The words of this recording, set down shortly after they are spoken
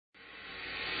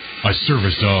A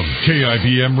service of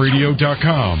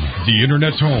KIBMradio.com, the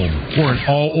Internet's home for an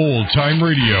all old-time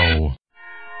radio.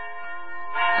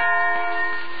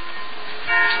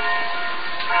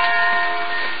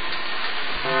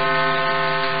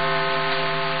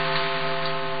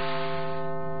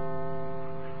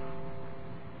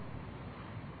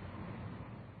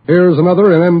 Here's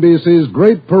another in NBC's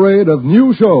great parade of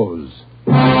new shows.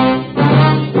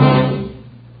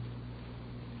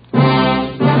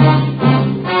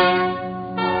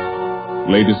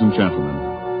 Ladies and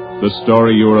gentlemen, the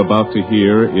story you're about to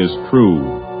hear is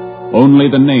true. Only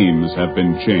the names have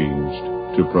been changed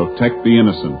to protect the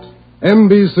innocent.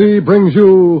 NBC brings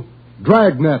you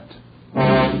Dragnet.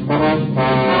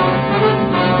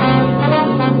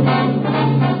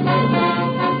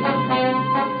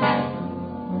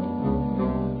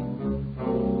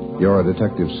 You're a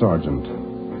detective sergeant.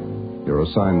 You're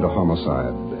assigned to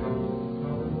homicide.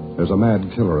 There's a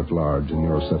mad killer at large in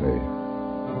your city.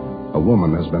 A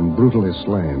woman has been brutally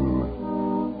slain,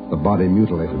 the body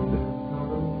mutilated.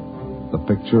 The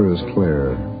picture is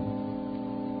clear.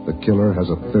 The killer has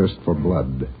a thirst for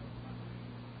blood.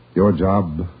 Your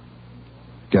job,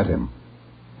 get him.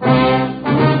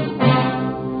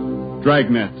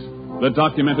 Dragnet, the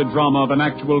documented drama of an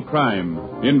actual crime,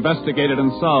 investigated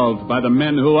and solved by the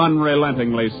men who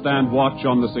unrelentingly stand watch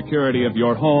on the security of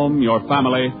your home, your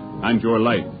family, and your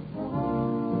life.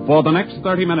 For the next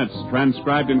 30 minutes,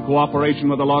 transcribed in cooperation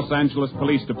with the Los Angeles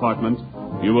Police Department,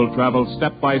 you will travel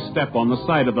step by step on the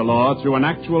side of the law through an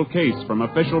actual case from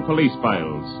official police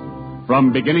files.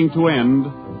 From beginning to end,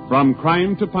 from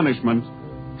crime to punishment,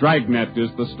 Dragnet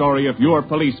is the story of your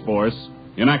police force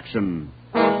in action.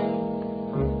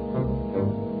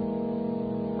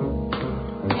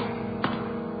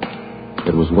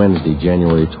 It was Wednesday,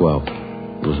 January 12th.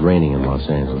 It was raining in Los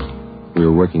Angeles. We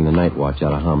were working the night watch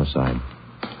out of Homicide.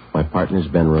 My partner's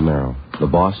Ben Romero. The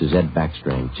boss is Ed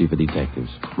Backstrand, chief of detectives.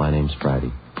 My name's Friday.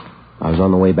 I was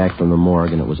on the way back from the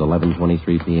morgue, and it was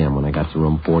 11:23 p.m. when I got to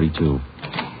room 42.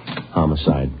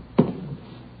 Homicide.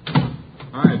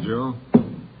 Hi, Joe.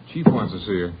 Chief wants to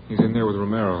see you. He's in there with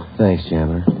Romero. Thanks,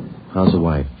 Chandler. How's the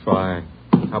wife? Fine.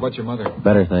 How about your mother?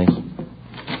 Better, thanks.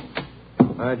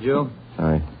 Hi, Joe.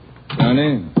 Hi.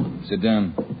 Johnny, sit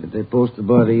down. Did they post the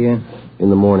body yet? In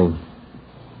the morning.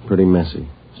 Pretty messy.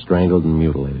 Strangled and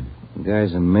mutilated. The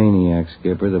guy's a maniac,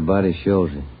 Skipper. The body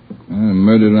shows it. A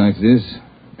murder like this,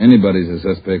 anybody's a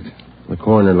suspect. The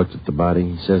coroner looked at the body.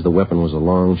 He says the weapon was a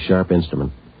long, sharp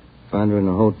instrument. Found her in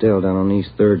a hotel down on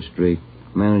East 3rd Street.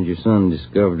 Manager's son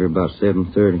discovered her about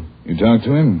 7:30. You talked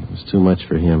to him? It was too much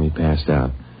for him. He passed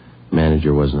out.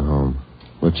 Manager wasn't home.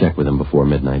 We'll check with him before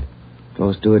midnight.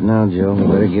 Close to it now, Joe. We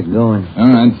better get going. All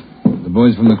right. The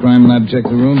boys from the crime lab check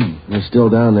the room? They're still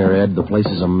down there, Ed. The place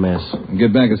is a mess.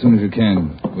 Get back as soon as you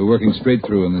can. We're working straight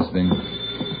through on this thing.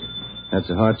 That's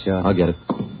a hot shot. I'll get it.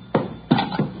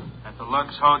 At the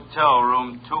Lux Hotel,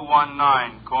 room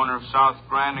 219, corner of South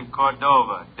Grand and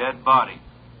Cordova. Dead body.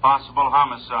 Possible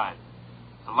homicide.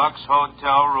 The Lux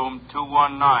Hotel, room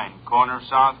 219, corner of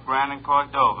South Grand and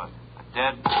Cordova. A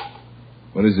dead...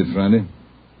 What is it, Friday?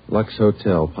 Lux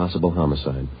Hotel, possible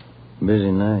homicide.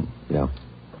 Busy night. Yeah.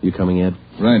 You coming, Ed?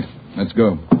 Right. Let's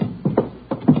go.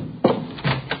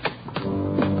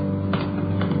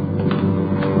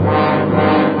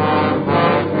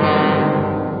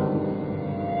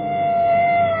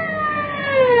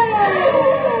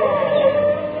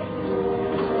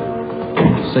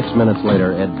 Six minutes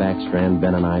later, Ed Backstrand,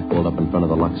 Ben, and I pulled up in front of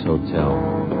the Lux Hotel.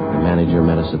 The manager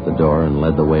met us at the door and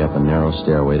led the way up a narrow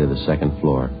stairway to the second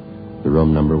floor. The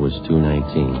room number was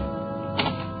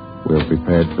 219. We were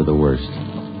prepared for the worst.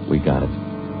 We got it.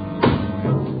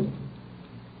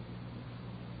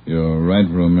 You're right,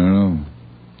 Romero.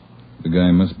 The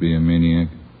guy must be a maniac.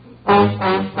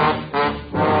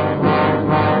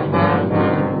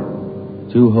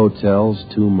 Two hotels,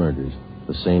 two murders.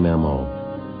 The same M.O.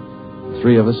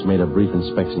 Three of us made a brief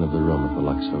inspection of the room at the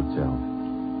Lux Hotel.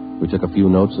 We took a few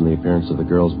notes on the appearance of the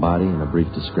girl's body and a brief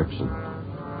description.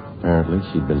 Apparently,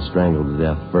 she'd been strangled to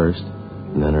death first,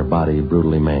 and then her body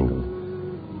brutally mangled.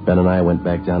 Ben and I went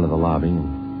back down to the lobby,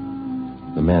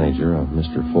 and the manager,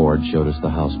 Mr. Ford, showed us the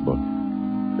house book.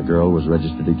 The girl was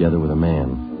registered together with a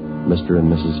man, Mr.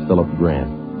 and Mrs. Philip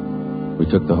Grant. We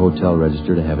took the hotel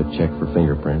register to have it checked for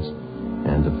fingerprints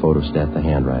and to photostat the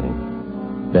handwriting.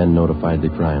 Ben notified the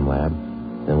crime lab.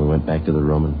 Then we went back to the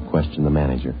room and questioned the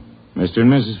manager. Mr.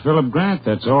 and Mrs. Philip Grant,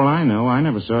 that's all I know. I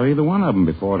never saw either one of them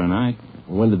before tonight.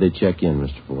 When did they check in,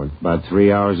 Mr. Ford? About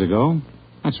 3 hours ago.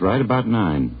 That's right, about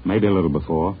 9. Maybe a little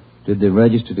before. Did they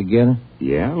register together?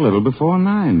 Yeah, a little before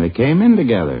 9. They came in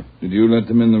together. Did you let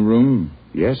them in the room?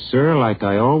 Yes, sir, like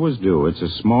I always do. It's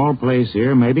a small place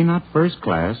here, maybe not first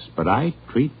class, but I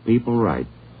treat people right.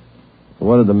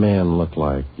 What did the man look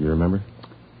like? You remember?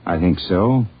 I think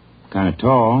so. Kind of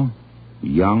tall.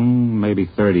 Young, maybe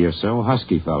 30 or so.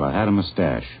 Husky fella. Had a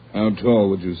mustache. How tall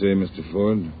would you say, Mr.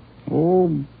 Ford?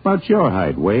 Oh, about your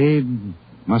height, Wade.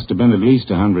 Must have been at least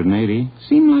 180.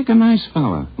 Seemed like a nice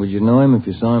fella. Would you know him if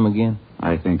you saw him again?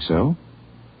 I think so.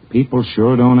 People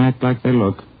sure don't act like they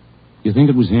look. You think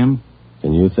it was him?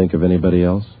 Can you think of anybody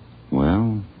else?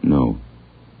 Well, no.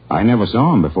 I never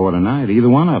saw him before tonight, either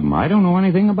one of them. I don't know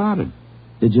anything about it.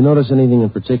 Did you notice anything in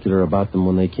particular about them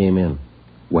when they came in?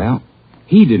 Well,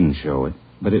 he didn't show it,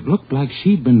 but it looked like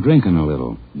she'd been drinking a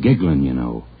little. Giggling, you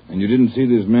know. And you didn't see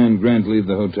this man Grant leave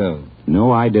the hotel?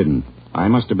 No, I didn't. I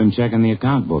must have been checking the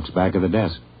account books back of the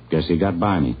desk. Guess he got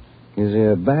by me. Is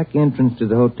there a back entrance to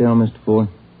the hotel, Mr. Ford?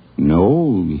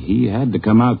 No, he had to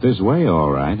come out this way, all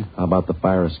right. How about the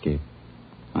fire escape?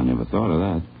 I never thought of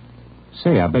that.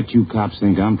 Say, I bet you cops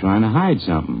think I'm trying to hide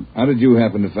something. How did you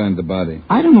happen to find the body?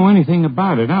 I don't know anything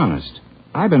about it, honest.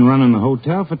 I've been running the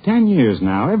hotel for 10 years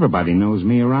now. Everybody knows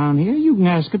me around here. You can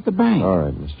ask at the bank. All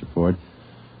right, Mr. Ford.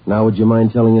 Now, would you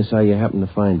mind telling us how you happened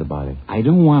to find the body? I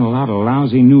don't want a lot of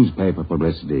lousy newspaper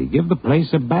publicity. Give the place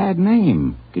a bad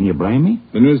name. Can you blame me?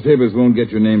 The newspapers won't get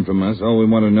your name from us. All we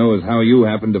want to know is how you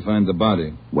happened to find the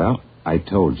body. Well, I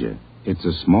told you. It's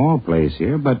a small place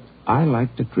here, but I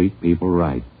like to treat people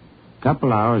right.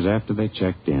 Couple hours after they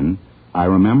checked in, I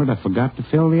remembered I forgot to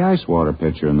fill the ice water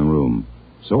pitcher in the room.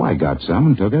 So I got some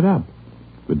and took it up.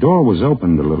 The door was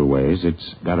opened a little ways.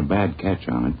 It's got a bad catch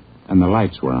on it, and the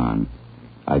lights were on.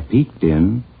 I peeked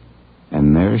in,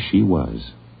 and there she was.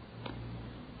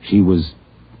 She was...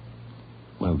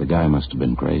 Well, the guy must have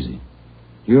been crazy.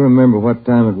 Do you remember what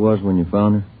time it was when you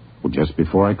found her? Well, just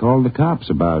before I called the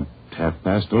cops, about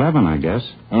 11:30, I guess.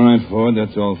 All right, Ford,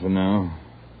 that's all for now.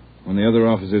 When the other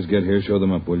officers get here, show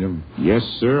them up, will you? Yes,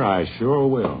 sir, I sure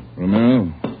will.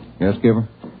 Romero? Yes, Skipper?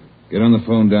 Get on the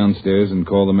phone downstairs and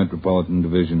call the Metropolitan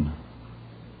Division.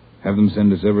 Have them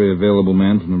send us every available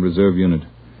man from the reserve unit.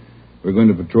 We're going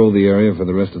to patrol the area for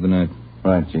the rest of the night.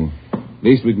 Right, Chief.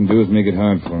 Least we can do is make it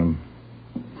hard for him.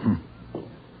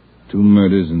 2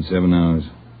 murders in 7 hours.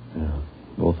 Yeah,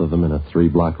 both of them in a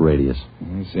 3-block radius.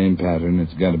 Same pattern.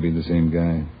 It's got to be the same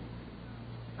guy.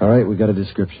 All right, we got a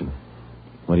description.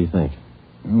 What do you think?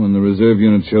 Well, when the reserve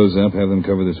unit shows up, have them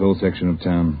cover this whole section of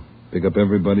town. Pick up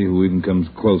everybody who even comes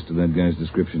close to that guy's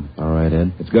description. All right,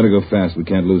 Ed. It's got to go fast. We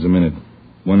can't lose a minute.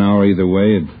 1 hour either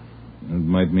way, it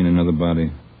might mean another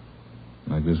body.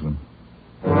 Like this one.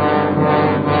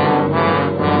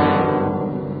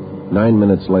 9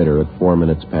 minutes later, at 4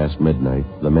 minutes past midnight,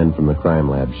 the men from the crime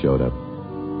lab showed up.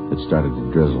 It started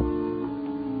to drizzle.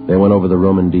 They went over the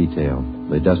room in detail.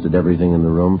 They dusted everything in the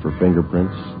room for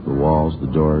fingerprints, the walls, the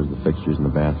doors, the fixtures in the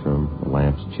bathroom, the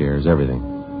lamps, chairs, everything.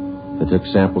 They took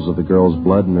samples of the girl's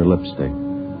blood and her lipstick.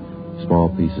 Small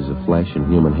pieces of flesh and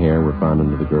human hair were found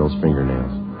under the girl's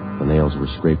fingernails. The nails were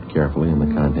scraped carefully and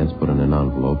the contents put in an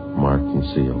envelope, marked and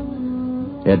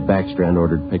sealed. Ed Backstrand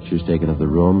ordered pictures taken of the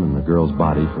room and the girl's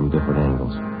body from different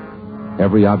angles.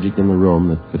 Every object in the room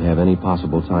that could have any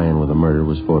possible tie-in with a murder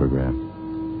was photographed.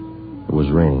 It was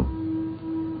raining.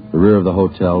 The rear of the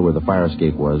hotel where the fire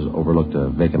escape was overlooked a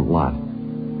vacant lot.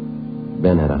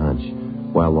 Ben had a hunch.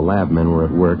 While the lab men were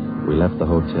at work, we left the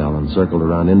hotel and circled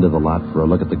around into the lot for a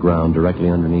look at the ground directly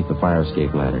underneath the fire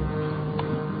escape ladder.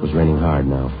 It was raining hard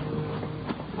now.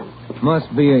 Must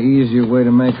be an easier way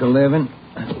to make a living.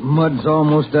 Mud's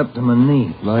almost up to my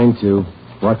knee. Mine, too.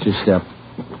 Watch your step.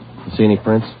 You see any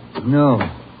prints? No.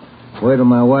 Wait till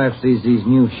my wife sees these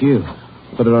new shoes.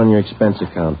 Put it on your expense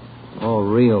account. Oh,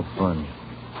 real funny.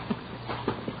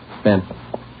 Ben,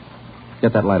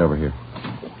 get that light over here.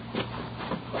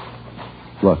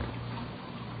 Look.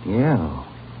 Yeah.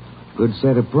 Good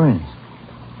set of prints.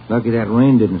 Lucky that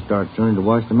rain didn't start turning to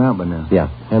wash them out by now. Yeah.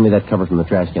 Hand me that cover from the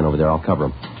trash can over there. I'll cover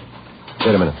them.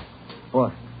 Wait a minute.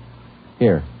 What?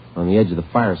 Here, on the edge of the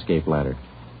fire escape ladder.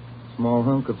 Small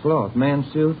hunk of cloth.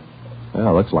 Man's suit?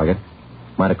 Well, looks like it.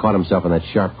 Might have caught himself in that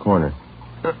sharp corner.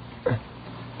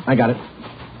 I got it.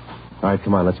 All right,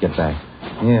 come on, let's get back.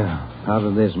 Yeah, out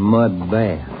of this mud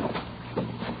bath.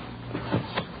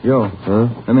 Joe, Huh?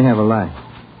 let me have a light.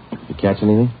 You catch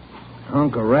anything?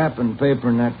 Hunk of wrapping paper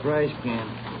in that trash can.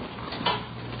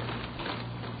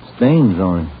 Stains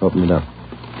on it. Open it up.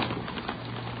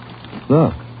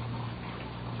 Look.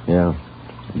 Yeah,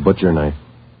 a butcher knife.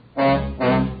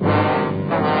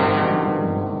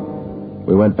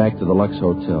 We went back to the Lux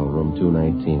Hotel, room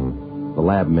 219. The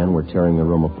lab men were tearing the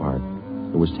room apart.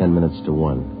 It was 10 minutes to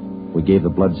 1. We gave the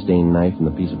blood-stained knife and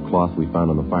the piece of cloth we found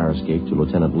on the fire escape to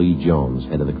Lieutenant Lee Jones,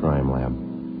 head of the crime lab.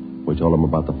 We told him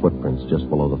about the footprints just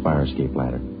below the fire escape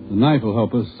ladder. The knife will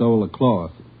help us, so will the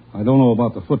cloth. I don't know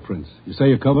about the footprints. You say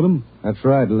you covered them? That's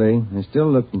right, Lee. They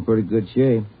still look in pretty good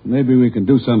shape. Maybe we can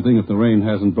do something if the rain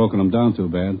hasn't broken them down too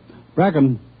bad.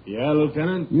 Bracken. Yeah,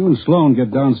 Lieutenant? You and Sloan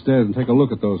get downstairs and take a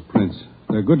look at those prints. If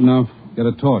they're good enough, get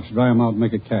a torch, dry them out, and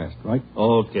make a cast, right?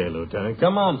 Okay, Lieutenant.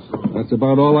 Come on, Sloan. That's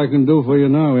about all I can do for you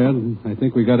now, Ed. I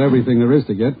think we got everything there is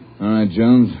to get. All right,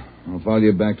 Jones. I'll follow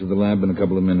you back to the lab in a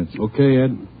couple of minutes. Okay,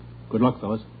 Ed. Good luck,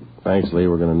 fellas. Thanks, Lee.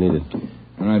 We're going to need it.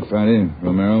 All right, Friday.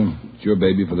 Romero, it's your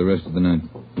baby for the rest of the night.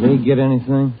 Lee, get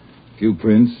anything? A few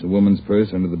prints, a woman's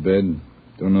purse under the bed.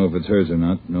 Don't know if it's hers or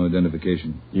not. No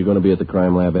identification. You going to be at the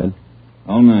crime lab, Ed?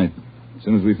 All night. As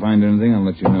soon as we find anything, I'll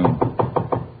let you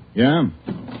know. Yeah?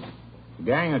 A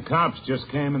gang of cops just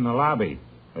came in the lobby.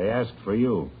 They asked for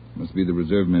you. Must be the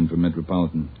reserve men from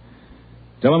Metropolitan.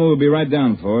 Tell them we'll be right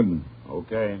down, Ford.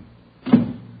 Okay.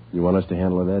 You want us to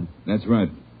handle it, Ed? That's right.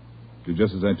 Do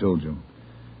just as I told you.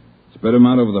 Spread them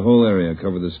out over the whole area.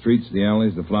 Cover the streets, the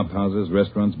alleys, the flop houses,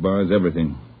 restaurants, bars,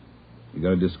 everything. You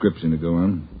got a description to go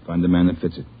on. Find the man that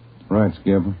fits it. Right,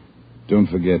 Skipper. Don't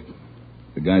forget,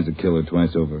 the guy's a killer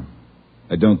twice over.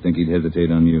 I don't think he'd hesitate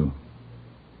on you.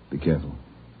 Be careful.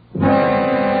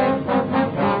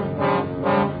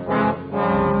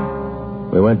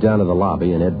 We went down to the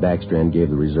lobby, and Ed Backstrand gave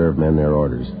the reserve men their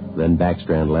orders. Then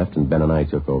Backstrand left, and Ben and I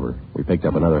took over. We picked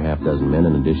up another half-dozen men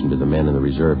in addition to the men in the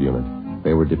reserve unit.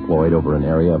 They were deployed over an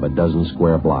area of a dozen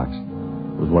square blocks.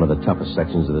 It was one of the toughest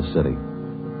sections of the city.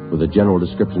 With a general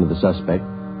description of the suspect,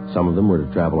 some of them were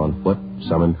to travel on foot,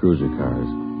 some in cruiser cars.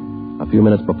 A few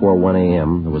minutes before 1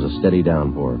 a.m., there was a steady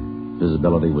downpour.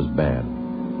 Visibility was bad.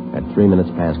 At 3 minutes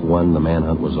past 1, the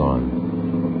manhunt was on.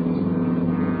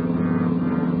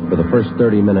 For the first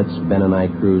 30 minutes, Ben and I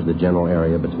cruised the general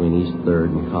area between East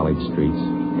 3rd and College Streets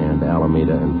and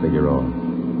Alameda and Figueroa.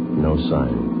 No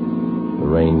sign. The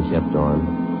rain kept on.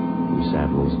 We sat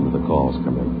and listened to the calls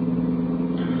come in.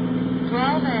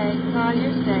 12A, call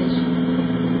your station.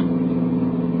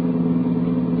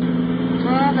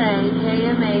 12A,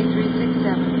 KMA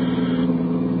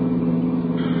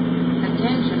 367.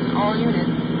 Attention, all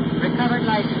units. Recovered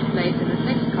license plate in the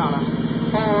 6th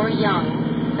column. 4 Young,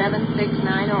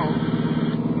 7690.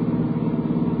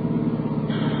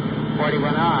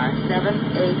 41R,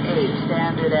 788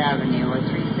 Standard Avenue, or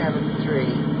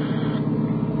 373.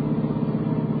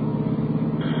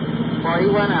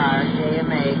 41R,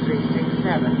 KMA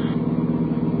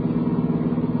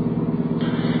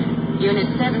 367. Unit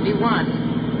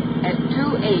 71 at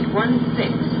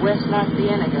 2816 West La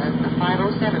Cienega, the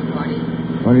 507 party.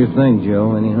 What do you think,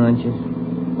 Joe? Any hunches?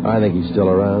 I think he's still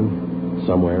around.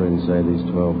 Somewhere inside these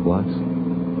 12 blocks.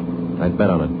 I'd bet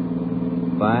on it.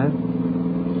 5?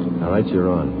 All right,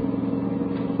 you're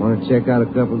on. Want to check out a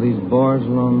couple of these bars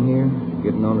along here?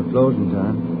 Getting on to closing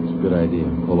time. It's a good idea.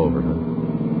 Pull over, huh?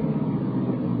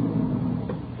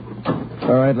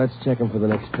 All right, let's check them for the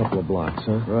next couple of blocks,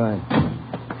 huh? Right.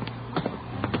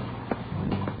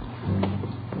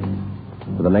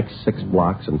 For the next 6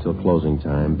 blocks until closing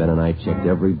time, Ben and I checked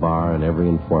every bar and every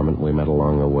informant we met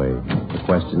along the way. The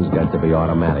questions got to be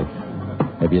automatic.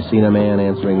 Have you seen a man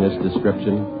answering this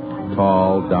description?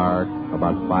 Tall, dark,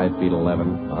 about 5 feet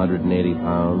 11, 180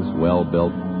 pounds,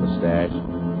 well-built, mustache,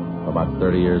 about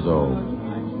 30 years old.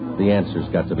 The answers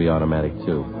got to be automatic,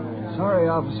 too. Sorry,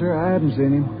 officer, I haven't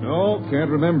seen him. No, can't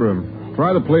remember him.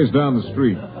 Try the place down the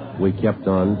street. We kept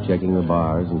on checking the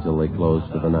bars until they closed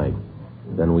for the night.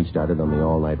 Then we started on the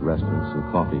all-night restaurants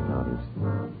and coffee counters.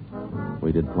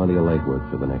 We did plenty of legwork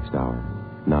for the next hour.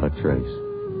 Not a trace.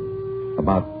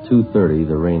 About 2:30,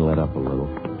 the rain let up a little,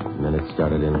 and then it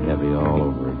started in heavy all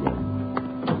over again.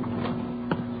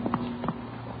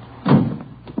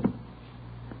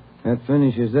 That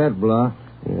finishes that block.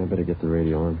 Yeah, I better get the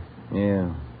radio on.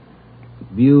 Yeah.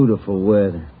 Beautiful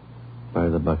weather. By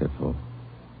the bucketful.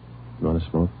 You want to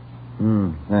smoke?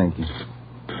 Thank you.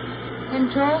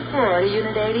 Control 4 to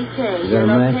Unit 80K. Is Your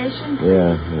that a match? location?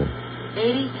 Yeah.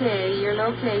 80K, your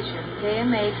location.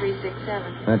 KMA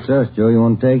 367. That's us, Joe. You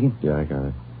want to take it? Yeah, I got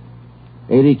it.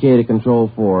 80K to Control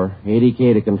 4.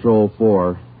 80K to Control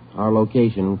 4. Our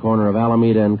location, corner of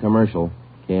Alameda and Commercial.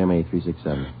 KMA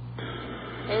 367.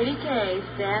 80K,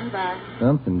 stand by.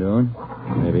 Something doing.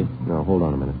 Maybe. No, hold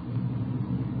on a minute.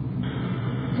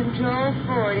 Control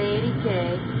 4 to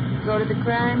 80K. Go to the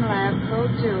crime lab,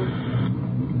 code 2.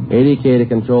 80K to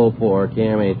Control 4,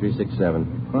 KMA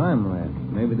 367. Crime lab.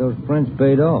 Maybe those prints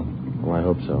paid off. Well, I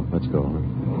hope so. Let's go.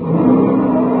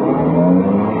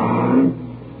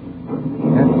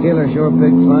 That killer sure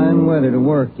picked fine weather to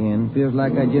work in. Feels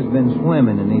like I've just been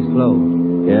swimming in these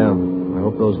clothes. Yeah. I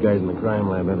hope those guys in the crime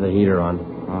lab have the heater on.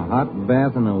 A hot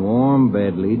bath and a warm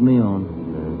bed lead me on.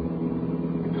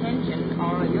 Attention,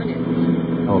 all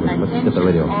units. Hold it. Let's get the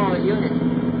radio. All units.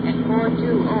 At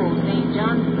 420 St.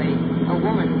 John's Place, a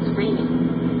woman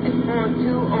screaming. At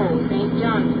 420 St.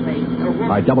 John's Place, a woman...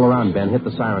 All right, double around, Ben. Hit the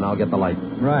siren. I'll get the light.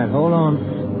 Right, hold on.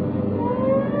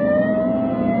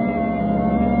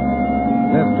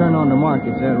 Left turn on the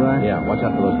market, is that right? Yeah, watch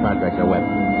out for those car tracks. They're wet.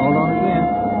 Hold on again.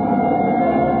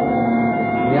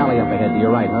 The alley up ahead to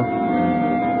your right, huh?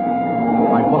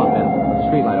 All right, pull up, Ben. The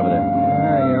street light over there.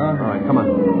 There you are. All right, come on.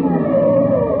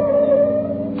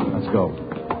 Let's go.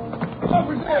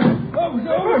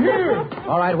 Officer, over here!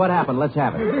 All right, what happened? Let's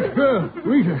have it. This girl,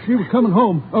 Rita, she was coming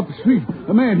home up the street.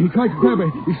 A man, he tried to grab her.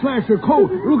 He slashed her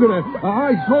coat. Look at her.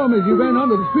 I saw him as he ran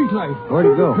under the street light. Where'd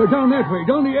he go? Down that way,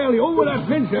 down the alley, over that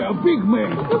fence there. A big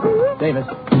man. Davis,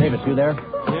 you there?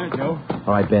 Yeah, Joe.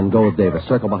 All right, Ben, go with Davis.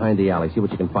 Circle behind the alley. See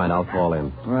what you can find. I'll call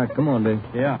in. All right, come on, Dave.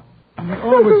 Yeah.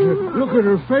 Officer, look at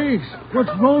her face.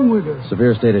 What's wrong with her?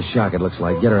 Severe state of shock, it looks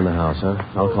like. Get her in the house, huh?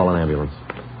 I'll call an ambulance.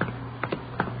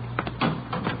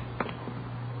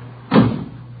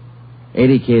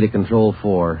 80K to Control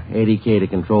 4. 80K to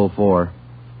Control 4.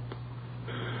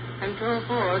 Control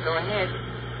 4, go ahead.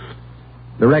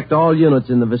 Direct all units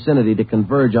in the vicinity to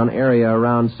converge on area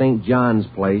around St. John's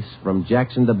Place from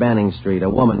Jackson to Banning Street. A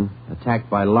woman attacked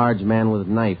by large man with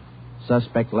knife.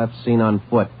 Suspect left seen on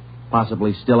foot.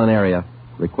 Possibly still in area.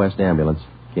 Request ambulance.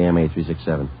 KMA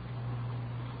 367.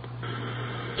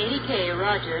 80K,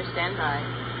 Roger, stand by.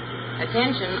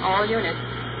 Attention, all units.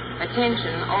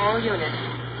 Attention, all units.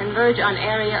 Converge on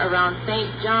area around St.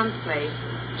 John's Place,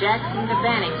 Jackson to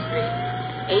Banning Street.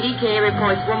 80K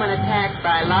reports woman attacked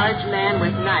by large man with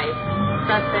knife.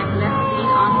 Suspect left seen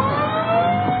on foot.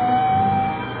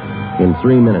 In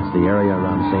 3 minutes, the area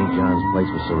around St. John's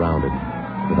Place was surrounded.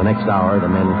 For the next hour,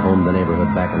 the men combed the neighborhood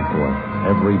back and forth.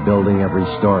 Every building, every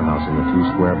storehouse in the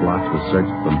 2 square blocks was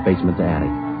searched from basement to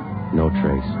attic. No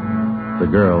trace. The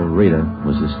girl, Rita,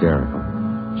 was hysterical.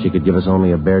 She could give us only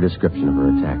a bare description of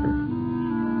her attacker.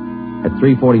 At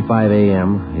 3:45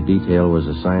 a.m., a detail was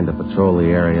assigned to patrol the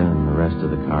area and the rest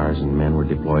of the cars, and men were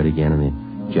deployed again in the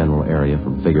general area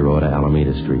from Figueroa to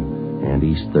Alameda Street and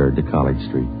East 3rd to College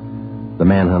Street. The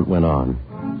manhunt went on.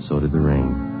 So did the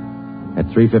rain. At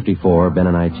 3:54, Ben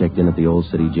and I checked in at the Old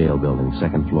City Jail building,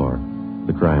 2nd floor,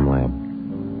 the crime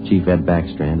lab. Chief Ed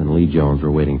Backstrand and Lee Jones were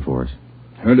waiting for us.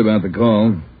 Heard about the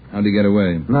call. How'd he get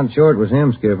away? Not sure it was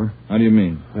him, Skipper. How do you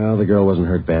mean? Well, the girl wasn't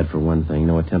hurt bad for one thing.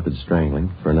 No attempted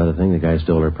strangling. For another thing, the guy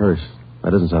stole her purse.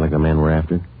 That doesn't sound like the man we're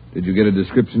after. Did you get a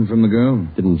description from the girl?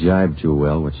 Didn't jibe too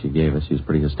well, what she gave us. She was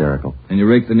pretty hysterical. And you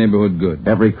raked the neighborhood good?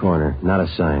 Every corner. Not a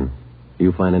sign. Do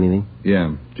you find anything?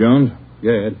 Yeah. Jones?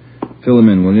 Yeah, Ed. Fill them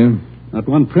in, will you? Not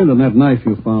one print on that knife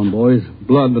you found, boys.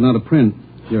 Blood, but not a print.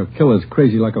 Your killer's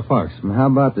crazy like a fox. And how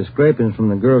about the scrapings from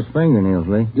the girl's fingernails,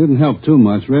 Lee? Didn't help too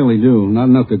much. Rarely do. Not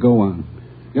enough to go on.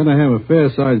 Gotta have a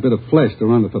fair-sized bit of flesh to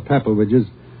run it for papal ridges.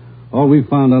 All we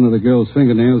found under the girl's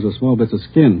fingernails were small bits of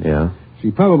skin. Yeah?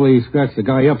 She probably scratched the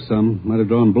guy up some. Might have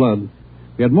drawn blood.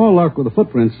 We had more luck with the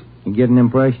footprints. You get an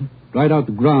impression? Dried out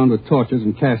the ground with torches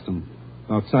and cast them.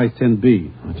 About size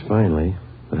 10B. That's fine, Lee.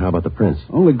 But how about the prints?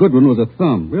 Only good one was a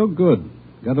thumb. Real good.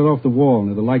 Got it off the wall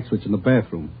near the light switch in the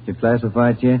bathroom. You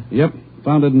classified it yet? Yep.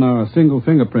 Found it in our single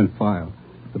fingerprint file.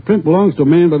 The print belongs to a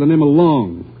man by the name of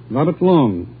Long. Robert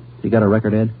Long. You got a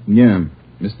record, Ed? Yeah.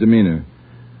 Misdemeanor.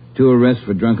 2 arrests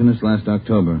for drunkenness last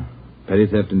October. Petty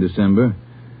theft in December.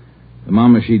 The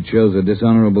mama sheet shows a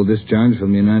dishonorable discharge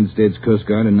from the United States Coast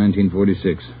Guard in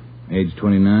 1946. Age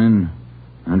 29,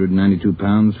 192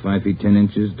 pounds, 5 feet 10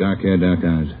 inches, dark hair, dark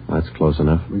eyes. That's close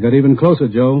enough. We got even closer,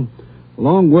 Joe.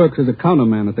 Long works as a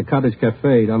counterman at the Cottage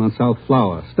Cafe down on South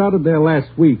Flower. Started there last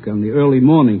week on the early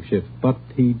morning shift, but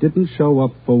he didn't show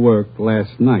up for work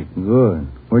last night. Good.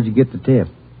 Where'd you get the tip?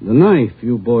 The knife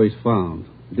you boys found.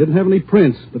 It didn't have any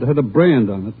prints, but it had a brand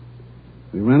on it.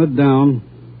 We ran it down.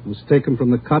 It was taken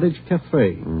from the Cottage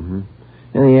Cafe. Mm-hmm.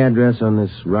 Any address on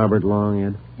this Robert Long,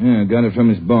 Ed? Yeah, got it from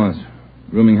his boss.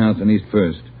 Rooming house on East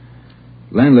 1st.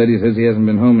 Landlady says he hasn't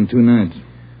been home in 2 nights.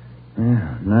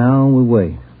 Yeah, now we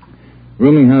wait.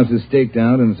 Rooming house is staked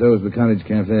out, and so is the Cottage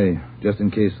Cafe, just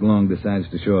in case Long decides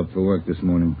to show up for work this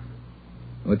morning.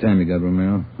 What time you got,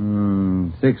 Romero?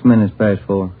 6 minutes past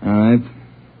 4. All right.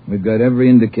 We've got every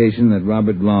indication that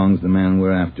Robert Long's the man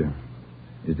we're after.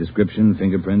 His description,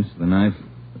 fingerprints, the knife,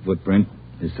 the footprint,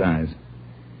 his size.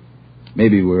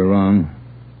 Maybe we're wrong.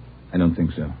 I don't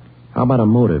think so. How about a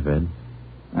motive, Ed?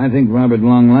 I think Robert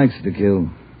Long likes to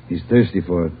kill. He's thirsty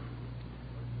for it.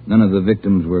 None of the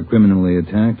victims were criminally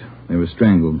attacked. They were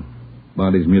strangled,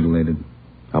 bodies mutilated.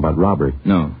 How about robbery?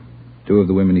 No. 2 of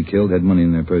the women he killed had money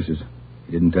in their purses.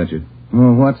 He didn't touch it.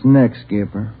 Well, what's next,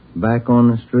 Skipper? Back on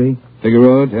the street?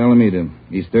 Figueroa to Alameda,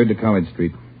 East 3rd to College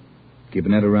Street. Keep a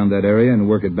net around that area and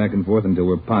work it back and forth until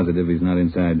we're positive he's not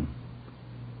inside.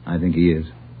 I think he is.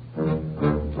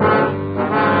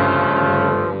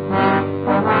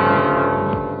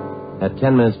 At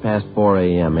 10 minutes past 4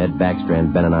 a.m., Ed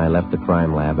Backstrand, Ben, and I left the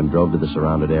crime lab and drove to the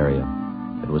surrounded area.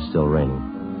 It was still raining.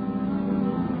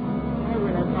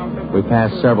 We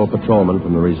passed several patrolmen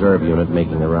from the reserve unit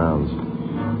making the rounds.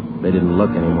 They didn't look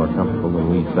any more comfortable than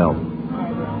we felt.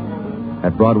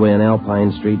 At Broadway and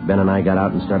Alpine Street, Ben and I got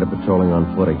out and started patrolling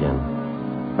on foot again.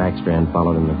 Backstrand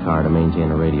followed in the car to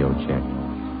maintain a radio check.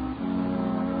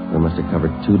 We must have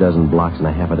covered 24 blocks and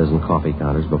a half a dozen coffee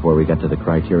counters before we got to the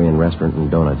Criterion Restaurant and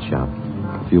Donut Shop,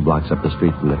 a few blocks up the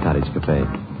street from the Cottage Cafe.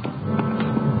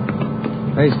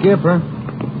 Hey, Skipper,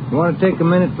 you want to take a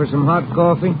minute for some hot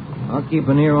coffee? I'll keep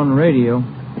an ear on the radio.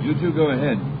 You two go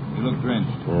ahead. You look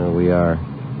drenched. We are.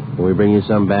 Can we bring you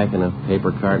some back in a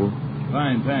paper carton?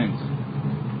 Fine, thanks.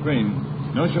 Cream.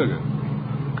 No sugar.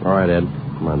 All right, Ed.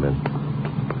 Come on, Ben.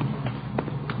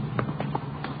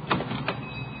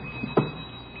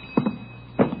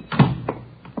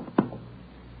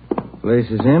 Place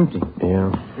is empty.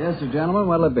 Yeah. Yes, sir, gentlemen.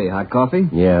 What'll it be? Hot coffee?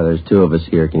 Yeah, there's 2 of us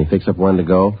here. Can you fix up 1 to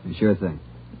go? Sure thing.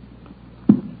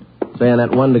 Say, on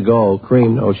that 1 to go,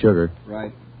 cream, no sugar.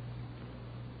 Right.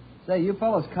 Say, you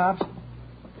fellas cops?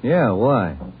 Yeah,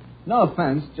 why? No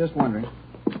offense, just wondering.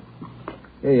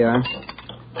 Here you are.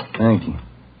 Thank you.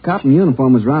 Cop in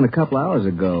uniform was around a couple hours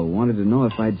ago. Wanted to know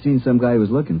if I'd seen some guy he was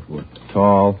looking for.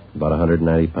 Tall, about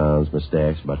 190 pounds,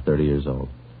 mustache, about 30 years old.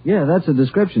 Yeah, that's the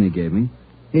description he gave me.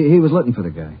 He was looking for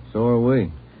the guy. So are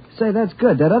we. Say, that's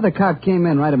good. That other cop came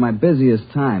in right at my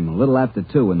busiest time, a little after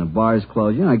 2 when the bars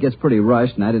closed. You know, it gets pretty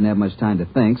rushed, and I didn't have much time to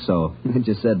think, so I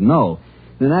just said no.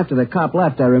 Then after the cop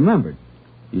left, I remembered.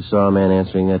 You saw a man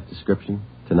answering that description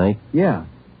tonight? Yeah.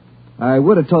 I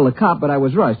would have told the cop, but I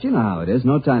was rushed. You know how it is.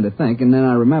 No time to think, and then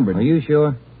I remembered. Are you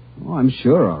sure? Oh, I'm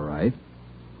sure, all right.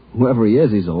 Whoever he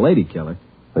is, he's a lady killer.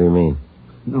 What do you mean?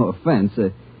 No offense.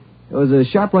 There was a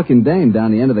sharp-looking dame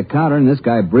down the end of the counter, and this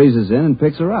guy breezes in and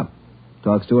picks her up.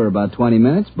 Talks to her about 20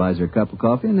 minutes, buys her a cup of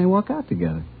coffee, and they walk out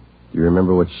together. Do you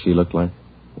remember what she looked like?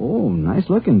 Oh,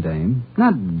 nice-looking dame.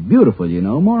 Not beautiful, you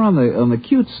know, more on the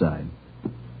cute side.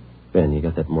 Ben, you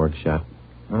got that morgue shot?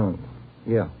 Oh,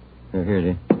 yeah. Here it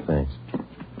is. Thanks.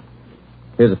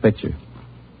 Here's a picture.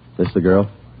 This the girl?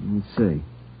 Let's see.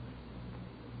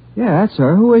 Yeah, that's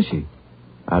her. Who is she?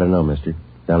 I don't know, mister.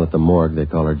 Down at the morgue, they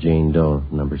call her Jane Doe,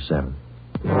 number 7.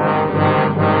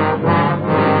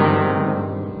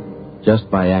 Just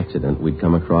by accident, we'd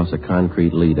come across a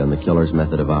concrete lead on the killer's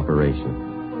method of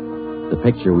operation. The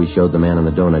picture we showed the man in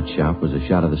the donut shop was a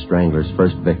shot of the strangler's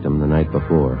first victim the night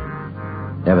before.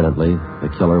 Evidently, the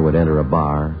killer would enter a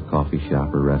bar, coffee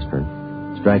shop, or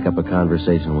restaurant, strike up a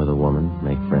conversation with a woman,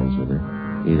 make friends with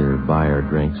her, either buy her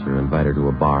drinks or invite her to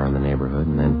a bar in the neighborhood,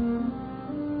 and then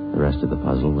the rest of the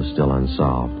puzzle was still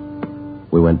unsolved.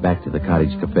 We went back to the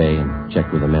Cottage Cafe and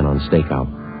checked with the men on stakeout.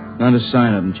 Not a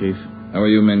sign of them, Chief. How are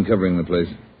you men covering the place?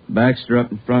 Baxter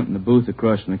up in front in the booth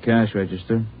across from the cash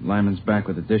register. Lyman's back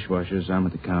with the dishwashers. I'm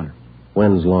at the counter.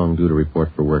 When's Long due to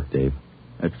report for work, Dave?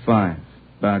 At 5.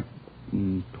 About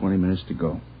 20 minutes to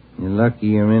go. You're lucky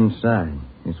you're inside.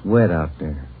 It's wet out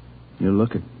there. You're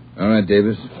looking. All right,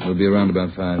 Davis. We'll be around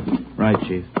about 5. Right,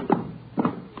 Chief.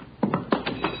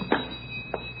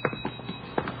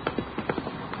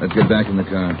 Let's get back in the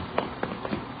car.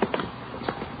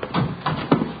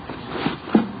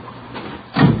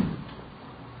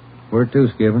 Where to,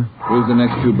 Skipper? Cruise the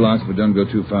next 2 blocks, but don't go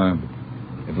too far.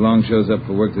 If Long shows up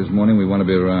for work this morning, we want to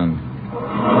be around.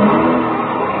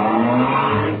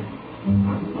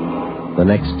 The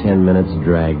next 10 minutes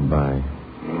dragged by.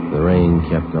 The rain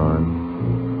kept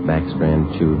on.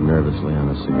 Backstrand chewed nervously on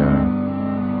a cigar.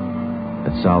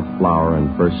 At South Flower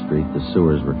and First Street, the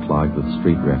sewers were clogged with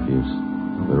street refuse.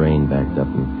 The rain backed up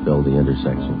and filled the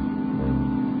intersection.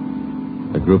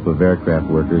 A group of aircraft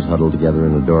workers huddled together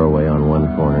in the doorway on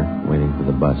one corner, waiting for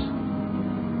the bus.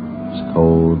 It was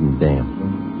cold and damp.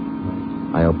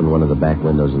 I opened one of the back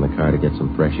windows in the car to get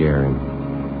some fresh air in.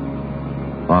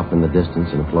 Off in the distance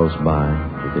and close by,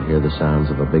 we could hear the sounds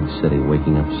of a big city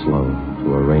waking up slow to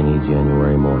a rainy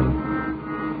January morning.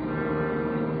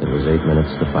 It was 8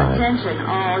 minutes to 5. Attention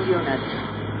all units.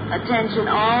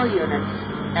 Attention all units.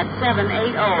 At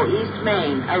 780 East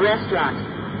Main, a restaurant.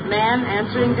 Man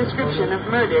answering description of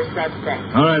murder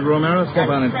suspect. All right, Romero, step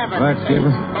on it. Right,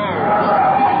 Skipper.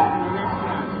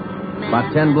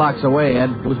 About 10 blocks away,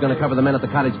 Ed. Who's going to cover the men at the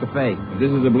Cottage Cafe? If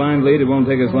this is a blind lead, it won't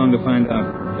take us long to find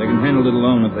out. They can handle it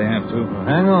alone if they have to.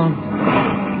 Hang on.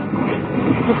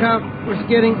 Look out. We're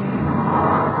skidding.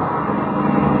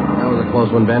 That was a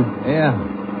close one, Ben. Yeah.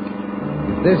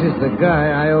 If this is the guy,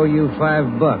 I owe you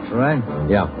 $5, right?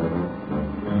 Yeah.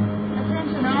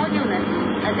 Attention all units.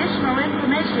 Additional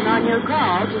information on your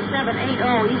call to 780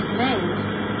 East Main.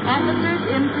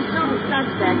 Officers in pursuit of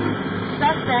suspect.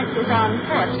 Suspect is on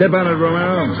foot. Step on it,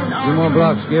 Romero. 2 more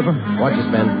blocks, Skipper. Watch this,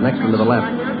 Ben. Next one to the left.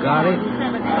 Got it.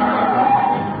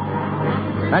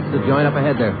 That's the joint up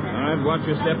ahead there. All right, watch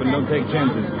your step and don't take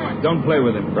chances. Don't play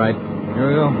with him. Right. Here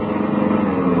we go.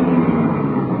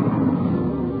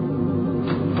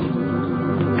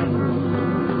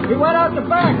 He went out the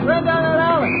back. Ran down that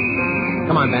alley.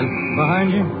 Come on, Ben.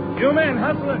 Behind you. You men,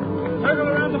 hustle it.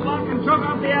 Circle around the block and choke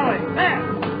off the alley. There.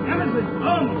 Emerson,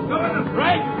 Holmes, go in the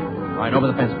right. All right, over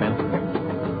the fence, Ben.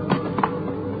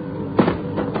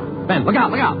 Ben, look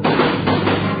out, look out.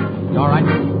 You all right?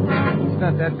 It's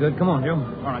not that good. Come on, Joe.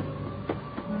 All right.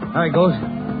 There he goes.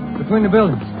 Between the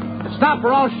buildings. Stop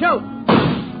or I'll shoot.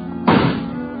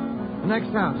 The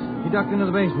next house. He ducked into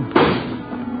the basement.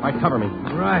 All right, cover me.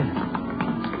 Right.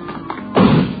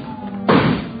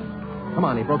 Come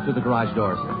on, he broke through the garage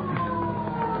doors.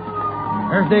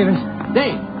 There's Davis.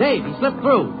 Dave, he slipped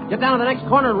through. Get down to the next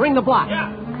corner and ring the block. Yeah.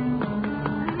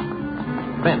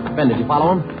 Ben, did you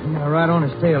follow him? Yeah, right on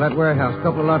his tail. That warehouse, a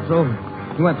couple of lots over.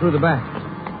 He went through the back.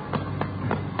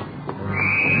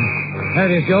 There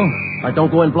it is, Joe. All right, don't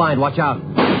go in blind. Watch out.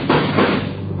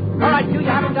 All right, you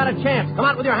haven't got a chance. Come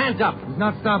out with your hands up. He's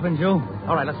not stopping, Joe.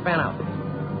 All right, let's fan out.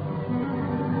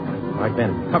 All right,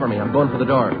 Ben, cover me. I'm going for the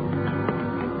door.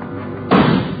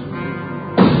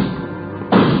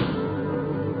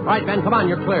 All right, Ben, come on.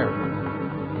 You're clear.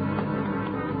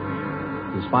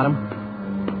 You spot him?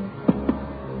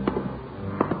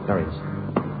 There he is.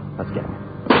 Let's get him.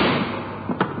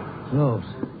 Close.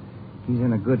 He's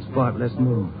in a good spot. Let's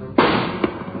move.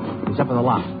 He's up in the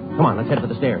loft. Come on, let's head for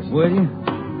the stairs. Will you?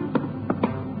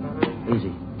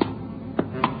 Easy.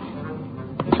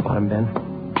 You spot him, Ben?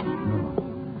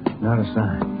 No. Not a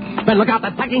sign. Ben, look out.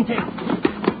 That packing tape.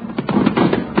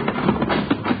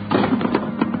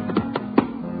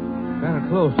 Kind of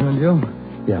close, huh, Joe?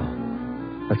 Yeah.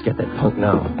 Let's get that punk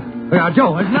now. Yeah,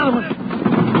 Joe, there's another one.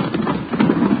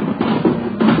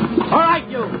 All right,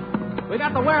 you. We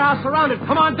got the warehouse surrounded.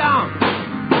 Come on down.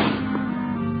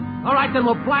 All right, then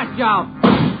we'll blast you out.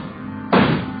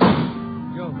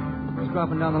 Joe, he's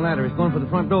dropping down the ladder. He's going for the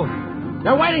front door.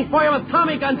 They're waiting for you with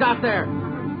Tommy guns out there.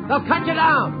 They'll cut you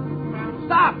down.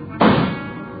 Stop.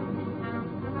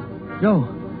 Joe,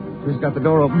 he's got the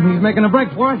door open. He's making a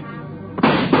break for it.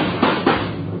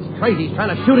 It's crazy. He's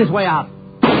trying to shoot his way out.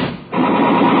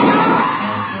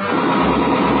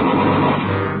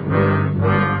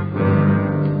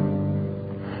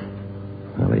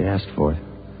 Well, he asked for it.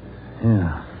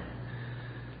 Yeah.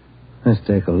 Let's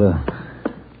take a look.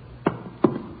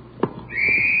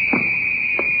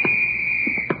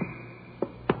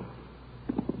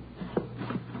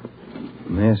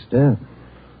 Messed up.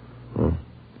 Oh,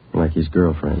 like his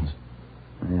girlfriends.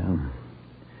 Yeah.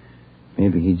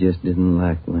 Maybe he just didn't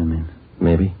like women.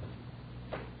 Maybe.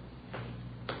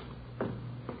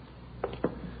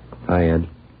 Hi, Ed.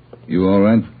 You all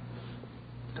right?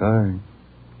 Tired.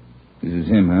 This is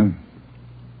him, huh?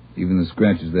 Even the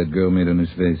scratches that girl made on his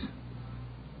face.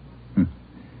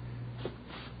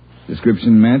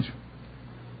 Description match?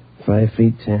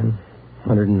 5'10",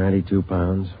 192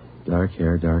 pounds, dark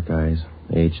hair, dark eyes,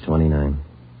 age 29.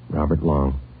 Robert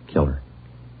Long, killer.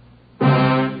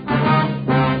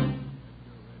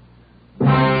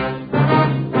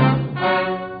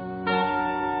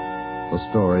 The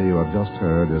story you have just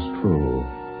heard is true.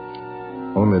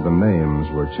 Only the names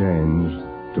were changed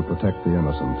to protect the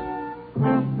innocent.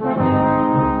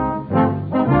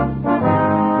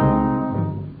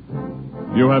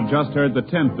 You have just heard the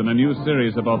 10th in a new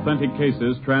series of authentic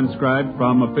cases transcribed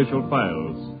from official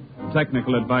files.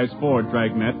 Technical advice for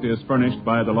Dragnet is furnished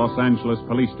by the Los Angeles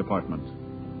Police Department.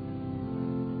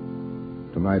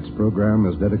 Tonight's program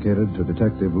is dedicated to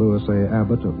Detective Louis A.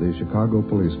 Abbott of the Chicago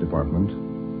Police Department,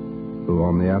 who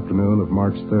on the afternoon of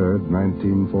March 3rd,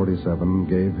 1947,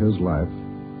 gave his life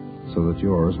so that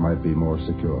yours might be more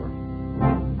secure.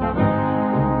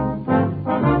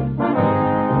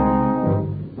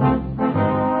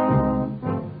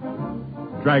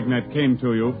 Dragnet came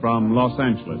to you from Los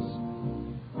Angeles.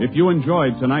 If you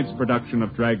enjoyed tonight's production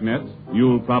of Dragnet,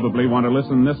 you'll probably want to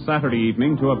listen this Saturday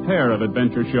evening to a pair of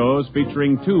adventure shows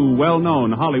featuring two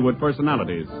well-known Hollywood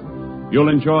personalities. You'll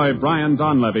enjoy Brian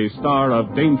Donlevy, star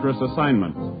of Dangerous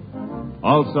Assignment.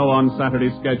 Also on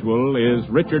Saturday's schedule is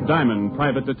Richard Diamond,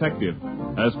 Private Detective,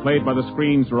 as played by the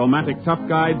screen's romantic tough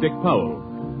guy, Dick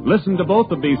Powell. Listen to both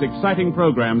of these exciting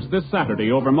programs this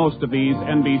Saturday over most of these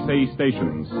NBC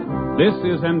stations. This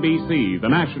is NBC, the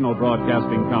national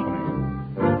broadcasting company.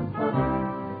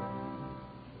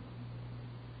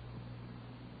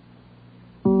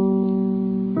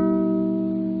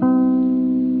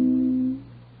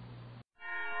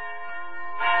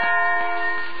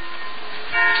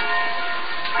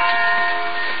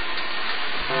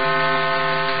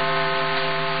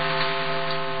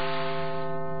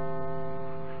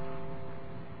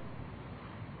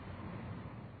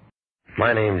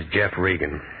 My name's Jeff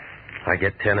Regan. I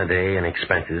get 10 a day in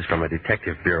expenses from a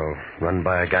detective bureau run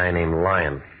by a guy named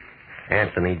Lyon,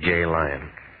 Anthony J. Lyon.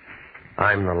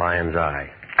 I'm the Lion's Eye.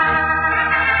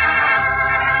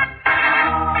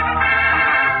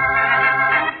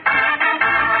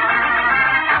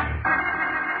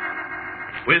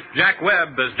 With Jack Webb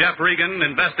as Jeff Regan,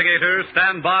 investigator,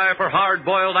 stand by for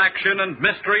hard-boiled action and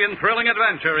mystery and thrilling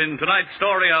adventure in tonight's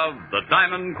story of the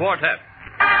Diamond Quartet.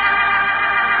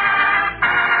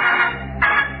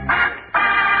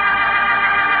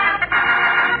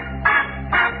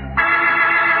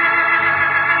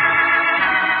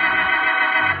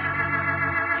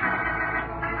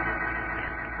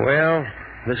 Well,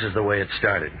 this is the way it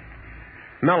started.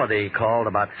 Melody called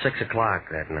about 6 o'clock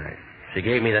that night. She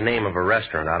gave me the name of a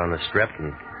restaurant out on the strip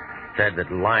and said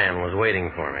that Lyon was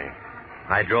waiting for me.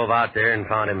 I drove out there and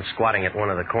found him squatting at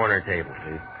one of the corner tables.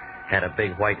 He had a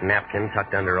big white napkin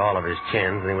tucked under all of his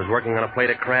chins, and he was working on a plate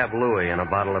of crab louis and a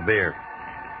bottle of beer.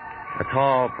 A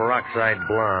tall peroxide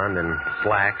blonde in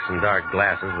slacks and dark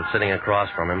glasses was sitting across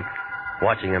from him,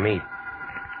 watching him eat.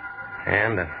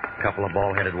 And a couple of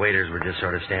bald-headed waiters were just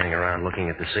sort of standing around looking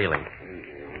at the ceiling.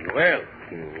 Well,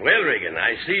 Regan,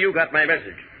 I see you got my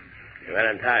message. You're right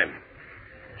on time.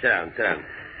 Sit down.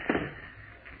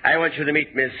 I want you to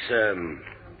meet Miss,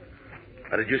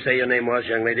 what did you say your name was,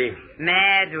 young lady?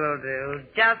 Madge will do.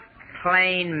 Just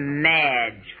plain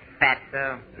Madge,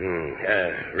 fatso.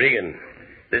 Regan,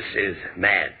 this is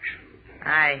Madge.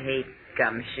 I hate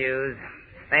gumshoes.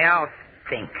 They all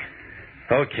stink.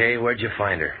 Okay, where'd you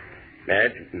find her?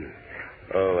 Madge?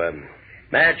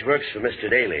 Madge works for Mr.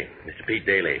 Daly, Mr. Pete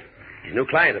Daly. He's a new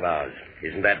client of ours.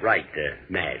 Isn't that right,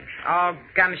 Madge? All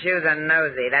gumshoes are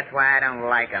nosy. That's why I don't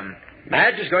like them.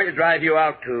 Madge is going to drive you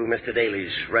out to Mr.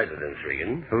 Daly's residence,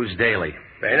 Regan. Who's Daly?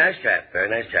 Very nice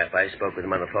chap. I spoke with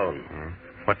him on the phone.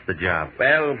 What's the job?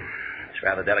 Well, it's a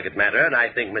rather delicate matter, and I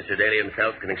think Mr. Daly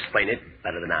himself can explain it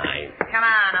better than I. Come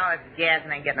on, all this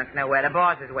gassing ain't getting us nowhere. The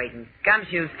boss is waiting.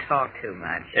 Gumshoes talk too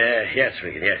much. Yes,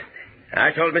 Regan, yes.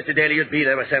 I told Mr. Daly you'd be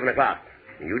there by 7 o'clock.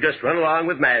 You just run along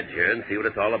with Madge here and see what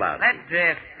it's all about. Let's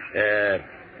drift.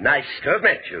 Nice to have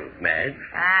met you, Madge.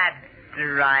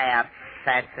 Dry up,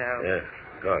 fatso.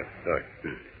 Good.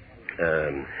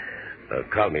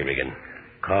 Call me, Regan.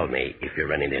 Call me if you're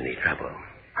running into any trouble.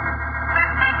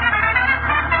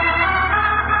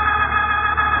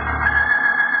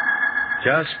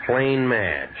 Just plain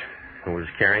Madge, who was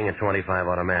carrying a .25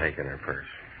 automatic in her purse.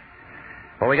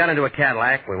 Well, we got into a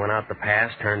Cadillac. We went out the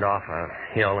pass, turned off a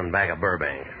hill in back of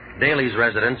Burbank. Daly's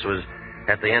residence was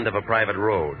at the end of a private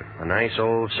road, a nice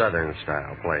old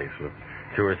Southern-style place with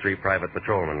 2 or 3 private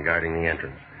patrolmen guarding the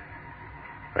entrance.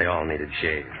 They all needed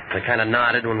shades. They kind of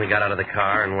nodded when we got out of the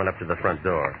car and went up to the front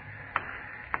door.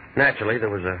 Naturally, there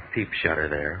was a peep shutter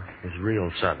there. It was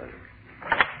real Southern.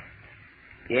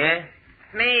 Yeah?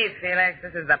 It's me, Felix.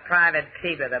 This is the private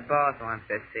peeper the boss wants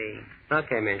to see.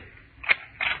 Okay, miss.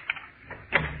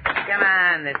 Come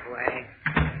on this way.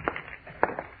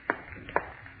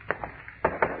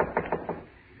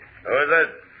 Who is it?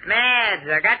 Madge,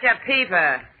 I got your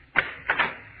peeper.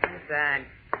 Inside.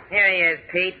 Here he is,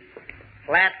 Pete.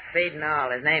 Flat feet and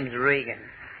all. His name's Regan.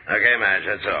 Okay, Madge,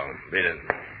 that's all. Beat it.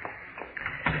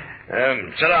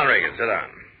 Sit down, Regan, sit down.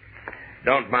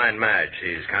 Don't mind Madge.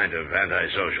 She's kind of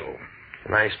antisocial.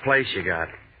 Nice place you got.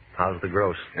 How's the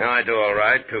gross? Yeah, I do all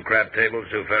right. 2 crap tables,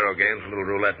 2 faro games, a little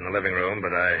roulette in the living room,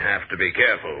 but I have to be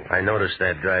careful. I noticed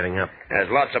that driving up.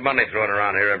 There's lots of money thrown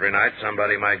around here every night.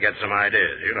 Somebody might get some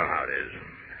ideas. You know how it is.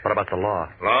 What about the law?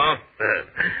 Law?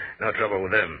 No trouble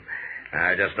with them.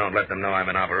 I just don't let them know I'm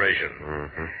in operation.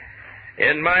 Mm-hmm.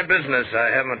 In my business,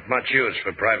 I haven't much use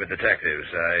for private detectives.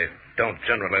 I don't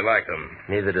generally like them.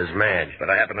 Neither does Madge. But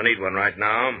I happen to need one right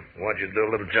now. I want you to do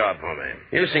a little job for me.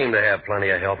 You seem to have plenty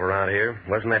of help around here.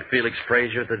 Wasn't that Felix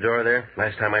Frazier at the door there?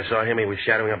 Last time I saw him, he was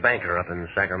shadowing a banker up in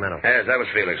Sacramento. Yes, that was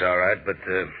Felix, all right, but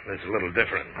it's a little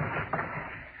different.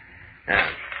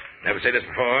 Never seen this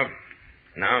before?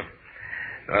 No?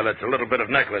 Well, it's a little bit of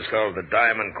necklace called the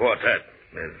Diamond Quartet.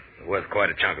 It's worth quite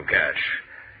a chunk of cash.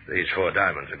 These 4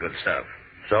 diamonds are good stuff.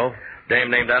 So? Dame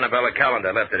named Annabella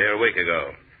Callender left it here a week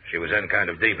ago. She was in kind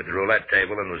of deep at the roulette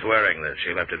table and was wearing this.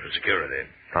 She left it for security.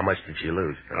 How much did she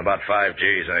lose? About 5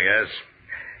 G's, I guess.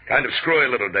 Kind of screwy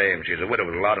little dame. She's a widow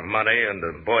with a lot of money and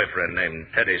a boyfriend named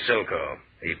Teddy Silco.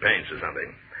 He paints or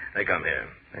something. They come here.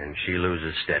 And she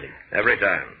loses steady. Every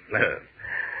time.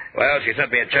 Well, she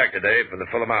sent me a check today for the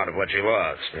full amount of what she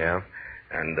lost. Yeah?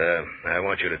 And I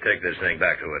want you to take this thing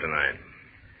back to her tonight.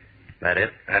 That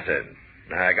it? That's it.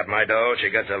 I got my dough. She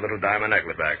gets her little diamond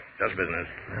necklace back. Just business.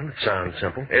 Well, it sounds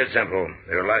simple. It's simple.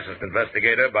 You're a licensed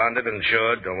investigator, bonded,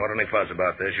 insured. Don't want any fuss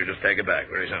about this. You just take it back.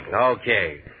 Very simple.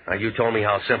 Okay. Now, you told me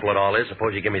how simple it all is.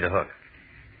 Suppose you give me the hook.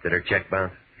 Did her check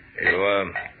bounce? You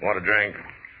want a drink?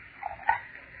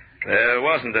 There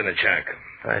wasn't any check.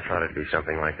 I thought it'd be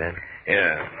something like that.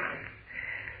 Yeah.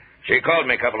 She called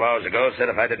me a couple hours ago, said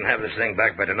if I didn't have this thing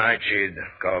back by tonight, she'd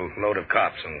call a load of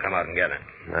cops and come out and get it.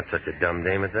 Not such a dumb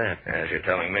dame as that. As you're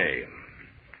telling me.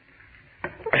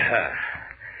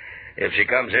 If she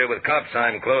comes here with cops,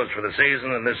 I'm closed for the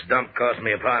season, and this dump cost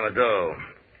me a pile of dough.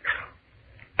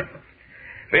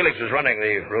 Felix was running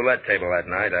the roulette table that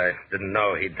night. I didn't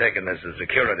know he'd taken this as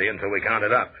security until we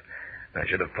counted up. I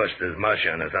should have pushed his mush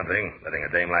in or something. Letting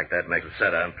a dame like that make a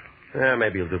setup. Yeah,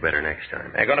 maybe you'll do better next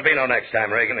time. Ain't gonna be no next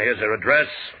time, Regan. Here's her address.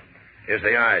 Here's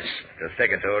the ice. Just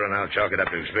take it to her, and I'll chalk it up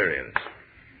to experience.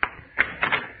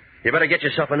 You better get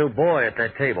yourself a new boy at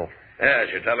that table. Yes,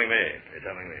 you're telling me. You're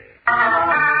telling me.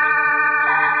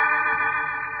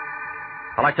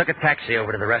 Well, I took a taxi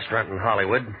over to the restaurant in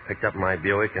Hollywood, picked up my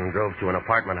Buick, and drove to an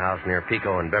apartment house near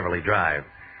Pico and Beverly Drive.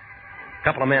 A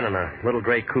couple of men in a little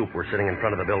gray coupe were sitting in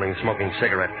front of the building smoking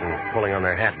cigarettes and pulling on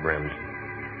their hat brims.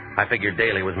 I figured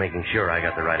Daly was making sure I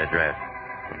got the right address.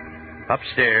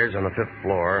 Upstairs on the 5th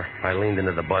floor, I leaned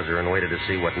into the buzzer and waited to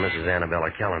see what Mrs.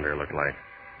 Annabella Callender looked like.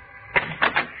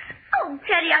 Oh,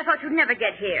 Teddy, I thought you'd never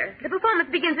get here. The performance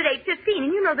begins at 8:15,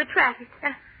 and you know the traffic.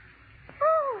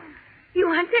 Oh, you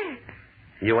aren't there.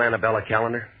 You Annabella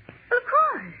Callender? Well, of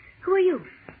course. Who are you?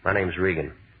 My name's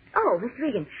Regan. Oh, Miss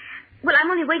Regan. Well,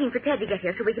 I'm only waiting for Ted to get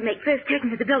here so we can make first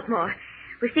curtain of the Biltmore.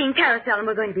 We're seeing Carousel, and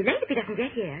we're going to be late if he doesn't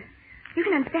get here. You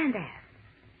can understand that.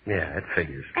 Yeah, it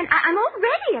figures. And I'm all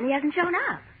ready, and he hasn't shown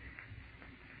up.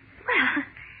 Well,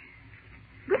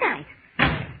 good night.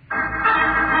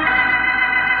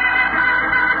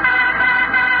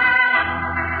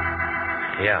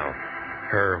 Yeah.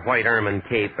 Her white ermine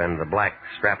cape and the black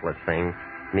strapless thing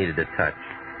needed a touch.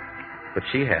 But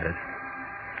she had it.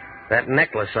 That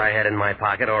necklace I had in my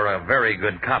pocket, or a very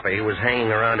good copy, was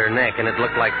hanging around her neck, and it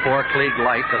looked like 4 Klieg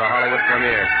lights at a Hollywood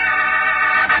premiere.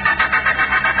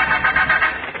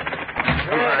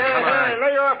 Hey,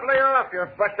 lay off. You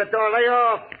bust the door, lay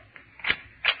off.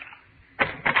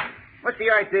 What's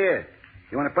the idea?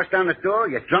 You want to bust down the door?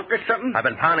 You drunk or something? I've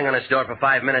been pounding on this door for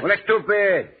 5 minutes. Well, that's too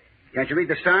bad. Can't you read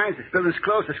the signs? This building's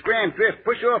closed. The scram, drift,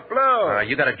 push off, blow.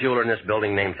 You got a jeweler in this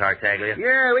building named Tartaglia?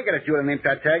 Yeah, we got a jeweler named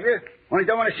Tartaglia. Only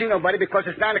don't want to see nobody because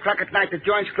it's 9 o'clock at night. The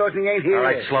joint's closing, ain't here. All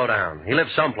right, slow down. He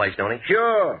lives someplace, don't he?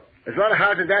 Sure. There's a lot of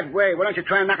houses that way. Why don't you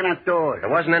try knocking on doors? There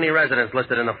wasn't any residence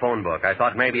listed in the phone book. I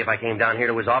thought maybe if I came down here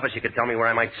to his office, you could tell me where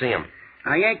I might see him.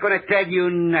 I ain't going to tell you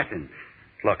nothing.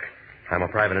 Look, I'm a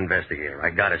private investigator. I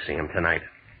got to see him tonight.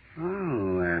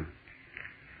 Oh,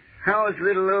 how's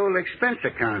little old expense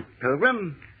account,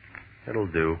 Pilgrim? It'll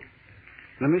do.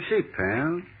 Let me see,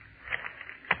 pal.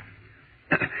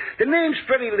 The name's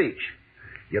Freddie Leach.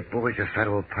 Your boy's a fat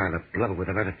old pile of blubber with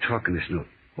a lot of talk in this note.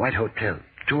 White Hotel,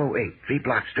 208, 3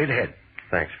 blocks straight ahead.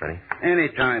 Thanks, Freddie.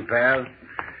 Anytime, pal.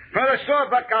 From the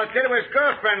sawbuck, I'll tell you where his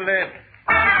girlfriend lives.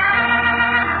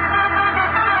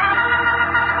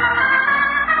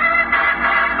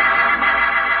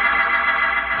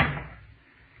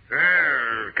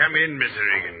 Well, come in, Mr.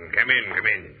 Regan. Come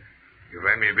in. You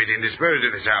find me a bit indisposed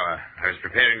at this hour. I was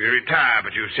preparing to retire,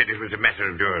 but you said it was a matter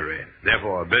of jewelry.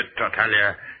 Therefore, Bert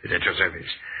Tartaglia is at your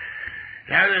service.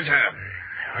 Now then, sir,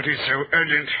 what is so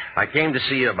urgent? I came to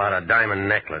see you about a diamond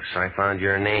necklace. I found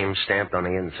your name stamped on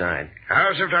the inside.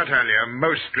 House of Tartaglia,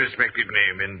 most respected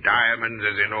name in diamonds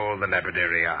as in all the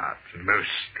lapidary arts. Most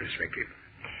respected.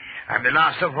 I'm the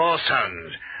last of 4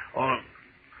 sons. All...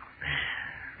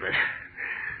 Well,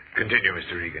 continue,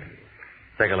 Mr. Regan.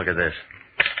 Take a look at this.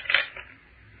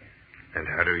 And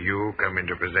how do you come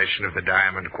into possession of the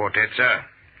Diamond Quartet, sir?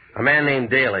 A man named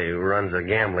Daly, who runs a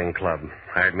gambling club,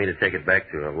 hired me to take it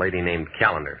back to a lady named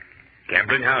Callender.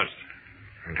 Gambling house?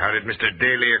 And how did Mr.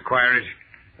 Daly acquire it?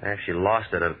 She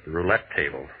lost it at the roulette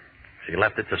table. She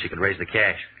left it so she could raise the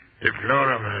cash.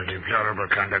 Deplorable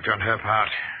conduct on her part.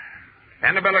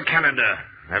 Annabella Callender,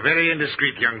 A very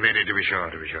indiscreet young lady, to be sure,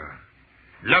 to be sure.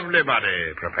 Lovely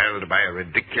body, propelled by a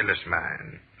ridiculous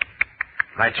mind.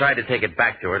 I tried to take it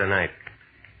back to her tonight.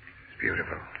 It's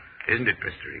beautiful. Isn't it,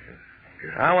 Mr. Regan?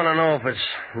 Beautiful. I want to know if it's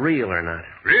real or not.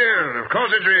 Real. Of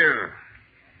course it's real.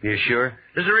 You sure?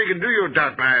 Mr. Regan, do you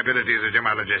doubt my ability as a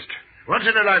gemologist? Once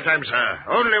in a lifetime, sir,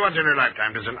 only once in a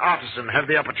lifetime does an artisan have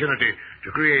the opportunity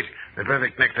to create the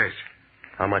perfect necklace.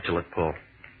 How much will it pull?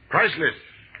 Priceless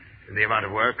in the amount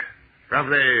of work.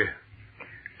 Roughly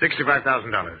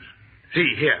 $65,000.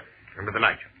 See, here, under the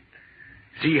light.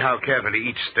 See how carefully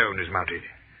each stone is mounted.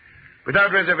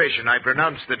 Without reservation, I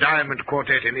pronounce the Diamond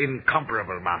Quartet an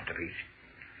incomparable masterpiece.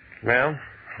 Well,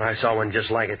 I saw one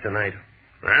just like it tonight.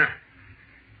 Huh?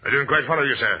 I didn't quite follow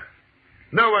you, sir.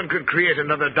 No one could create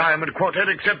another Diamond Quartet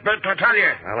except Bert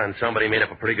Tartaglia. Well, and somebody made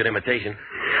up a pretty good imitation.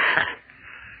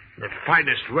 The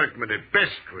finest workman at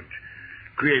best would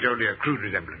create only a crude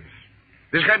resemblance.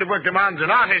 This kind of work demands an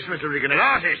artist, Mr. Regan, an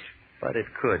artist. But it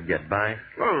could get by.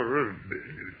 Well,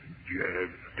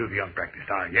 to the unpracticed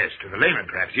eye, yes. To the layman,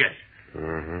 perhaps, yes.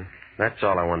 Mm-hmm. That's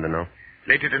all I wanted to know.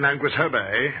 Lated in anguis herba,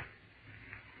 eh?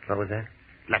 What was that?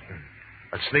 Latin.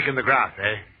 A snake in the grass,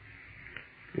 eh?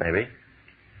 Maybe.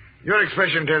 Your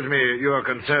expression tells me you are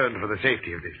concerned for the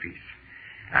safety of this piece.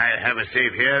 I have a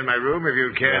safe here in my room if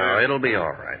you'd care. No, it'll be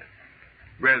all right.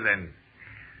 Well, then,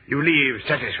 you leave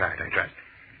satisfied, I trust.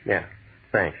 Yeah,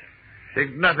 thanks.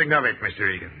 Think nothing of it, Mr.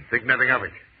 Regan. Think nothing of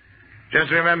it.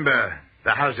 Just remember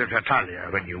the house of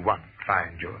Tartaglia when you want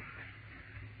fine jewels.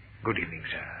 Good evening,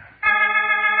 sir.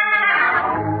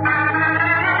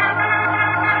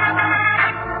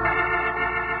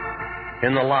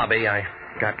 In the lobby, I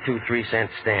got 2 3-cent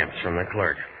stamps from the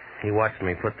clerk. He watched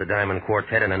me put the Diamond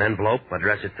Quartet in an envelope,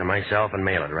 address it to myself, and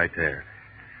mail it right there.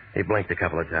 He blinked a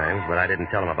couple of times, but I didn't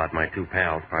tell him about my 2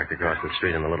 pals parked across the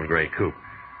street in the little gray coupe.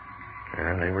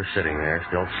 They were sitting there,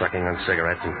 still sucking on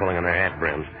cigarettes and pulling on their hat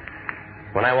brims.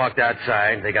 When I walked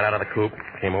outside, they got out of the coupe,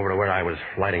 came over to where I was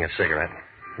lighting a cigarette.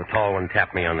 The tall one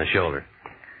tapped me on the shoulder.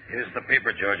 Here's the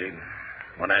paper, Georgie.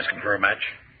 Want to ask him for a match?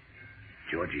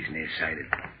 Georgie's nearsighted.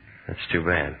 That's too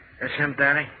bad. That's him,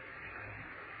 Danny.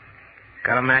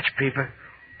 Got a match, Peeper?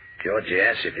 Georgie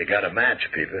asks if you got a match,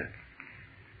 Peeper.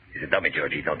 He's a dummy,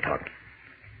 Georgie. Don't talk.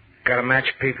 Got a match,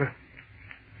 Peeper?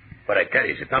 But I tell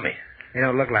you, he's a dummy. He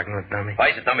don't look like no dummy.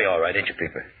 Why, he's a dummy, all right, ain't you,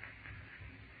 Peeper?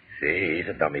 See, he's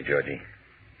a dummy, Georgie.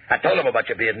 I told him about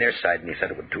you being nearsighted, and he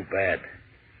said it was too bad.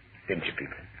 Didn't you,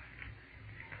 Peeper?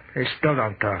 He still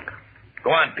don't talk.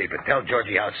 Go on, Peeper. Tell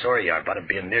Georgie how sorry you are about him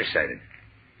being nearsighted.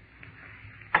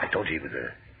 I told you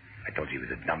he was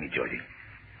a dummy, Georgie.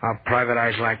 Our private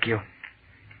eyes like you.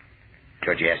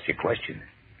 Georgie asked you a question.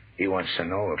 He wants to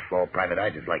know if all private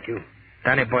eyes is like you.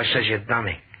 Danny boy says you're a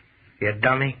dummy. You're a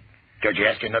dummy? Georgie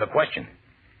asked you another question.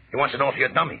 He wants to know if you're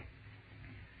a dummy.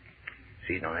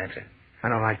 See, no answer. I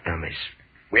don't like dummies.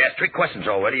 We asked 3 questions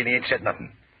already, and he ain't said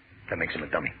nothing. That makes him a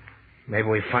dummy. Maybe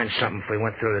we find something if we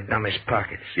went through the dummy's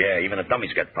pockets. Yeah, even a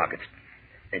dummy's got pockets.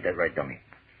 Ain't that right, dummy?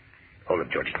 Hold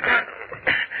it, Georgie.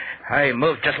 Hey,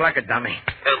 move just like a dummy.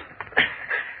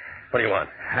 What do you want?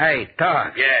 Hey,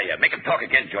 talk. Yeah. Make him talk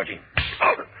again, Georgie.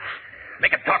 Oh.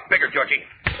 Make him talk bigger, Georgie.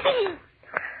 Oh.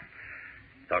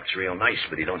 Talks real nice,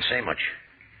 but he don't say much.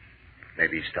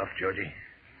 Maybe he's tough, Georgie.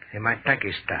 He might think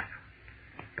he's tough.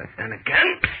 But then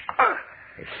again...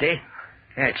 You see?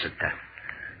 Yeah, it's a tough.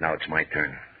 Now it's my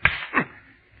turn.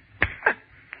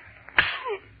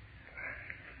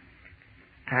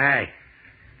 Hey.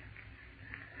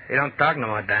 You don't talk no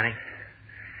more, Danny.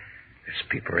 This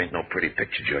Peeper ain't no pretty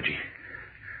picture, Georgie.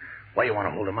 Why you want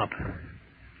to hold him up?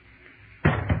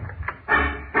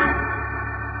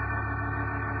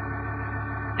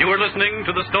 You are listening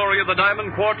to the story of the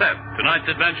Diamond Quartet, tonight's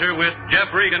adventure with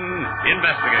Jeff Regan,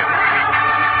 Investigator.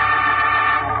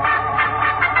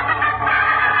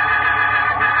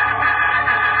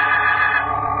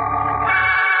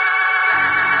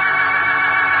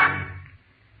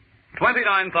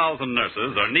 29,000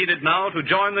 nurses are needed now to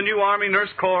join the new Army Nurse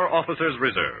Corps Officers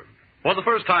Reserve. For the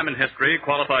first time in history,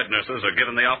 qualified nurses are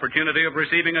given the opportunity of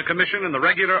receiving a commission in the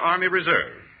regular Army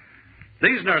Reserve.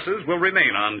 These nurses will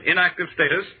remain on inactive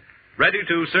status, ready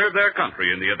to serve their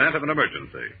country in the event of an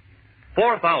emergency.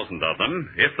 4,000 of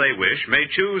them, if they wish, may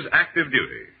choose active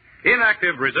duty.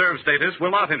 Inactive reserve status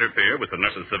will not interfere with the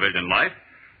nurse's civilian life,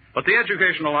 but the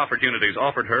educational opportunities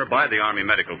offered her by the Army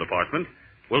Medical Department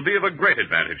will be of a great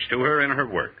advantage to her in her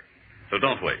work. So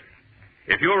don't wait.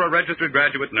 If you're a registered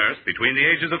graduate nurse between the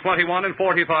ages of 21 and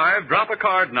 45, drop a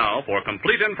card now for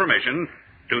complete information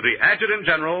to the Adjutant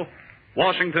General,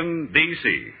 Washington,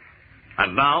 D.C.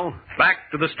 And now,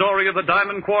 back to the story of the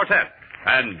Diamond Quartet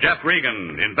and Jeff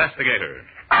Regan, Investigator.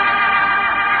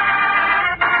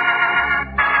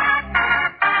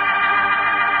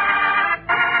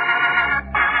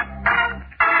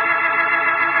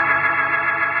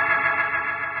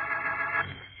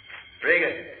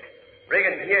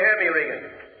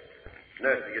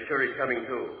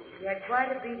 He had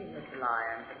quite a beating, Mr.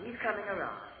 Lyon, but he's coming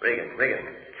around. Regan,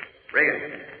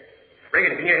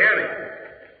 can you hear me?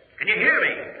 Can you hear me?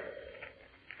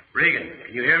 Regan,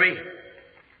 can you hear me?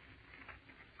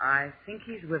 I think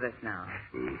he's with us now.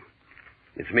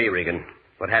 It's me, Regan.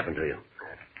 What happened to you?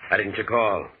 Why didn't you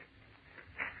call?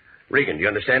 Regan, do you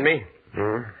understand me?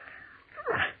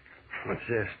 What's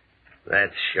this?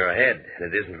 That's your head,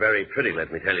 and it isn't very pretty,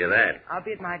 let me tell you that. I'll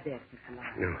be at my desk, Mr.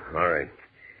 Lyon. All right.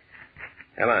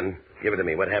 Come on, give it to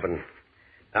me. What happened?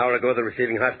 An hour ago, the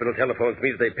receiving hospital telephones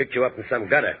me that they picked you up in some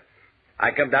gutter.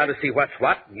 I come down to see what's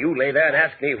what, and you lay there and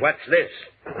ask me, what's this?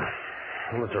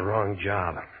 Well, it's a wrong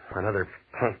job. Another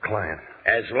punk client.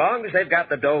 As long as they've got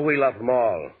the dough, we love them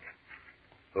all.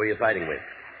 Who are you fighting with?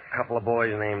 A couple of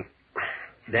boys named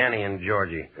Danny and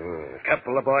Georgie. A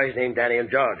couple of boys named Danny and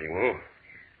Georgie.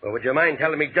 Well, would you mind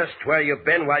telling me just where you've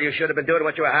been while you should have been doing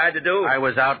what you were hired to do? I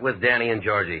was out with Danny and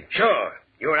Georgie. Sure.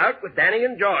 You were out with Danny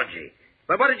and Georgie.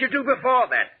 But what did you do before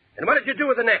that? And what did you do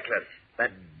with the necklace?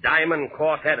 That Diamond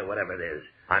Quartet or whatever it is.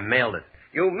 I mailed it.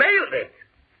 You mailed it?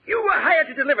 You were hired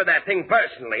to deliver that thing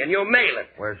personally, and you mail it.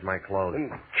 Where's my clothes?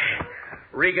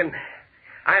 Regan,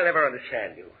 I'll never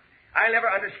understand you. I'll never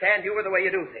understand you or the way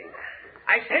you do things.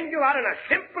 I send you out on a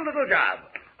simple little job.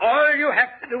 All you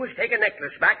have to do is take a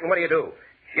necklace back, and what do?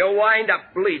 You wind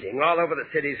up bleeding all over the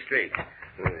city street.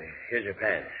 Here's your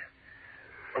pants.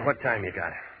 What time you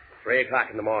got? 3 o'clock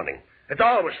in the morning. It's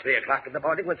always 3 o'clock in the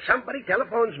morning when somebody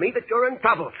telephones me that you're in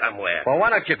trouble somewhere. Well, why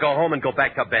don't you go home and go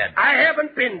back to bed? I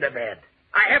haven't been to bed.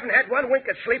 I haven't had one wink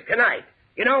of sleep tonight.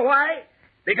 You know why?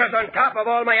 Because on top of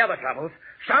all my other troubles,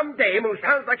 some dame who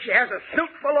sounds like she has a suit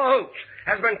full of hooch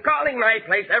has been calling my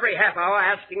place every half hour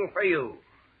asking for you.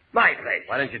 My place.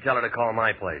 Why didn't you tell her to call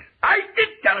my place? I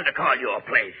did tell her to call your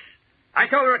place. I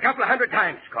told her a couple of 100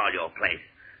 times to call your place.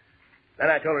 Then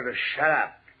I told her to shut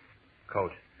up.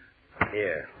 Coat.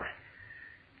 Here.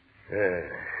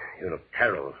 You look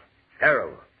terrible.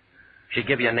 Terrible. She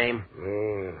give you a name?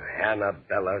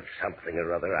 Annabella something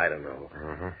or other. I don't know.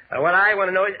 What I want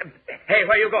to know is... Hey,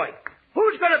 where are you going?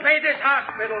 Who's going to pay this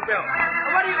hospital bill?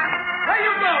 Where are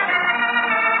you going?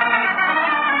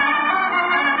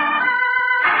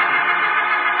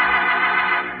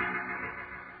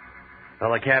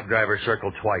 Well, the cab driver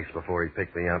circled twice before he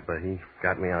picked me up, but he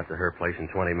got me out to her place in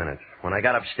 20 minutes. When I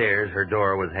got upstairs, her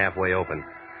door was halfway open,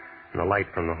 and the light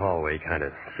from the hallway kind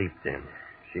of seeped in.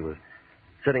 She was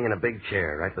sitting in a big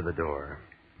chair right by the door.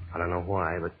 I don't know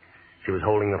why, but she was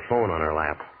holding the phone on her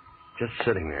lap, just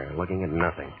sitting there, looking at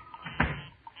nothing.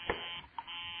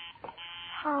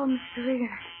 Oh, Mr. Regan.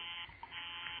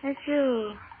 It's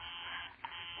you.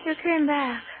 You came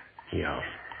back. Yeah.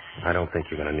 I don't think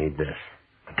you're going to need this.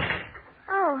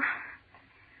 Oh.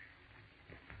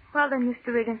 Well then,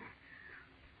 Mr. Regan.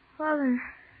 Well then.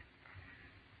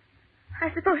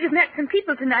 I suppose you've met some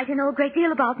people tonight who know a great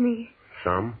deal about me.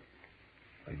 Some?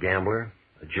 A gambler?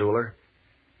 A jeweler?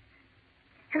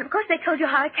 And of course they told you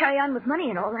how I carry on with money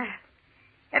and all that.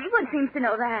 Everyone seems to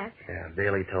know that. Yeah,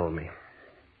 Daly told me.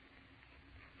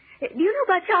 Do you know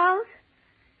about Charles?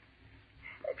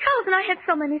 Charles and I had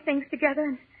so many things together,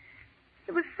 and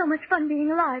it was so much fun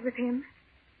being alive with him.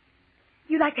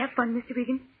 You like to have fun, Mr.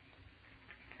 Regan?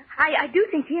 I do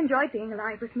think he enjoyed being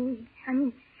alive with me. I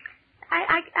mean,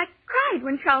 I cried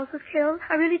when Charles was killed.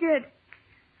 I really did.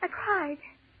 I cried.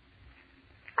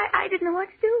 I didn't know what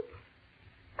to do.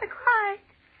 I cried.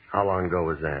 How long ago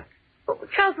was that? Oh,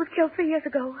 Charles was killed 3 years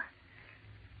ago.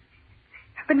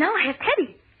 But now I have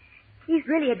Teddy. He's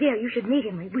really a dear. You should meet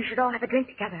him. We should all have a drink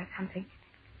together or something.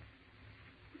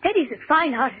 Teddy's a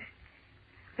fine artist.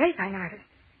 Very fine artist.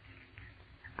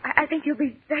 I think you'll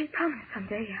be very prominent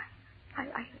someday.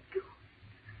 I do.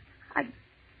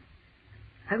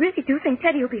 I really do think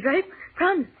Teddy will be very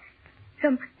prominent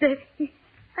someday.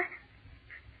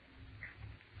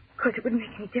 Of course, it wouldn't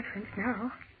make any difference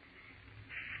now.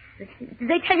 Did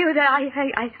they tell you that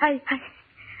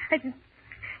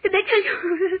did they tell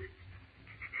you?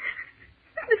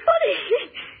 It's funny.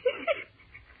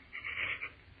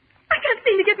 I can't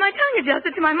seem to get my tongue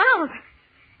adjusted to my mouth.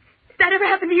 Did that ever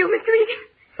happen to you, Mr. Regan?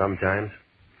 Sometimes.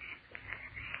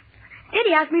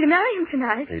 Teddy asked me to marry him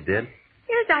tonight. He did?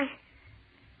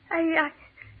 Yes,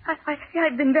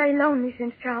 I've been very lonely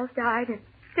since Charles died. It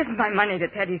isn't my money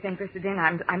that Teddy's interested in,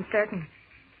 I'm certain.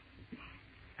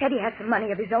 Teddy has some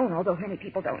money of his own, although many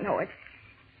people don't know it.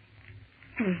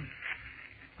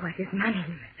 What is money,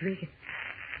 Mr. Regan?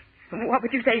 What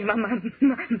would you say, money?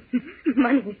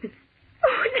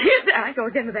 Oh, dear, I go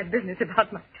again to that business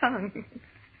about my tongue.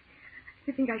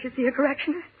 You think I should see a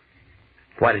correctionist?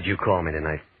 Why did you call me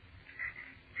tonight?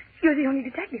 You're the only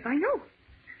detective I know.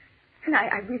 And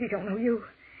I really don't know you.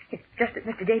 It's just that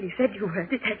Mr. Daly said you were a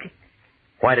detective.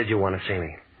 Why did you want to see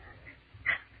me?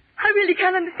 I really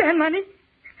can't understand money.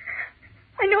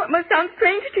 I know it must sound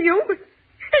strange to you, but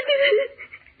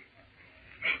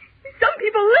some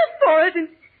people live for it, and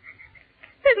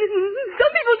some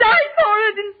people die for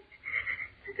it, and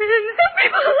some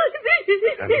people...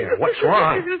 Come here. What's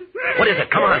wrong? What is it?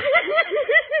 Come on. Oh,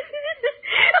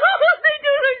 they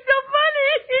do look so funny.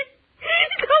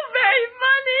 So very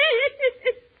funny.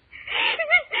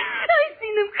 I've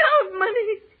seen them count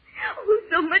money. Oh,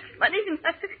 so much money. And I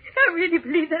really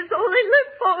believe that's all they live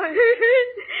for.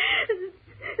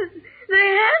 They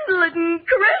handle it and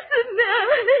caress it.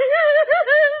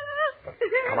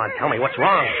 Come on, tell me what's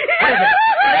wrong. What is it?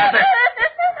 What is it?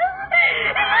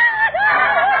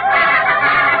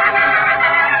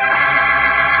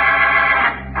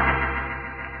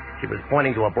 She was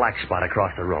pointing to a black spot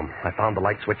across the room. I found the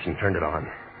light switch and turned it on.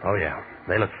 Oh, yeah.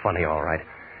 They looked funny, all right.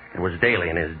 It was Daly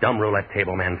and his dumb roulette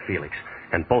table man, Felix.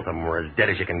 And both of them were as dead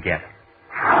as you can get.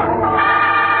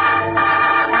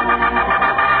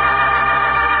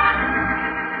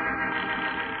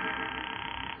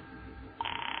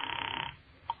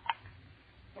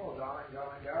 Oh, darling.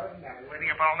 I've been waiting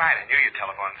up all night. I knew you'd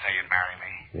telephone and say you'd marry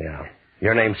me. Yeah.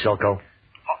 Your name's Silko?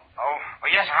 Oh,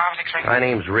 yes, I was expecting... My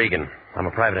name's Regan. I'm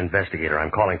a private investigator.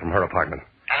 I'm calling from her apartment.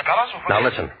 Annabella's? Now,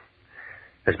 listen.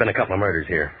 There's been a couple of murders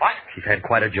here. What? She's had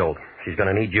quite a jolt. She's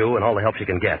going to need you and all the help she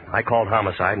can get. I called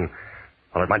Homicide, and,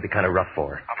 well, it might be kind of rough for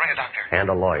her. I'll bring a doctor. And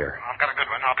a lawyer. I've got a good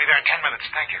one. I'll be there in 10 minutes.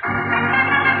 Thank you.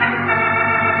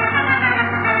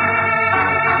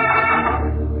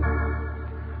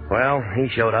 Well, he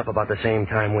showed up about the same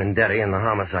time Wendetti and the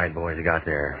Homicide boys got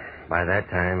there. By that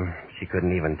time, she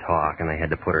couldn't even talk, and they had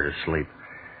to put her to sleep.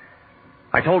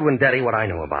 I told Wendetti what I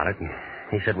knew about it, and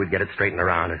he said we'd get it straightened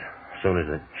around as soon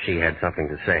as she had something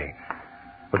to say.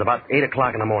 It was about 8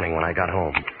 o'clock in the morning when I got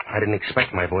home. I didn't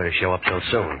expect my boy to show up so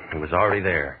soon. He was already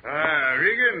there.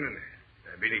 Regan.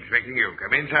 I've been expecting you.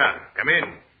 Come in, sir. Come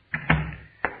in.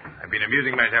 I've been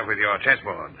amusing myself with your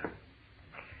chessboard.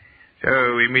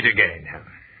 So we meet again.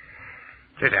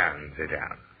 Sit down.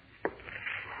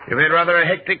 You've had rather a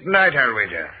hectic night, I'll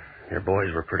wager. Your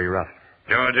boys were pretty rough.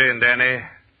 Georgie and Danny.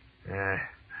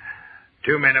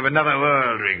 Two men of another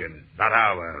world, Regan. Not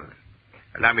our world.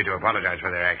 Allow me to apologize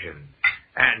for their action.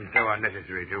 And so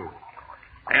unnecessary, too.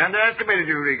 I underestimated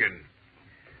you, Regan.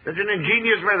 Such an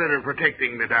ingenious method of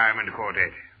protecting the Diamond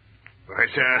Quartet. Why,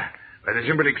 sir, by the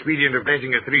simple expedient of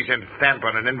placing a 3-cent stamp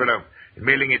on an envelope and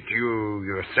mailing it to you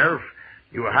yourself,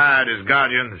 you hired as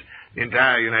guardians the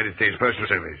entire United States Postal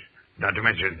Service, not to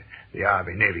mention the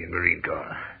Army, Navy, and Marine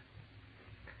Corps.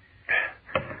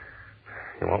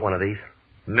 You want one of these?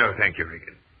 No, thank you,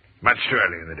 Regan. Much too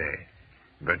early in the day.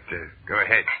 But go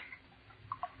ahead.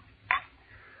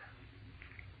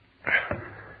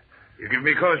 You give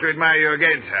me cause to admire you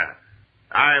again, sir.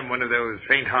 I'm one of those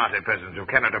faint-hearted persons who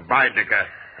cannot abide liquor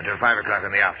until 5 o'clock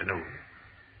in the afternoon.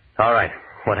 All right.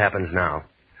 What happens now?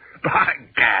 By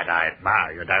gad, I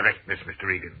admire your directness, Mr.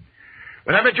 Regan.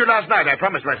 When I met you last night, I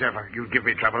promised myself you'd give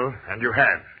me trouble, and you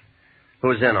have.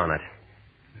 Who's in on it?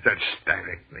 Such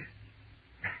directness.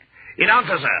 In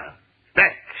answer, sir,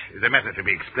 that is a matter to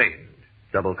be explained.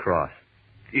 Double cross.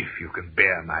 If you can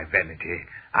bear my vanity,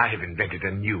 I have invented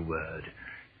a new word.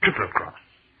 Triple cross.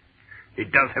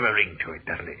 It does have a ring to it,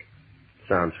 doesn't it?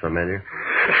 Sounds familiar.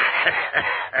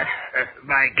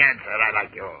 By gad, sir, I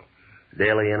like you.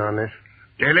 Daly in on this?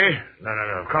 Daly? No,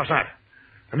 of course not.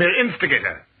 A mere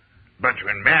instigator. But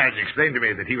when Madge explained to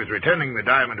me that he was returning the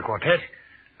Diamond Quartet,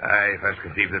 I first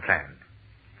conceived the plan.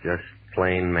 Just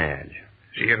plain Madge.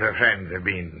 She and her friends have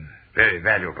been very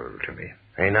valuable to me.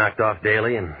 They knocked off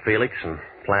Daly and Felix and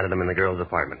planted them in the girl's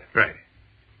apartment. Right.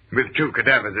 With 2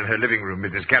 cadavers in her living room,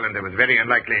 Mrs. Callender was very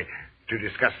unlikely to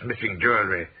discuss missing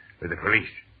jewelry with the police.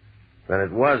 Then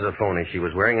it was a phony she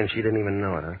was wearing, and she didn't even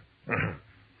know it, huh?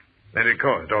 And it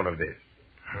caused all of this.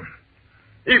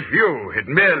 If you had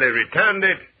merely returned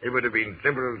it, it would have been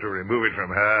simple to remove it from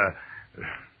her.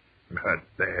 But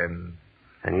then...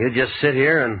 And you just sit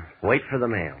here and wait for the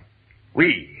mail.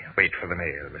 We wait for the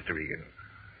mail, Mr. Regan.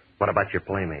 What about your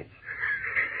playmates?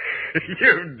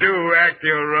 You do act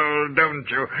your role, don't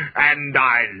you? And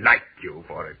I like you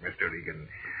for it, Mr. Regan.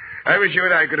 I wish you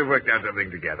and I could have worked out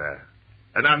something together.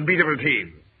 An unbeatable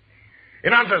team.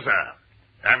 In answer, sir,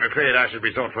 I'm afraid I shall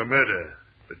be sought for murder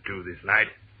for 2 this night.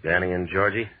 Danny and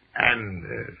Georgie? And,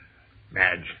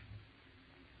 Madge.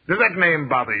 Does that name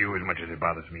bother you as much as it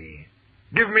bothers me?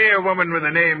 Give me a woman with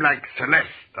a name like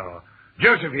Celeste, or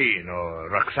Josephine, or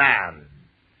Roxanne.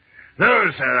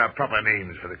 Those, sir, are proper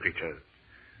names for the creatures.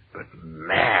 But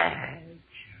Madge...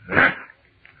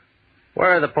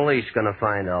 Where are the police going to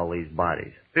find all these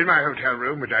bodies? In my hotel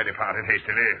room, which I departed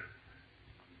hastily.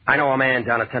 I know a man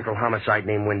down at Central Homicide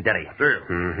named Wendetti. Do you?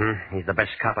 Mm-hmm. He's the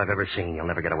best cop I've ever seen. You'll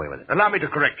never get away with it. Allow me to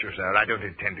correct you, sir. I don't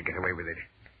intend to get away with it.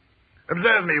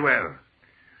 Observe me well.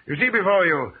 You see before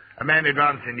you a man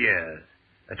advanced in years,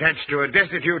 attached to a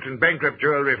destitute and bankrupt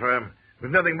jewelry firm,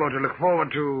 with nothing more to look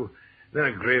forward to than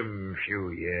a grim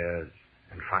few years,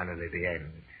 and finally the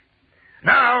end.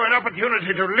 Now an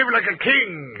opportunity to live like a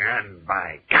king, and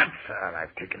by God, sir,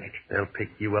 I've taken it. They'll pick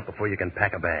you up before you can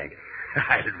pack a bag.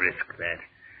 I'll risk that.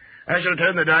 I shall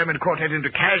turn the Diamond Quartet into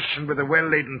cash, and with a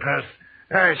well-laden purse,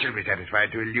 I shall be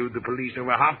satisfied to elude the police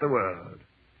over half the world.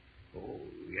 Oh,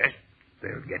 yes,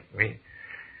 they'll get me.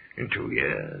 In 2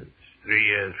 years, 3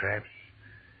 years, perhaps.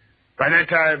 By that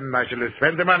time, I shall have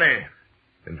spent the money.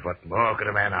 And what more could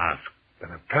a man ask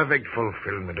than a perfect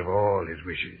fulfillment of all his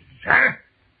wishes? Huh?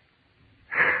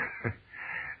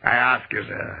 I ask you,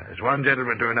 sir, as one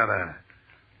gentleman to another,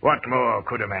 what more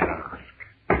could a man ask?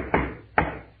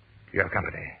 You have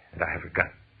company, and I have a gun.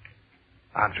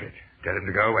 Answer it. Tell him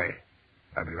to go away.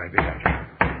 I'll be right behind you.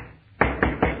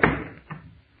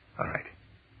 All right.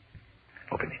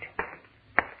 Open it.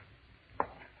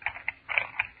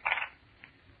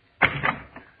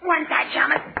 One side,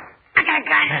 Chalmers. I got a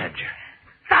gun. Madge.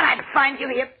 Thought I'd find you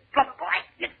here, flop boy.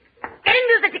 Get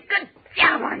into such a good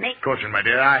job on me. Caution, my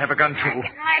dear. I have a gun, too. I can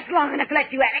last long enough to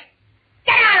let you have it.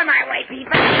 Get out of my way,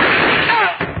 people.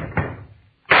 Oh.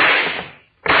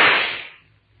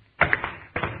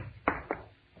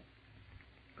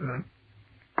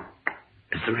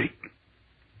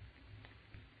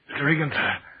 Mr. Regan,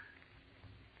 sir.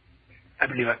 I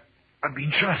believe I've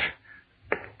been shot.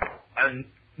 I'll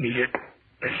need it.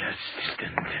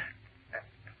 Assistant.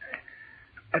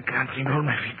 I can't seem to hold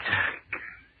my feet, sir.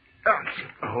 Can't seem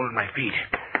to hold my feet.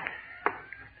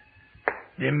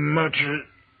 The mortal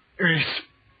is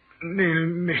nil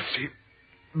nisi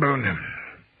bonum,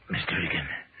 Mr. Regan.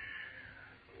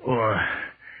 Or,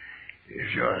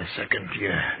 if your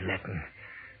second-year Latin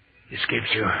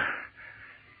escapes you,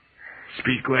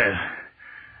 speak well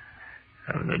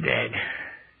of the dead.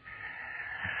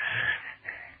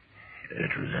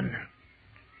 It was an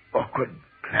awkward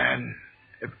plan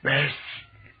at best.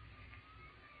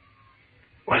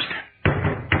 Wasn't it?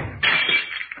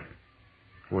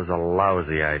 It was a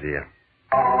lousy idea.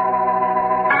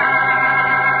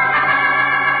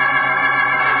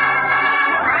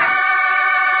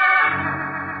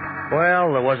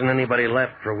 Well, there wasn't anybody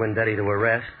left for Wendetti to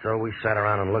arrest, so we sat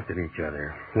around and looked at each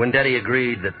other. Wendetti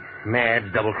agreed that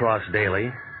Madge double-crossed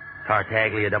Daly.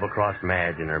 Tartaglia double-crossed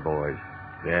Madge and her boys.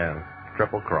 Yeah,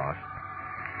 triple-crossed.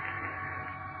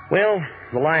 Well,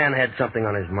 the Lion had something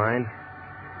on his mind.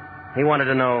 He wanted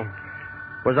to know,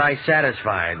 was I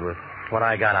satisfied with what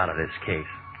I got out of this case?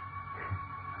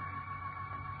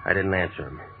 I didn't answer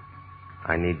him.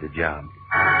 I need the job.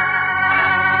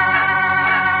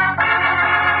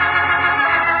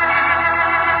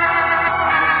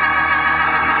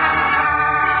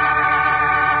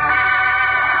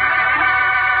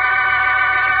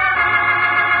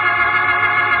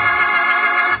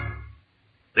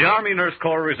 The Army Nurse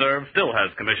Corps Reserve still has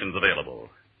commissions available.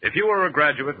 If you are a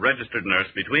graduate registered nurse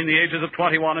between the ages of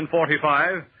 21 and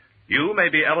 45, you may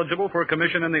be eligible for a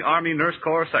commission in the Army Nurse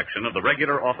Corps section of the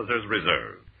Regular Officers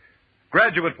Reserve.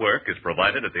 Graduate work is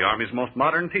provided at the Army's most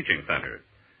modern teaching centers,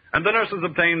 and the nurses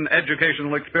obtain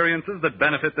educational experiences that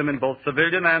benefit them in both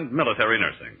civilian and military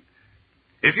nursing.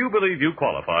 If you believe you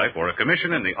qualify for a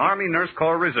commission in the Army Nurse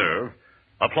Corps Reserve,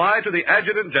 apply to the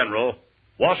Adjutant General,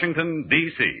 Washington,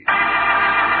 D.C.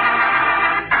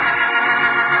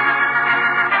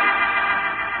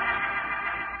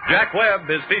 Jack Webb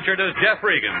is featured as Jeff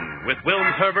Regan, with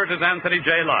Wilms Herbert as Anthony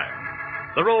J. Lyon.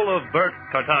 The role of Bert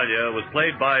Tartaglia was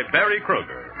played by Barry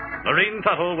Kruger. Lorene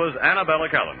Tuttle was Annabella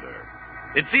Callender.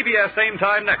 It's CBS same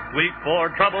time next week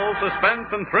for trouble,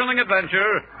 suspense, and thrilling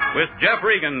adventure with Jeff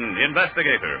Regan,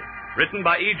 Investigator. Written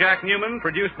by E. Jack Newman,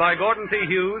 produced by Gordon T.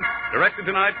 Hughes, directed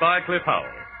tonight by Cliff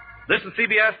Howell. This is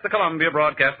CBS, the Columbia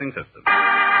Broadcasting System.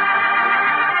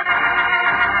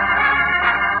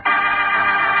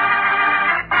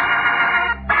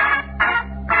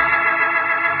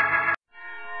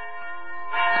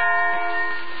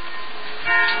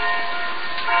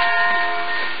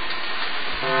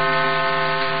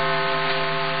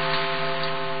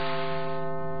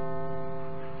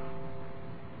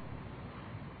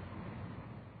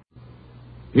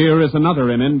 Here is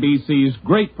another in NBC's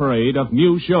great parade of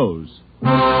new shows.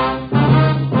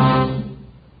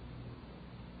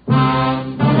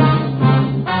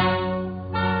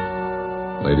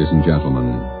 Ladies and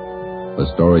gentlemen,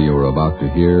 the story you are about to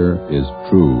hear is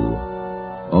true.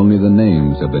 Only the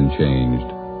names have been changed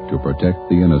to protect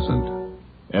the innocent.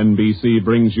 NBC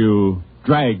brings you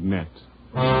Dragnet.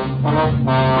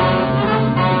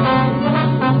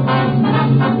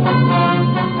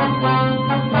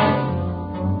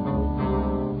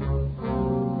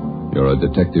 You're a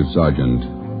detective sergeant.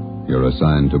 You're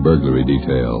assigned to burglary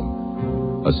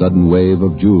detail. A sudden wave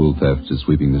of jewel thefts is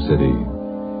sweeping the city.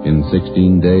 In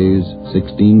 16 days,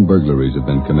 16 burglaries have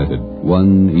been committed,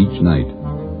 one each night.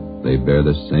 They bear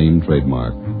the same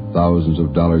trademark. Thousands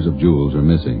of dollars of jewels are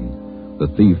missing. The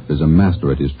thief is a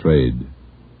master at his trade.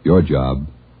 Your job,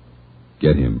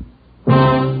 get him.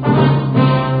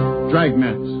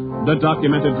 Dragnet, the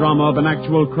documented drama of an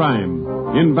actual crime,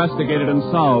 investigated and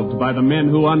solved by the men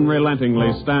who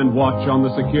unrelentingly stand watch on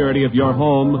the security of your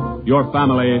home, your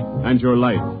family, and your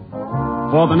life.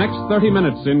 For the next 30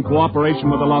 minutes, in cooperation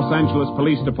with the Los Angeles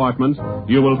Police Department,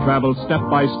 you will travel step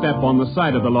by step on the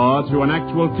side of the law through an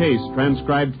actual case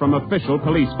transcribed from official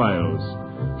police files.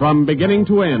 From beginning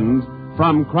to end,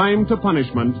 from crime to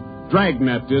punishment,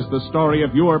 Dragnet is the story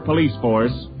of your police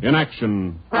force in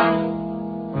action.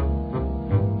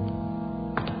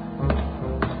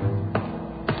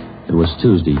 It was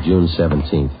Tuesday, June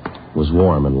 17th. It was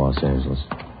warm in Los Angeles.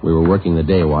 We were working the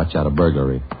day watch out of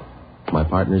burglary. My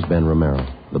partner's Ben Romero.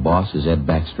 The boss is Ed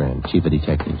Backstrand, chief of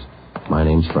detectives. My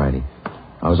name's Friday.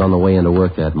 I was on the way into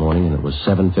work that morning, and it was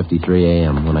 7:53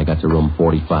 a.m. when I got to room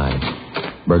 45.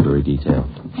 Burglary detail.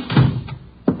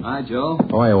 Hi, Joe.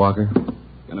 How are you, Walker?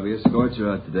 Gonna be a scorcher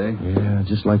out today. Yeah,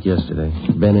 just like yesterday.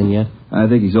 Ben in yet? I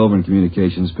think he's over in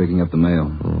communications picking up the mail.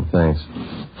 Thanks.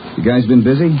 You guys been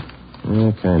busy?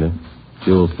 Yeah, kind of.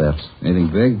 Jewel thefts.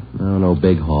 Anything big? No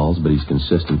big hauls, but he's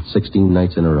consistent. 16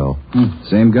 nights in a row.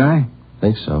 Same guy?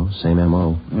 Think so. Same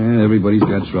M.O. Yeah, everybody's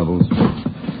got troubles.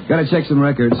 Gotta check some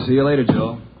records. See you later,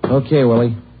 Joe. Okay,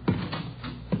 Willie.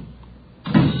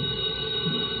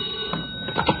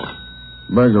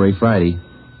 Burglary Friday.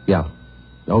 Yeah.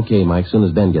 Okay, Mike, soon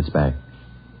as Ben gets back.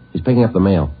 He's picking up the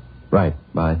mail. Right,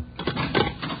 bye.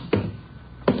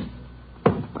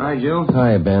 Hi, Joe.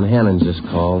 Hi, Ben. Hannon just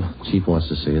called. Chief wants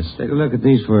to see us. Take a look at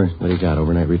these first. What do you got,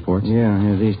 overnight reports?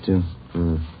 Yeah, these two.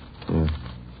 Yeah.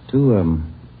 2 of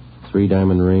them. 3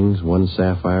 diamond rings, 1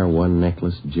 sapphire, 1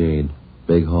 necklace, jade.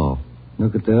 Big haul.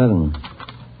 Look at the other one.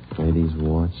 Lady's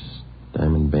watch,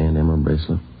 diamond band, emerald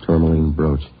bracelet, tourmaline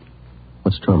brooch.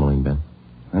 What's tourmaline, Ben?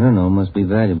 I don't know. Must be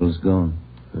valuable. It's gone.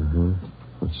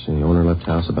 Let's see. Owner left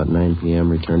house about 9 p.m.,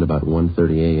 returned about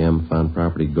 1:30 a.m., found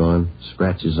property gone,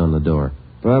 scratches on the door.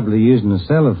 Probably using the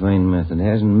cellophane method.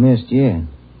 Hasn't missed yet.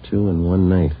 2 in 1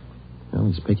 night. Well,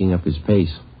 he's picking up his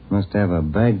pace. Must have a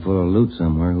bag full of loot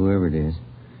somewhere, whoever it is.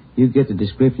 You get the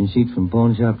description sheet from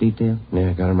pawn shop detail?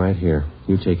 Yeah, I got them right here.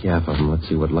 You take half of them. Let's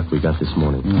see what luck we got this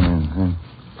morning.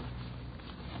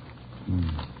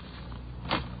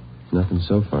 Nothing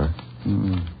so far.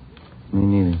 Me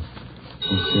neither.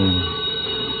 Let's see.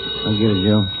 I'll get it,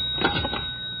 Joe.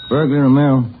 Burglar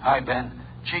Romero. Hi, Ben.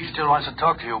 Chief still wants to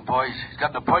talk to you, boys. He's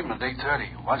got an appointment at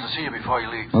 8:30. Wants to see you before he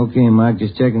leaves. Okay, Mike.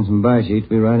 Just checking some buy sheets.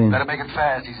 Be right in. Better make it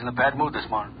fast. He's in a bad mood this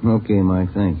morning. Okay,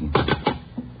 Mike. Thank you.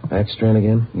 Backstrand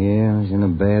again? Yeah, he's in a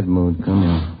bad mood. Come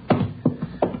on.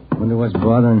 Wonder what's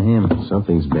bothering him.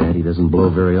 Something's bad. He doesn't blow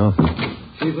very often.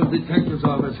 Chief of Detective's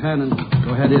Office, Hannon.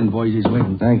 Go ahead in, boys. He's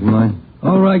waiting. Thank you, Mike.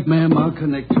 All right, ma'am. I'll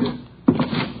connect you.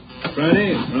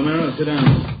 Friday, Romero, sit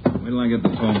down. Wait till I get the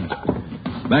phone.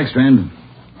 Backstrand.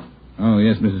 Oh,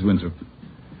 yes, Mrs. Winthrop.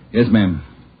 Yes, ma'am.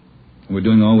 We're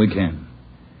doing all we can.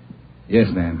 Yes,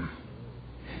 ma'am.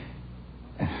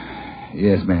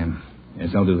 Yes, ma'am.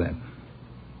 Yes, I'll do that.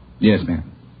 Yes, ma'am.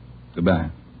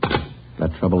 Goodbye.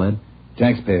 Got trouble, Ed?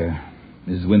 Taxpayer,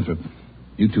 Mrs. Winthrop.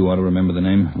 You two ought to remember the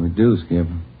name. We do,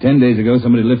 Skipper. 10 days ago,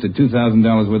 somebody lifted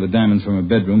 $2,000 worth of diamonds from her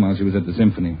bedroom while she was at the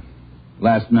symphony.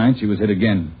 Last night, she was hit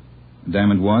again. A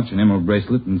diamond watch, an emerald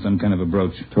bracelet, and some kind of a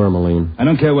brooch. Tourmaline. I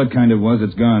don't care what kind it was.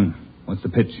 It's gone. What's the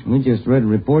pitch? We just read a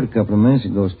report a couple of minutes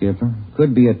ago, Skipper.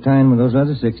 Could be a tie with those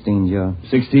other 16 jobs.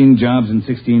 16 jobs in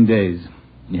 16 days.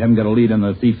 You haven't got a lead on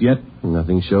the thief yet?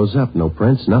 Nothing shows up. No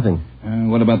prints, nothing.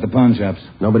 What about the pawn shops?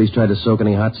 Nobody's tried to soak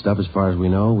any hot stuff as far as we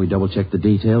know. We double-checked the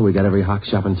detail. We got every hock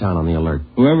shop in town on the alert.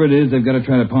 Whoever it is, they've got to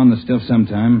try to pawn the stuff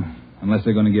sometime. Unless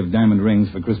they're going to give diamond rings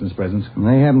for Christmas presents.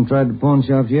 They haven't tried the pawn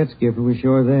shops yet, Skipper. We're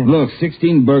sure of that. Look,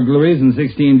 16 burglaries in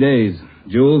 16 days.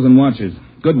 Jewels and watches.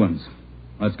 Good ones.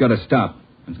 Well, it's got to stop.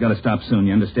 It's got to stop soon,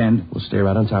 you understand? We'll stay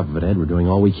right on top of it, Ed. We're doing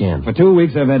all we can. For 2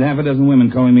 weeks, I've had half a dozen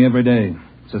women calling me every day.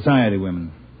 Society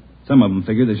women. Some of them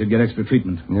figure they should get extra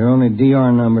treatment. They're only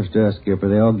DR numbers to us, Skipper.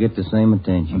 They all get the same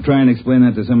attention. I'll try and explain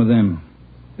that to some of them.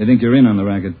 They think you're in on the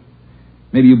racket.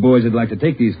 Maybe you boys would like to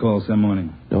take these calls some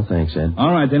morning. No thanks, Ed.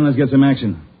 All right, then, let's get some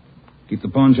action. Keep the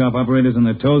pawn shop operators on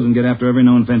their toes and get after every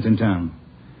known fence in town.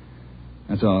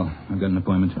 That's all. I've got an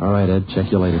appointment. All right, Ed. Check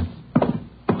you later.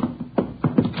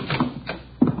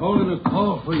 Holding a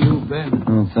call for you, Ben.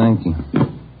 Oh, thank you.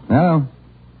 Hello.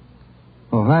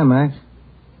 Oh, hi, Max.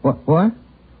 What? Well,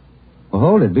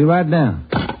 hold it. Be right down.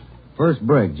 First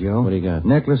break, Joe. What do you got?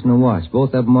 Necklace and a watch.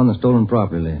 Both of them on the stolen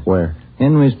property list. Where?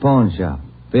 Henry's Pawn Shop.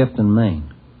 5th and Main.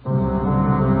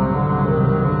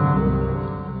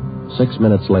 6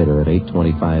 minutes later, at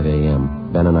 8:25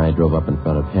 a.m., Ben and I drove up in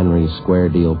front of Henry's Square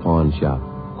Deal Pawn Shop.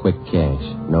 Quick cash,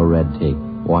 no red tape,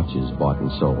 watches bought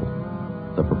and sold.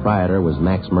 The proprietor was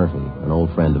Max Murphy, an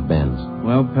old friend of Ben's.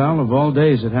 Well, pal, of all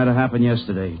days, it had to happen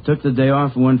yesterday. Took the day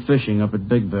off and went fishing up at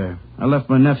Big Bear. I left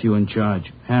my nephew in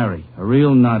charge, Harry. A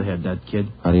real knothead, that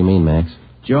kid. How do you mean, Max?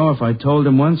 Joe, if I told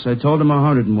him once, I told him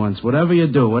 101. Whatever you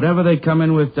do, whatever they come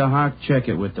in with to Hawk, check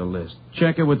it with the list.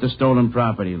 Check it with the stolen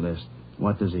property list.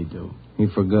 What does he do? He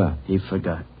forgot. He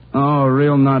forgot. Oh, a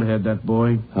real knothead, that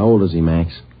boy. How old is he,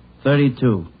 Max?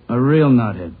 32. A real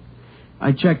knothead.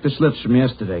 I checked the slips from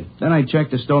yesterday. Then I checked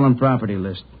the stolen property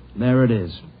list. There it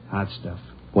is. Hot stuff.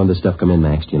 When did the stuff come in,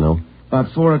 Max, do you know?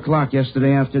 About 4 o'clock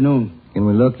yesterday afternoon. Can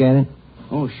we look at it?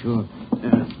 Oh, sure.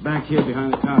 Back here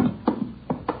behind the counter.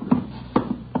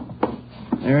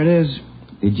 There it is.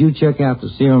 Did you check out the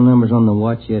serial numbers on the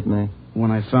watch yet, Max?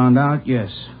 When I found out, yes.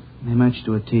 They matched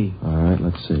to a T. All right,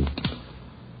 let's see.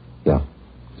 Yeah.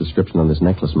 Description on this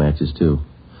necklace matches, too.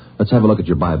 Let's have a look at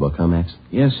your buy book, huh, Max?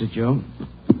 Yes, sir, Joe.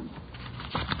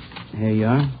 Here you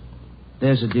are.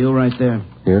 There's a deal right there.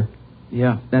 Here?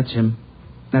 Yeah, that's him.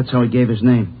 That's how he gave his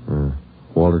name.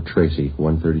 Walter Tracy,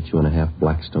 132.5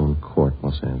 Blackstone Court,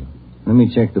 Los Angeles. Let me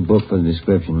check the book for the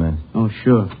description, man. Oh,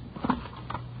 sure.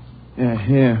 Yeah,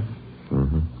 here.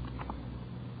 Mm-hmm.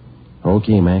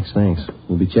 Okay, Max, thanks.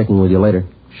 We'll be checking with you later.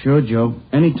 Sure, Joe.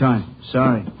 Anytime.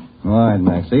 Sorry. All right,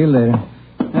 Max. See you later.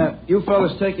 You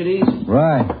fellas take it easy.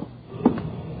 Right.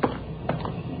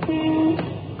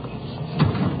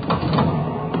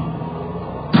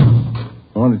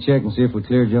 Want to check and see if we're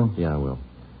clear, Joe? Yeah, I will.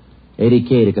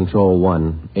 80K to Control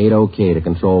 1. 80K to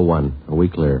Control 1. Are we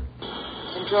clear?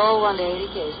 Control 1 to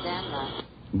 80K. Stand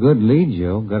by. Good lead,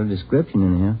 Joe. Got a description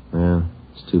in here. Yeah.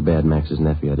 It's too bad Max's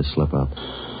nephew had to slip up.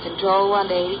 Control 1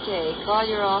 to 80K. Call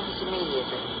your office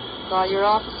immediately. Call your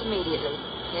office immediately.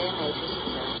 KMH for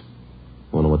success.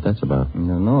 Wonder what that's about. I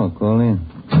don't know. I'll call in.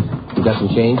 You got some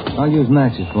change? I'll use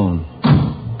Max's phone.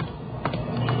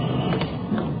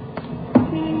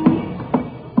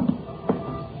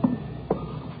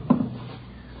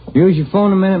 Use your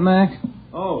phone a minute, Max?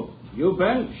 Oh, you,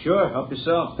 Ben? Sure. Help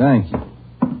yourself. Thank you.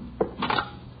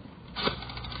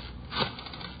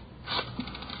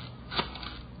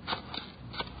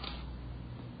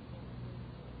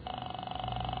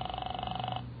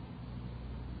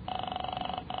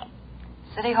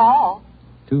 City Hall.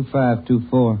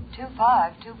 2524.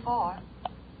 2524.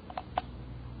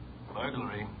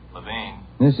 Burglary. Levine.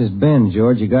 This is Ben,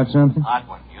 George. You got something? Hot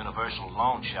one. Universal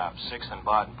Loan Shop, 6th and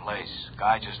Barton Place.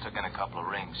 Guy just took in a couple of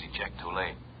rings. He checked too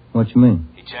late. What you mean?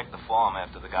 He checked the form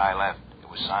after the guy left. It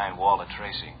was signed Walter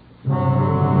Tracy.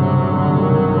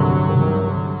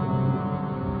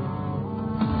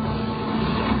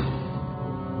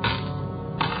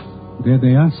 There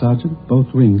they are, Sergeant.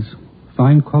 Both rings.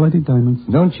 Fine quality diamonds.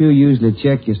 Don't you usually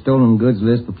check your stolen goods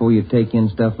list before you take in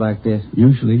stuff like this?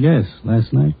 Usually, yes.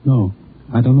 Last night, no.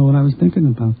 I don't know what I was thinking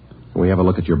about. Can we have a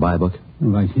look at your buy book?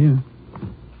 Right here.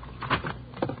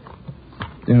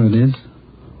 There it is.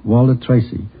 Walter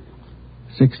Tracy.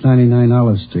 699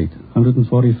 Olive Street.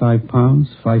 145 pounds,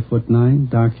 5'9",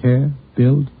 dark hair,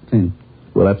 build, thin.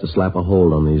 We'll have to slap a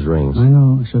hold on these rings. I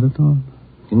know. I should have thought.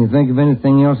 Can you think of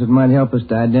anything else that might help us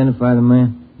to identify the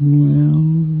man? Well,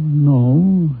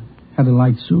 no. Had a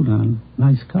light suit on.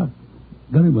 Nice cut.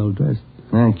 Very well dressed.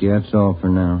 Thank you. That's all for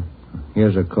now.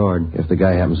 Here's a card. If the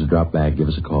guy happens to drop back, give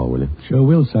us a call, will you? Sure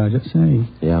will, Sergeant. Say.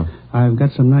 Yeah? I've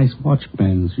got some nice watch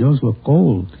bands. Yours look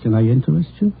gold. Can I interest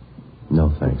you?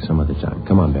 No, thanks. Some other time.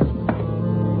 Come on, Ben.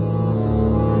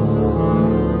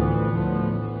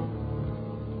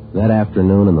 That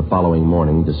afternoon and the following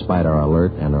morning, despite our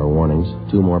alert and our warnings,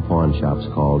 2 more pawn shops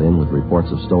called in with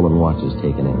reports of stolen watches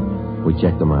taken in. We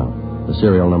checked them out. The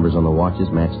serial numbers on the watches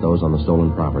matched those on the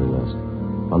stolen property list.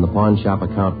 On the pawn shop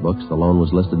account books, the loan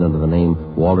was listed under the name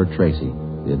Walter Tracy.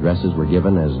 The addresses were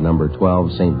given as number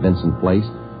 12 St. Vincent Place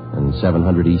and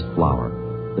 700 East Flower.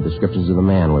 The descriptions of the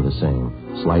man were the same.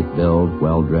 Slight build,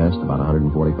 well-dressed, about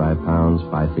 145 pounds,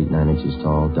 5 feet 9 inches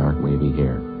tall, dark wavy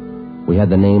hair. We had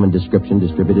the name and description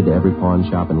distributed to every pawn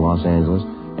shop in Los Angeles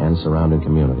and surrounding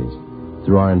communities.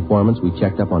 Through our informants, we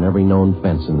checked up on every known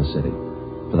fence in the city.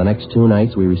 For the next 2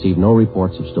 nights, we received no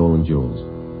reports of stolen jewels.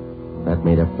 That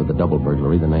made up for the double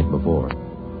burglary the night before.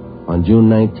 On June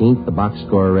 19th, the box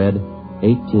score read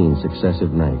 18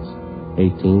 successive nights,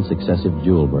 18 successive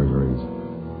jewel burglaries.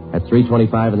 At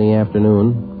 3:25 in the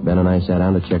afternoon, Ben and I sat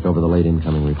down to check over the late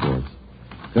incoming reports.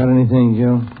 Got anything,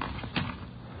 Joe?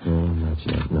 Not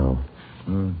yet, no.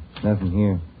 Nothing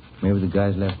here. Maybe the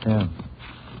guys left town.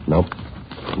 Nope.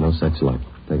 No such luck.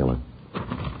 Take a look.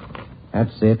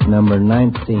 That's it, number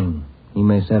 19. He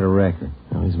may set a record.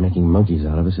 Well, he's making monkeys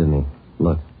out of us, isn't he?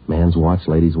 Look, man's watch,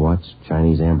 lady's watch,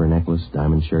 Chinese amber necklace,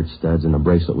 diamond shirt studs, and a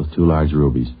bracelet with 2 large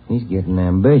rubies. He's getting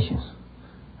ambitious.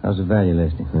 How's the value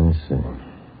listing? Let's see.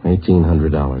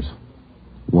 $1,800.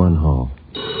 1 haul.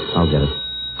 I'll get it.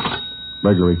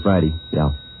 Burglary Friday.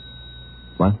 Yeah.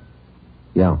 What?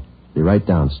 Yeah. Be right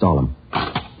down. Stall him.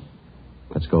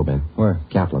 Let's go, Ben. Where?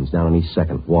 Kaplan's down on East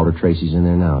 2nd. Walter Tracy's in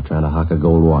there now, trying to hock a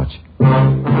gold watch.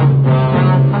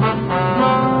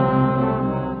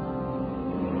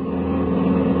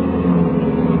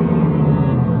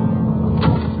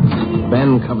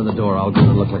 Ben, cover the door. I'll get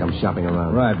it look like I'm shopping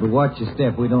around. Right, but watch your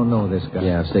step. We don't know this guy.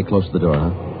 Yeah, stay close to the door,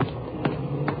 huh?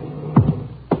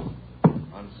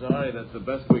 I'm sorry, that's the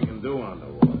best we can do on the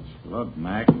watch. Look,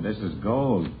 Mac, this is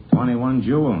gold. 21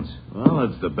 jewels. Well,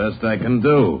 it's the best I can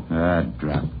do.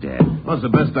 Drop dead. What's the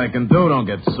best I can do? Don't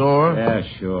get sore. Yeah,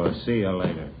 sure. See you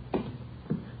later.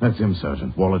 That's him,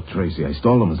 Sergeant. Walter Tracy. I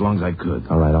stole him as long as I could.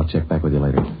 All right, I'll check back with you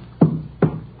later.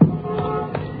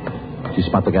 Did you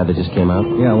spot the guy that just came out?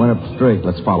 Yeah, I went up straight.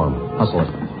 Let's follow him. Hustle it.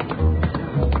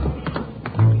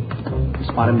 You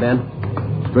spot him, Ben?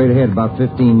 Straight ahead, about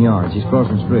 15 yards. He's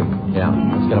crossing the street. Yeah,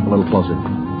 let's get up a little closer.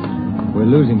 We'll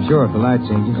lose him sure if the light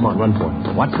changes. Come on, run for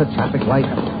it. Watch the traffic light.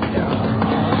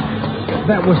 Yeah.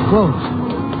 That was close.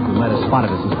 He might have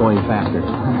spotted us. He's going faster.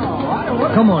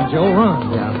 Come on, Joe,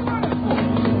 run.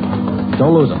 Yeah.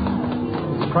 Don't lose him.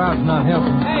 The crowd's not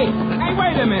helping. Hey,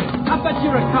 wait a minute. I bet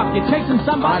you're a cop. You're chasing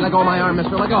somebody. Let go of my arm,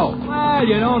 mister. Let go. Well,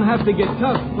 you don't have to get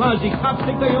tough. Lousy cops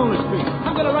think they own the street.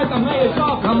 I'm going to write the mayor's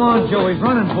office. Come on, Joe. He's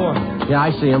running for it. Yeah,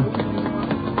 I see him.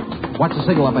 Watch the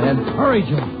signal up ahead. Hurry,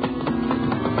 Joe.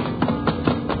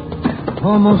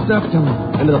 Almost up to him.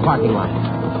 Into the parking lot.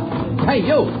 Hey,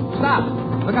 you! Stop!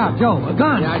 Look out, Joe. A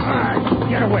gun. Yeah, I see. Right,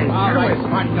 get away. Get away,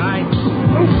 smart guy.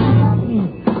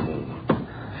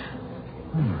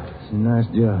 It's a nice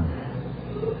job.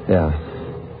 Yeah.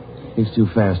 He's too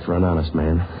fast for an honest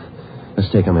man.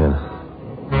 Let's take him in.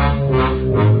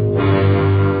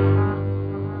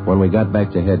 When we got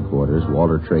back to headquarters,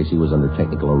 Walter Tracy was under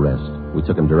technical arrest. We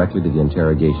took him directly to the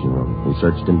interrogation room. We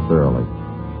searched him thoroughly.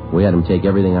 We had him take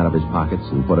everything out of his pockets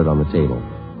and put it on the table.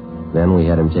 Then we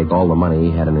had him take all the money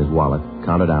he had in his wallet,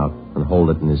 count it out, and hold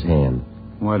it in his hand.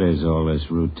 What is all this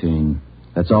routine?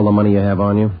 That's all the money you have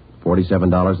on you?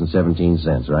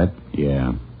 $47.17, right?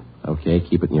 Yeah. Okay,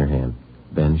 keep it in your hand.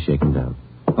 Ben, shake him down.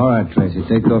 All right, Tracy.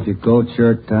 Take off your coat,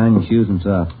 shirt, tie, and your shoes and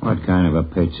socks. What kind of a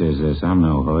pitch is this? I'm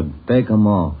no hood. Take them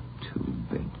off. 2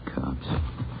 big cops.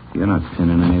 You're not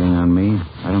pinning anything on me.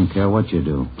 I don't care what you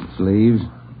do. Sleeves,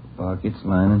 pockets,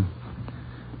 lining.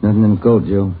 Nothing in the coat,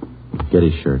 Joe. Get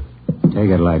his shirt. Take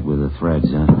it light with the threads,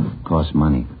 huh? Costs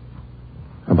money.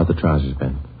 How about the trousers,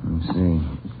 Ben? Let's see.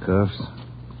 Cuffs,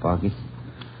 pockets.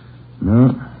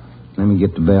 No. Let me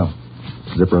get the belt.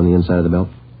 Zipper on the inside of the belt?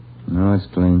 No, it's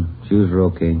clean. Shoes are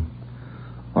okay.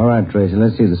 All right, Tracy,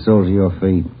 let's see the soles of your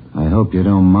feet. I hope you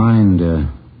don't mind.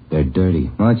 They're dirty.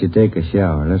 Why don't you take a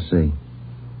shower? Let's see.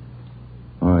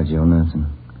 All right, Joe, nothing.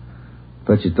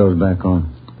 Put your toes back on.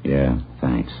 Yeah,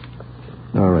 thanks.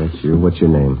 All right, you. What's your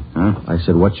name? Huh? I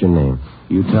said, what's your name?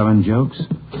 You telling jokes?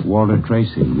 Walter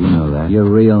Tracy. You know that. Your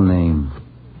real name.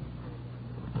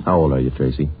 How old are you,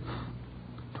 Tracy?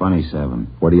 27.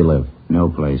 Where do you live? No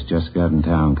place. Just got in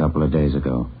town a couple of days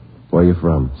ago. Where are you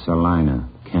from? Salina,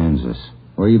 Kansas.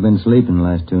 Where you been sleeping the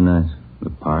last 2 nights? The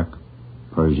park,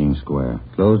 Pershing Square.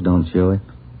 Clothes don't show it.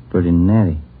 Pretty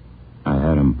natty. I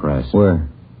had 'em pressed. Where?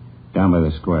 Down by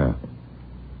the square.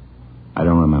 I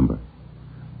don't remember.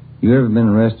 You ever been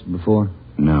arrested before?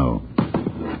 No.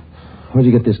 Where'd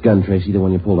you get this gun, Tracy, the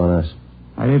one you pulled on us?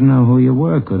 I didn't know who you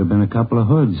were. Could have been a couple of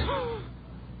hoods.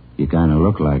 You kind of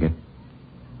look like it.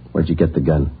 Where'd you get the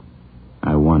gun?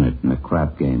 I won it in a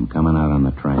crap game coming out on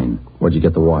the train. Where'd you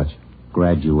get the watch?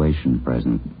 Graduation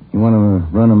present. You want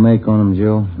to run a make on him,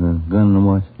 Joe? The gun and the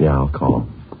watch? Yeah, I'll call him.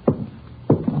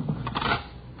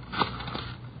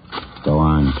 Go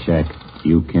on, check.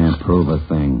 You can't prove a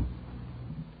thing.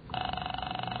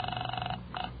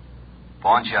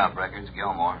 Pawn shop records,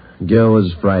 Gilmore. Gil,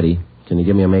 is Friday. Can you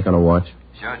give me a make on a watch?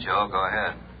 Sure, Joe. Go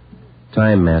ahead.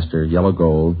 Time Master, yellow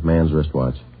gold, man's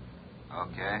wristwatch.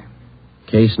 Okay.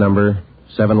 Case number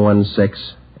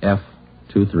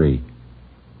 716F23.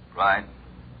 Right.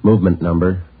 Movement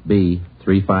number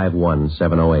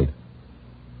B351708.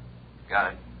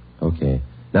 Got it. Okay.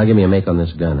 Now give me a make on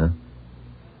this gun, huh?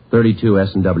 32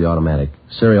 S&W automatic.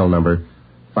 Serial number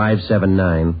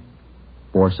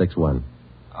 579461.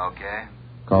 Okay.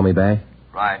 Call me back?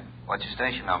 Right. What's your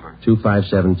station number?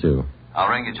 2572. I'll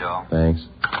ring you, Joe. Thanks.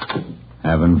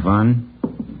 Having fun?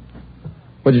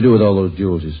 What'd you do with all those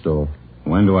jewels you stole?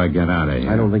 When do I get out of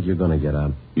here? I don't think you're going to get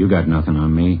out. You got nothing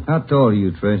on me. How tall are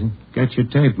you, Tracy? Get your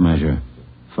tape measure.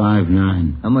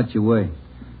 5'9". How much you weigh?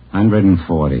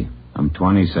 140. I'm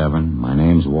 27. My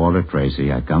name's Walter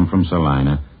Tracy. I come from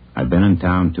Salina. I've been in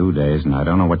town 2 days, and I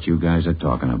don't know what you guys are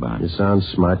talking about. You sound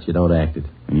smart. You don't act it.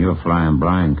 And you're flying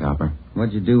blind, copper.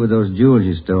 What'd you do with those jewels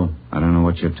you stole? I don't know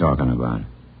what you're talking about.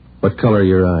 What color are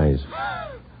your eyes?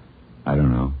 I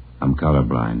don't know. I'm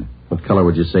colorblind. What color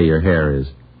would you say your hair is?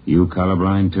 You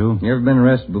colorblind, too? You ever been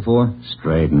arrested before?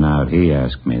 Straighten out. He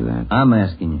asked me that. I'm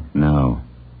asking you. No.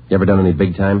 You ever done any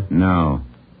big time? No.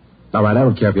 All right, I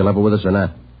don't care if you're level with us or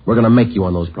not. We're going to make you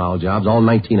on those prowl jobs, all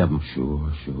 19 of them.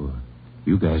 Sure.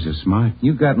 You guys are smart.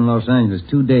 You got in Los Angeles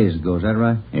 2 days ago, is that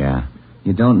right? Yeah.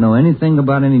 You don't know anything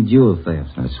about any jewel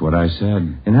thefts. That's what I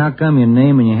said. And how come your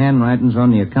name and your handwriting's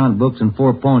on the account books in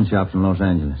 4 pawn shops in Los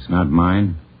Angeles? It's not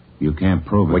mine. You can't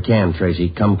prove it. We can, Tracy.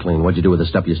 Come clean. What'd you do with the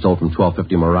stuff you stole from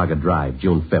 1250 Moraga Drive,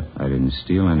 June 5th? I didn't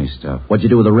steal any stuff. What'd you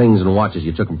do with the rings and watches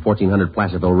you took from 1400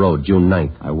 Placerville Road, June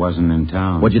 9th? I wasn't in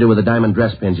town. What'd you do with the diamond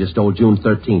dress pins you stole June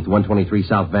 13th, 123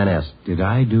 South Van Ness? Did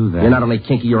I do that? You're not only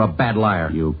kinky, you're a bad liar.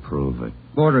 You prove it.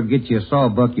 Border get you a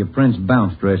sawbuck, your prints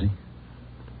bounced, Tracy.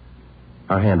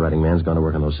 Our handwriting man's gone to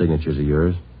work on those signatures of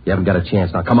yours. You haven't got a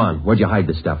chance. Now, come on. Where'd you hide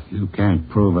this stuff? You can't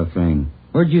prove a thing.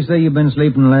 Where'd you say you've been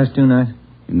sleeping the last 2 nights?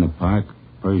 In the park,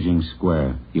 Pershing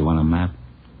Square. You want a map?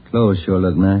 Clothes sure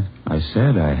look nice. I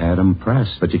said I had them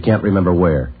pressed. But you can't remember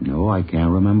where. No, I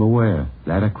can't remember where.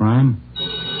 That a crime?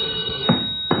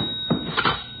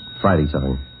 Friday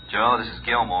something. Joe, this is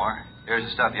Gilmore. Here's the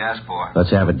stuff you asked for.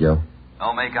 Let's have it, Joe.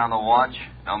 No make on the watch,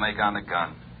 no make on the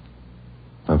gun.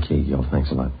 Okay, Joe.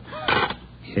 Thanks a lot.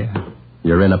 Yeah.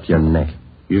 You're in up to your neck.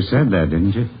 You said that,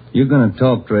 didn't you? You're going to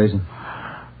talk, Tracy.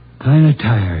 Kind of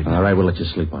tired. All right, we'll let you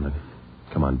sleep on it.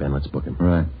 Come on, Ben. Let's book him.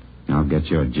 Right. I'll get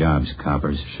your jobs,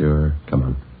 coppers. Sure. Come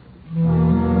on.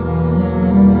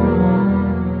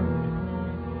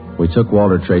 We took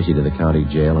Walter Tracy to the county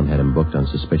jail and had him booked on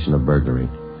suspicion of burglary.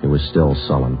 He was still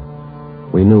sullen.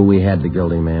 We knew we had the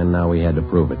guilty man. Now we had to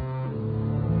prove it.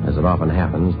 As it often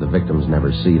happens, the victims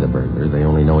never see the burglar. They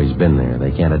only know he's been there.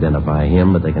 They can't identify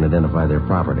him, but they can identify their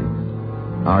property.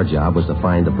 Our job was to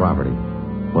find the property.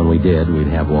 When we did, we'd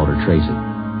have Walter Tracy.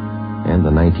 And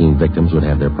the 19 victims would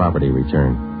have their property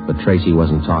returned. But Tracy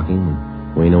wasn't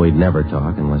talking. We knew he'd never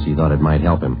talk unless he thought it might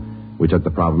help him. We took the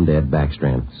problem to Ed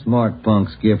Backstrand. Smart punk,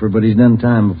 Skipper, but he's done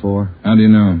time before. How do you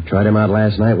know? Tried him out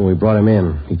last night when we brought him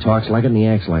in. He talks like it and he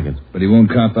acts like it. But he won't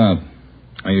cop out.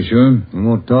 Are you sure? He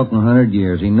won't talk in 100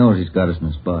 years. He knows he's got us in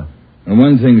a spot. Well,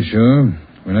 one thing's sure.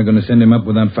 We're not going to send him up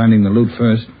without finding the loot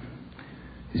first.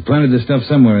 He's planted this stuff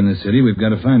somewhere in the city. We've got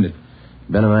to find it.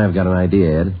 Ben and I have got an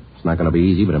idea, Ed. It's not going to be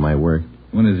easy, but it might work.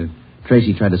 What is it?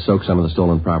 Tracy tried to soak some of the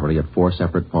stolen property at 4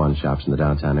 separate pawn shops in the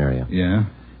downtown area. Yeah?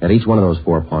 At each one of those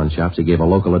 4 pawn shops, he gave a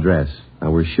local address.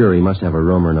 Now, we're sure he must have a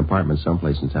room or an apartment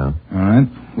someplace in town. All right.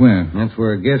 Where? That's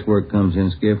where guesswork comes in,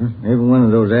 Skipper. Every one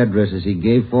of those addresses he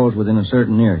gave falls within a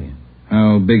certain area.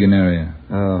 How big an area?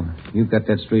 You got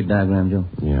that street diagram, Joe?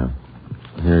 Yeah.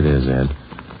 Here it is, Ed.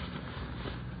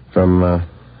 From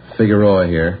Figueroa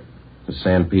here to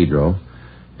San Pedro,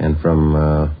 and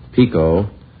from Pico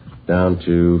down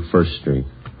to 1st Street.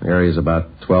 The area's about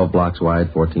 12 blocks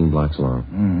wide, 14 blocks long.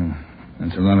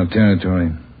 That's a lot of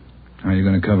territory. How are you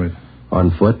going to cover it?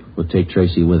 On foot. We'll take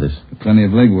Tracy with us. Plenty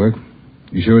of legwork.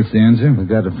 You sure it's the answer? We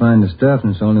got to find the stuff,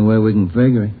 and it's the only way we can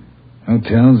figure it.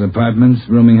 Hotels, apartments,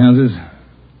 rooming houses.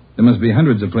 There must be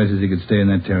hundreds of places he could stay in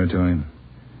that territory.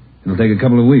 It'll take a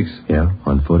couple of weeks. Yeah,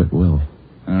 on foot it will.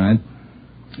 All right.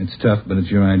 It's tough, but it's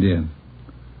your idea.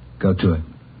 Go to it.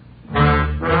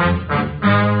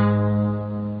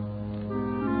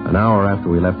 An hour after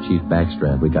we left Chief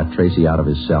Backstrand, we got Tracy out of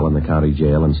his cell in the county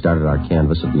jail and started our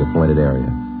canvass of the appointed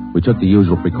area. We took the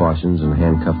usual precautions and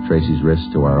handcuffed Tracy's wrists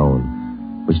to our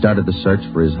own. We started the search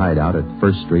for his hideout at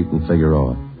 1st Street in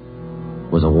Figueroa.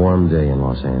 It was a warm day in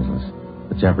Los Angeles.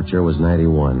 The temperature was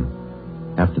 91.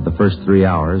 After the first 3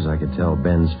 hours, I could tell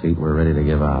Ben's feet were ready to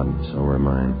give out, and so were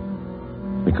mine.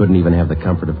 We couldn't even have the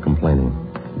comfort of complaining.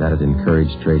 That had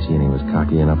encouraged Tracy, and he was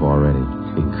cocky enough already.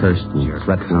 He cursed and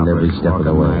threatened every step of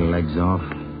the way. My legs off.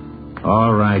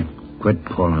 All right, quit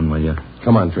pulling, will you?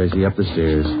 Come on, Tracy, up the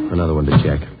stairs. Another one to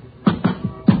check.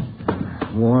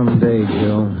 Warm day,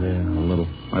 Joe. Yeah, a little.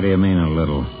 What do you mean, a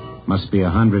little? Must be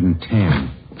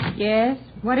 110. Yes?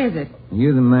 What is it?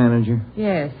 You the manager?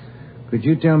 Yes. Could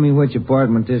you tell me which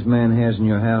apartment this man has in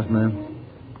your house, ma'am?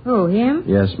 Who, him?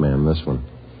 Yes, ma'am, this one.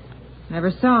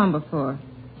 Never saw him before.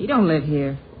 He don't live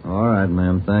here. All right,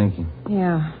 ma'am, thank you.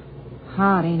 Yeah.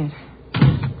 Hot, ain't it?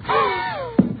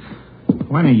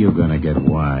 When are you going to get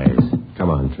wise? Come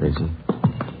on, Tracy.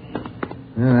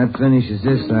 Well, that finishes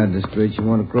this side of the street. You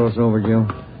want to cross over, Joe?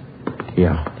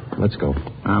 Yeah, let's go.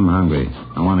 I'm hungry.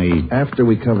 I want to eat. After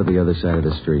we cover the other side of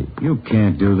the street. You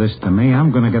can't do this to me.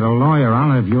 I'm going to get a lawyer.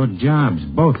 I'll have your jobs,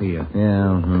 both of you.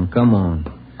 Yeah, come on.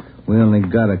 We only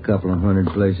got a couple of hundred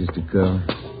places to cover.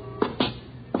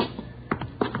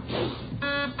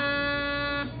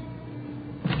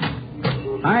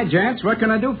 Hi, gents. What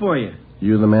can I do for you?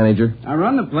 You the manager? I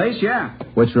run the place, yeah.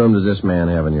 Which room does this man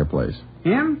have in your place?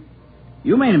 Him?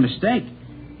 You made a mistake.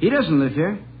 He doesn't live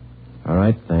here. All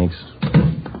right, thanks.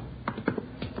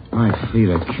 My feet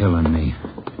are killing me.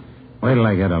 Wait till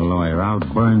I get a lawyer. I'll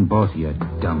burn both of you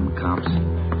dumb cops.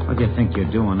 What do you think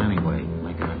you're doing anyway?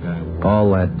 Making a guy...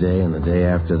 All that day and the day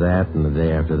after that and the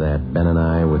day after that, Ben and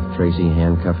I, with Tracy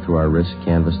handcuffed to our wrists,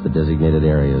 canvassed the designated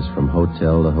areas, from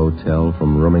hotel to hotel,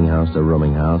 from rooming house to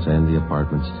rooming house, and the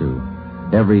apartments, too.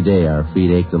 Every day our feet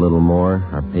ached a little more,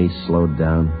 our pace slowed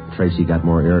down, Tracy got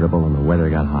more irritable, and the weather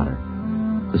got hotter.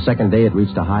 The second day it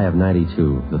reached a high of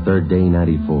 92, the third day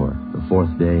 94, the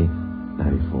fourth day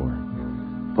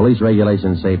 94. Police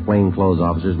regulations say plainclothes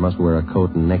officers must wear a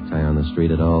coat and necktie on the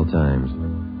street at all times.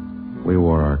 We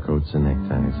wore our coats and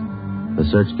neckties. The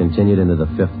search continued into the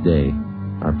fifth day.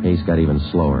 Our pace got even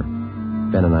slower.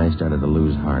 Ben and I started to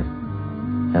lose heart.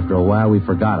 After a while, we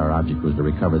forgot our object was to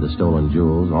recover the stolen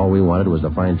jewels. All we wanted was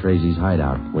to find Tracy's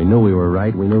hideout. We knew we were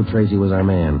right. We knew Tracy was our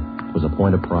man. It was a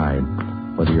point of pride.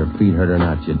 Whether your feet hurt or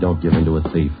not, you don't give in to a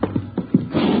thief.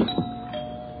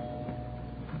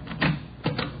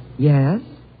 Yes?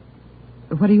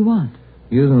 What do you want?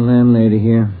 You the landlady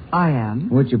here? I am.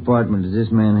 Which apartment does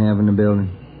this man have in the building?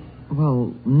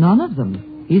 Well, none of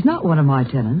them. He's not one of my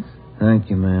tenants. Thank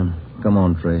you, ma'am. Come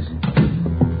on, Tracy.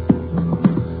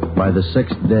 By the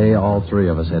sixth day, all three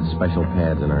of us had special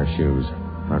pads in our shoes.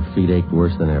 Our feet ached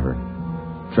worse than ever.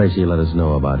 Tracy let us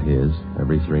know about his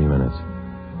every 3 minutes.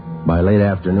 By late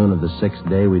afternoon of the sixth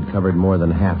day, we'd covered more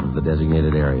than half of the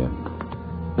designated area.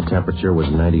 The temperature was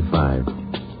 95.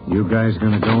 You guys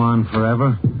going to go on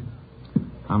forever?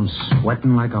 I'm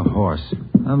sweating like a horse.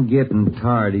 I'm getting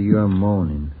tired of your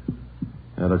moaning.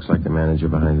 That looks like the manager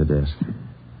behind the desk.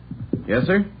 Yes,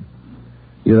 sir?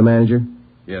 You the manager?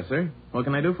 Yes, sir. What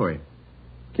can I do for you?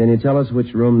 Can you tell us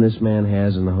which room this man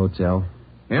has in the hotel?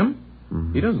 Him?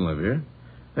 Mm-hmm. He doesn't live here.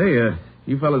 Hey,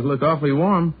 you fellas look awfully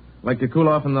warm. Like to cool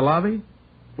off in the lobby?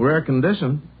 We're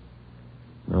air-conditioned.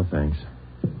 No, thanks.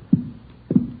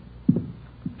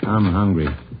 I'm hungry.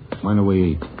 When do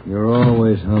we eat? You're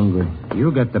always hungry.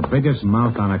 You got the biggest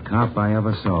mouth on a cop I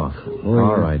ever saw. Oh,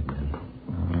 all right.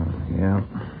 Yeah.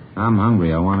 I'm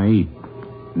hungry. I want to eat.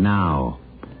 Now.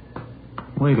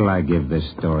 Wait till I give this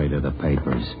story to the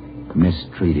papers.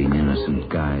 Mistreating innocent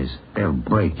guys. They'll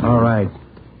break you. All right.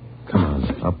 Come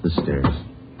on, up the stairs.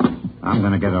 I'm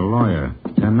going to get a lawyer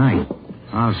tonight.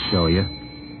 I'll show you.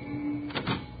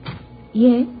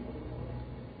 Yes?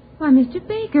 Why, Mr.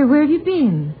 Baker, where have you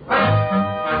been?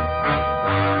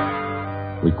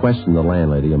 We questioned the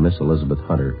landlady, a Miss Elizabeth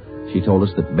Hunter. She told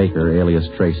us that Baker, alias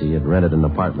Tracy, had rented an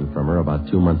apartment from her about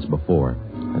 2 months before.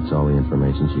 That's all the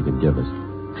information she could give us.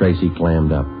 Tracy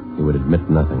clammed up. He would admit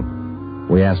nothing.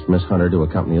 We asked Miss Hunter to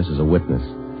accompany us as a witness.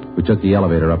 We took the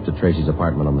elevator up to Tracy's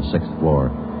apartment on the 6th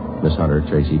floor. Miss Hunter,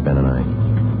 Tracy, Ben, and I.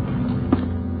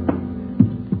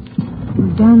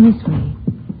 Down this way.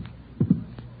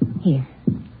 Here.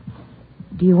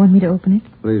 Do you want me to open it?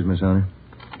 Please, Miss Hunter.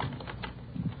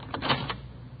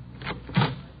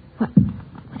 What?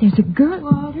 There's a girl.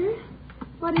 Walter?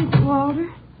 What is it, Walter?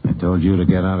 I told you to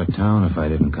get out of town if I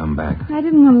didn't come back. I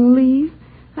didn't want to leave.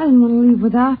 I didn't want to leave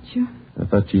without you. I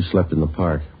thought you slept in the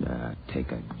park.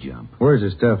 Take a jump. Where's the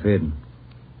stuff hidden?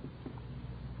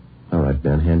 All right,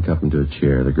 Ben, handcuff him to a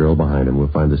chair. The girl behind him.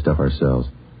 We'll find the stuff ourselves.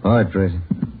 All right, Tracy.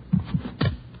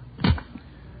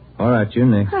 All right, you're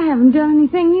next. I haven't done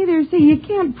anything either, so you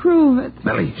can't prove it.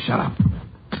 Billy, shut up.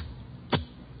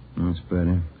 That's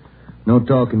better. No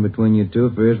talking between you two.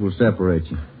 If there is, we'll separate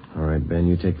you. All right, Ben,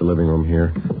 you take the living room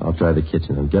here. I'll try the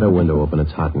kitchen. And get a window open.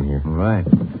 It's hot in here. All right.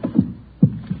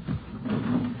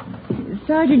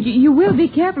 Sergeant, you will be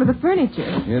careful of the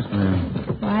furniture. Yes,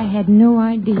 ma'am. Well, I had no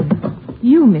idea.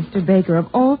 You, Mr. Baker, of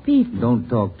all people. Don't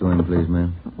talk to him, please,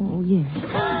 ma'am. Oh, yes.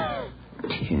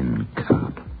 Tin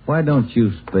cop. Why don't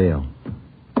you bail?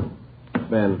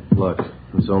 Ben, look,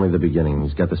 it's only the beginning.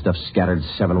 He's got the stuff scattered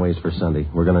 7 ways for Sunday.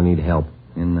 We're going to need help.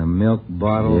 In the milk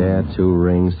bottle? Yeah, 2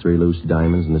 rings, 3 loose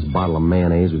diamonds, and this bottle of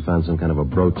mayonnaise. We found some kind of a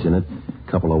brooch in it.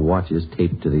 A couple of watches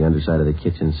taped to the underside of the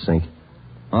kitchen sink.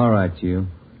 All right, you.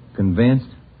 Convinced?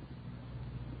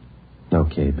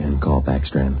 Okay, Ben, call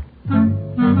Backstrand.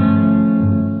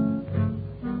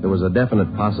 There was a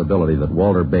definite possibility that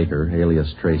Walter Baker,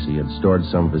 alias Tracy, had stored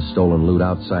some of his stolen loot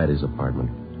outside his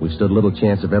apartment. We stood little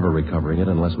chance of ever recovering it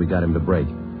unless we got him to break.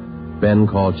 Ben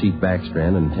called Chief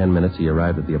Backstrand, and in 10 minutes he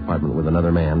arrived at the apartment with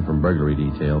another man from burglary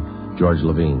detail, George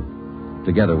Levine.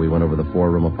 Together we went over the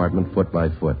 4-room apartment foot by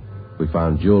foot. We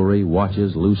found jewelry,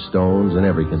 watches, loose stones in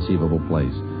every conceivable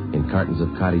place. In cartons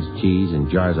of cottage cheese, in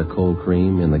jars of cold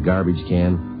cream, in the garbage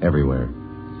can, everywhere.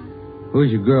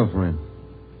 Who's your girlfriend?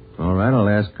 All right, I'll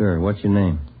ask her. What's your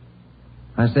name?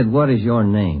 I said, what is your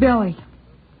name? Billy.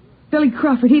 Billy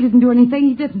Crawford. He didn't do anything.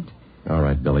 He didn't. All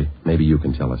right, Billy. Maybe you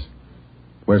can tell us.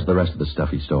 Where's the rest of the stuff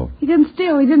he stole? He didn't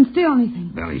steal. He didn't steal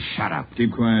anything. Billy, shut up.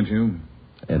 Keep quiet, you.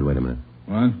 Ed, wait a minute.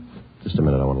 What? Just a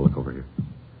minute. I want to look over here.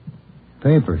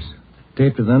 Papers.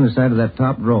 Taped to the underside of that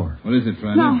top drawer. What is it,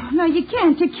 Friday? No, you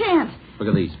can't. You can't. Look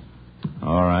at these.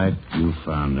 All right, you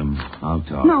found them. I'll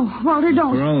talk. No, Walter,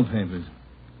 don't. Parole papers.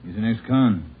 He's an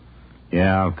ex-con.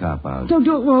 Yeah, I'll cop out. Don't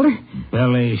do it, Walter.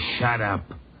 Billy, shut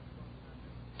up.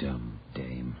 Dumb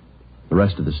dame. The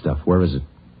rest of the stuff, where is it?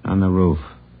 On the roof.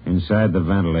 Inside the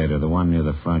ventilator, the one near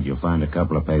the front, you'll find a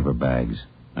couple of paper bags.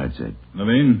 That's it.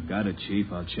 Levine? Got it, Chief.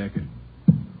 I'll check it.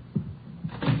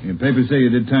 Your papers say you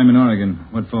did time in Oregon.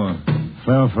 What for?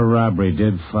 Fell for robbery.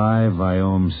 Did 5. I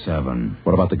owe him 7.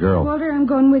 What about the girl? Walter, I'm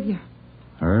going with you.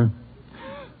 Her?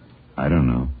 I don't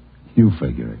know. You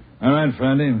figure it. All right,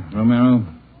 Friday. Romero,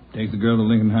 take the girl to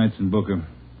Lincoln Heights and book her.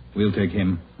 We'll take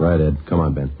him. Right, Ed. Come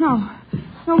on, Ben. No,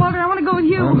 Walter, I want to go with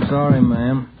you. I'm sorry,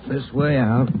 ma'am. This way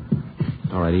out.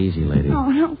 All right, easy, lady.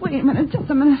 No, wait a minute. Just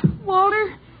a minute.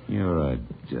 Walter? You're a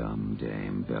dumb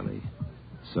dame, Billy.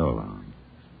 So long.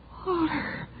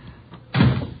 Walter.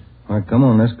 All right, come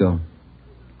on, let's go.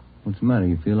 What's the matter?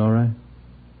 You feel all right?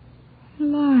 He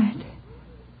lied.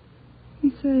 He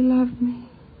said he loved me.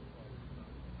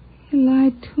 He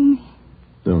lied to me.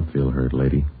 Don't feel hurt,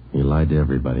 lady. He lied to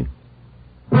everybody.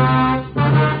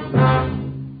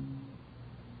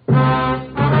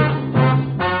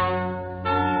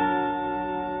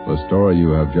 The story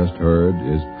you have just heard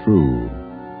is true.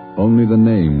 Only the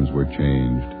names were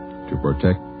changed to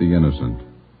protect the innocent.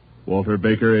 Walter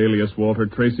Baker, alias Walter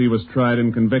Tracy, was tried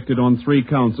and convicted on 3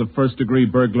 counts of first-degree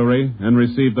burglary and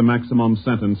received the maximum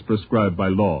sentence prescribed by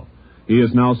law. He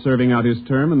is now serving out his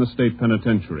term in the state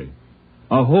penitentiary.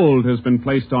 A hold has been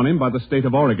placed on him by the state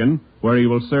of Oregon, where he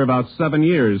will serve out 7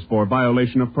 years for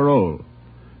violation of parole.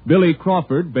 Billy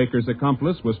Crawford, Baker's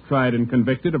accomplice, was tried and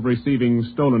convicted of receiving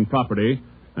stolen property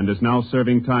and is now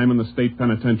serving time in the state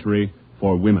penitentiary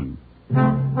for women.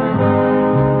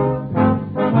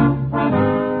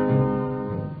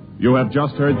 You have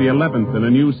just heard the 11th in a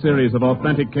new series of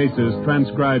authentic cases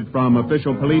transcribed from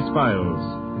official police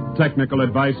files. Technical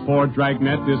advice for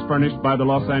Dragnet is furnished by the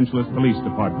Los Angeles Police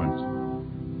Department.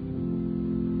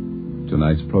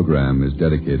 Tonight's program is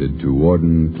dedicated to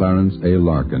Warden Clarence A.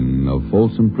 Larkin of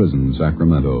Folsom Prison,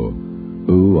 Sacramento,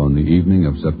 who, on the evening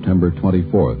of September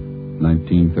 24th,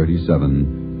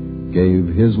 1937,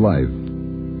 gave his life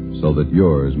so that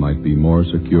yours might be more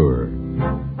secure.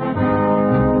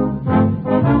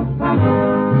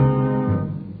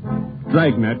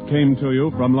 Dragnet came to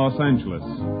you from Los Angeles.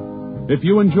 If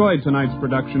you enjoyed tonight's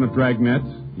production of Dragnet,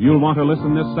 you'll want to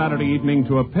listen this Saturday evening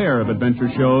to a pair of adventure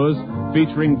shows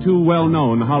featuring 2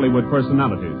 well-known Hollywood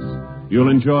personalities. You'll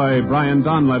enjoy Brian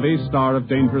Donlevy, star of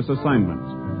Dangerous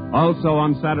Assignment. Also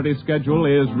on Saturday's schedule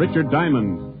is Richard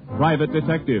Diamond, private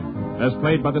detective, as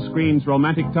played by the screen's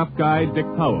romantic tough guy, Dick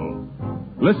Powell.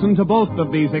 Listen to both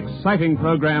of these exciting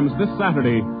programs this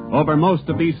Saturday over most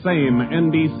of these same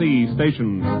NBC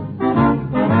stations.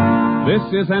 This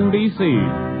is NBC,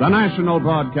 the national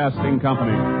broadcasting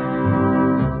company.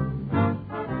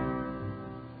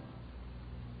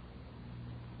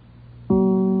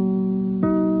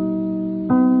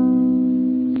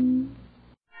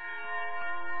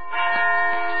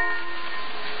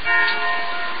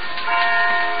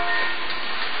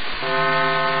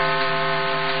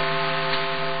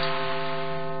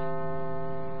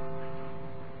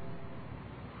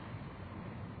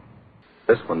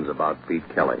 This one's about Pete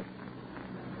Kelly.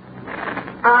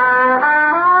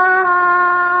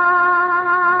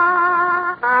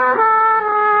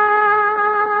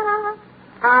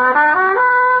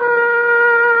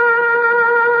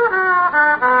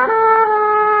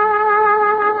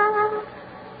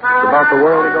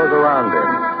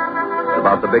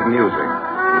 music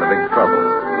and the big trouble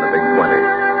and the big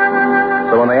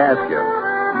 20. So when they ask you,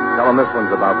 tell them this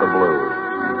one's about the blues.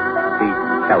 Pete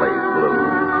Kelly's Blues.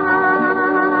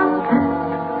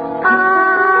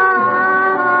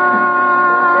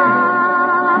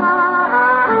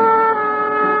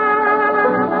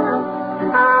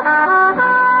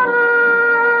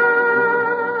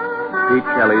 Pete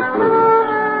Kelly's Blues,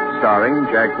 starring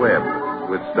Jack Webb,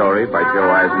 with story by Joe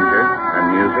Eisinger and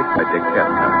music by Dick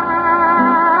Kettner.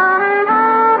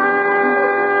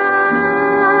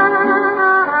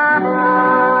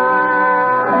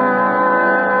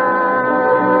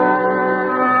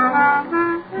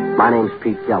 My name's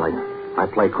Pete Kelly. I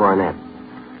play cornet.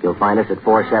 You'll find us at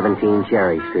 417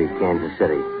 Cherry Street, Kansas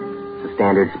City. It's a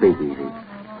standard speakeasy.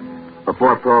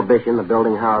 Before Prohibition, the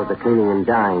building housed a cleaning and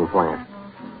dyeing plant.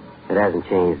 It hasn't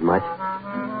changed much.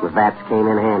 The vats came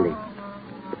in handy.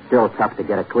 It's still tough to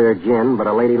get a clear gin, but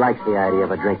a lady likes the idea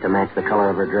of a drink to match the color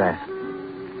of her dress.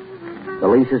 The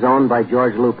lease is owned by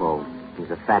George Lupo. He's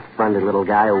a fat, friendly little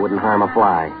guy who wouldn't harm a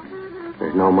fly.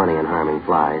 There's no money in harming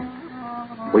flies.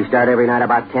 We start every night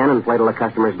about 10 and play till the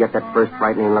customers get that first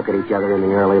frightening look at each other in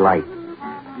the early light.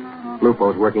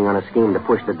 Lupo's working on a scheme to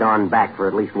push the dawn back for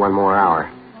at least one more hour.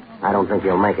 I don't think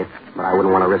he'll make it, but I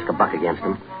wouldn't want to risk a buck against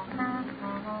him.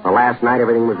 Well, last night,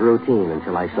 everything was routine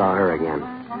until I saw her again.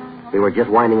 We were just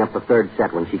winding up the third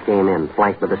set when she came in,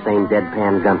 flanked with the same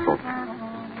deadpan gunsel.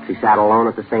 She sat alone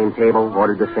at the same table,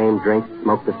 ordered the same drink,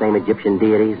 smoked the same Egyptian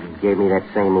deities, and gave me that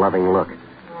same loving look.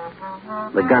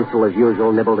 The gunsel, as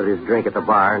usual, nibbled at his drink at the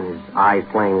bar, and his eyes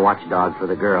playing watchdog for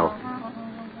the girl.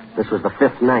 This was the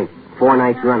 5th night, 4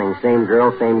 nights running, same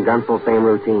girl, same gunsel, same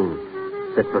routine.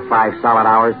 Sit for 5 solid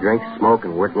hours, drink, smoke,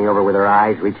 and work me over with her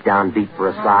eyes, reach down deep for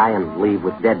a sigh, and leave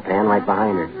with deadpan right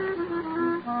behind her.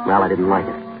 Well, I didn't like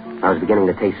it. I was beginning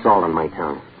to taste salt on my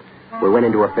tongue. We went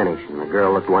into a finish, and the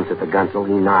girl looked once at the gunsel.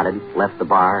 He nodded, left the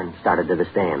bar, and started to the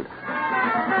stand.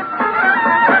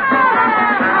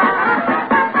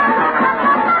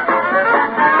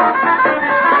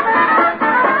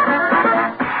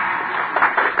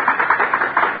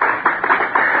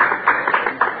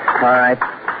 All right.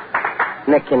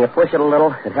 Nick, can you push it a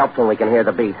little? It helps when we can hear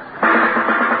the beat. All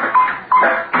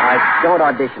right, don't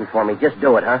audition for me. Just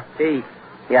do it, huh? Pete.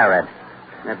 Yeah, Red.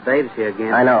 That babe's here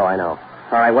again. I know.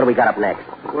 All right, what do we got up next?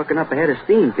 Working up a head of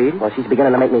steam, Pete. Well, she's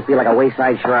beginning to make me feel like a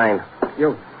wayside shrine.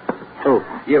 You. Who?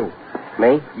 You.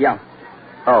 Me? Yeah.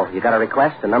 Oh, you got a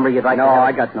request? A number you'd like to No, have?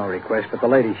 I got no request, but the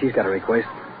lady, she's got a request.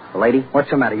 The lady? What's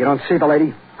the matter? You don't see the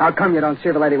lady? How come you don't see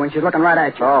the lady when she's looking right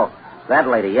at you? Oh, that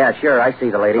lady. Yeah, sure, I see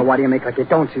the lady. So why do you make like you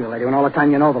don't see the lady when all the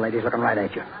time you know the lady's looking right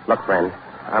at you? Look, friend,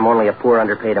 I'm only a poor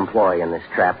underpaid employee in this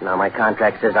trap. Now, my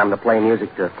contract says I'm to play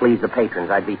music to please the patrons.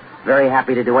 I'd be very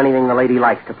happy to do anything the lady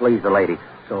likes to please the lady.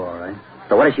 So, all right.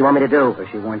 So what does she want me to do? So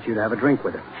she wants you to have a drink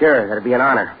with her. Sure, that'd be an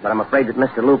honor. But I'm afraid that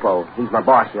Mr. Lupo, he's my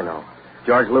boss, you know.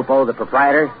 George Lupo, the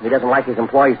proprietor, he doesn't like his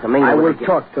employees to mingle I with will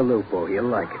talk to Lupo. He'll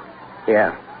like it.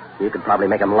 Yeah, you could probably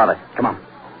make him love it. Come on.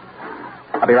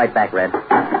 I'll be right back, Red.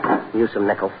 Use some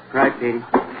nickels. Right, Petey.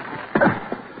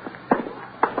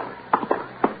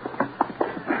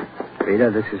 Vita,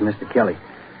 this is Mr. Kelly.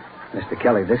 Mr.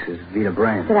 Kelly, this is Vita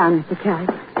Brand. Sit down, Mr. Kelly.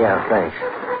 Yeah, thanks.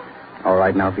 All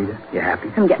right now, Vita? You happy?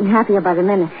 I'm getting happier by the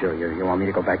minute. Sure, you want me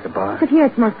to go back to the bar? Sit here,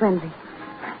 it's more friendly.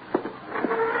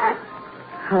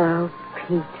 Hello,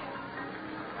 Pete.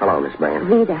 Hello, Miss Brand.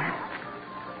 Vida.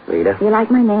 Vida? You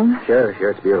like my name? Sure,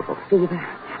 it's beautiful.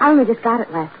 Vida. I only just got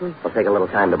it last week. It'll take a little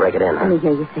time to break it in, huh? Let me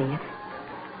hear you say it.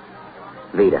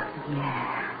 Vida.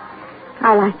 Yeah.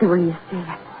 I like the way you say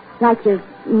it. Like you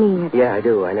mean it. Yeah, I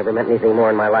do. I never meant anything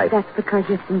more in my life. That's because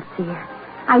you're sincere.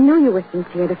 I knew you were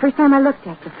sincere the first time I looked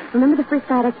at you. Remember the first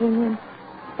night I came in?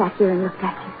 Sat here and looked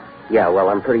at you. Yeah, well,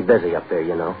 I'm pretty busy up there,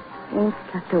 you know. Ain't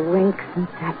slept a wink since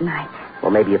that night.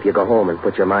 Well, maybe if you go home and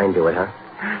put your mind to it, huh?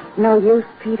 No use,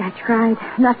 Pete. I tried.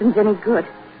 Nothing's any good.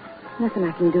 Nothing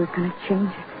I can do is going to change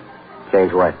it.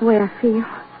 Change what? The way I feel.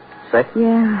 Sick?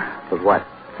 Yeah. With what?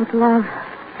 With love.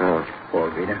 Oh. Poor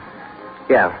Vita.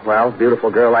 Yeah, well,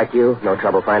 beautiful girl like you, no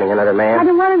trouble finding another man. I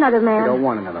don't want another man. You don't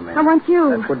want another man. I want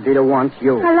you. That's what Vita wants,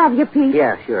 you. I love you, Pete.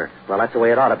 Yeah, sure. Well, that's the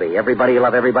way it ought to be. Everybody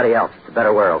love everybody else. It's a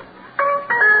better world.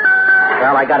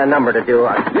 Well, I got a number to do.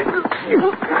 Now,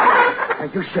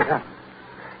 you shut up.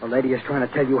 The lady is trying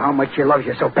to tell you how much she loves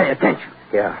you, so pay attention.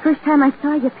 Yeah. First time I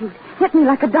saw you, Pete, hit me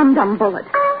like a dum-dum bullet.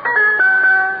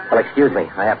 Well, excuse me.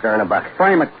 I have to earn a buck.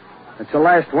 Frame it. It's the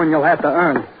last one you'll have to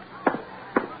earn.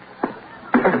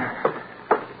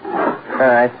 All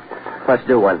right. Let's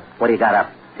do one. What do you got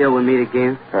up? Till we meet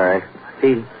again. All right.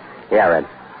 Pete. Yeah, Red.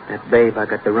 That babe, I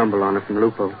got the rumble on her from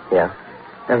Lupo. Yeah.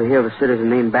 Ever hear of a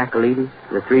citizen named Bacalidi?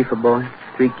 The threefer boy?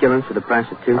 3 killings for the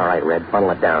prostitute. All right, Red,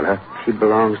 funnel it down, huh? She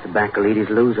belongs to Baccalides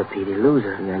Loser, Petey.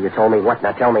 Loser. Yeah, you told me what,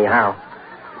 now tell me how.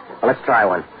 Well, let's try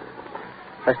one.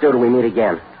 Let's do it till we meet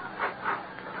again.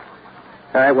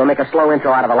 All right, we'll make a slow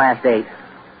intro out of the last 8.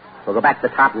 We'll go back to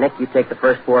the top, Nick. You take the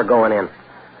first 4 going in.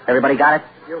 Everybody got it?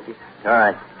 Guilty. All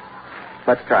right.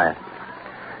 Let's try it.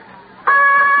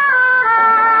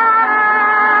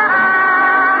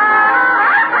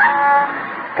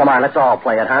 Come on, let's all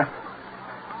play it, huh?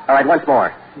 All right, once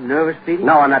more. Nervous, Petey?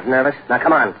 No, I'm not nervous. Now,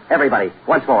 come on, everybody,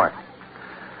 once more.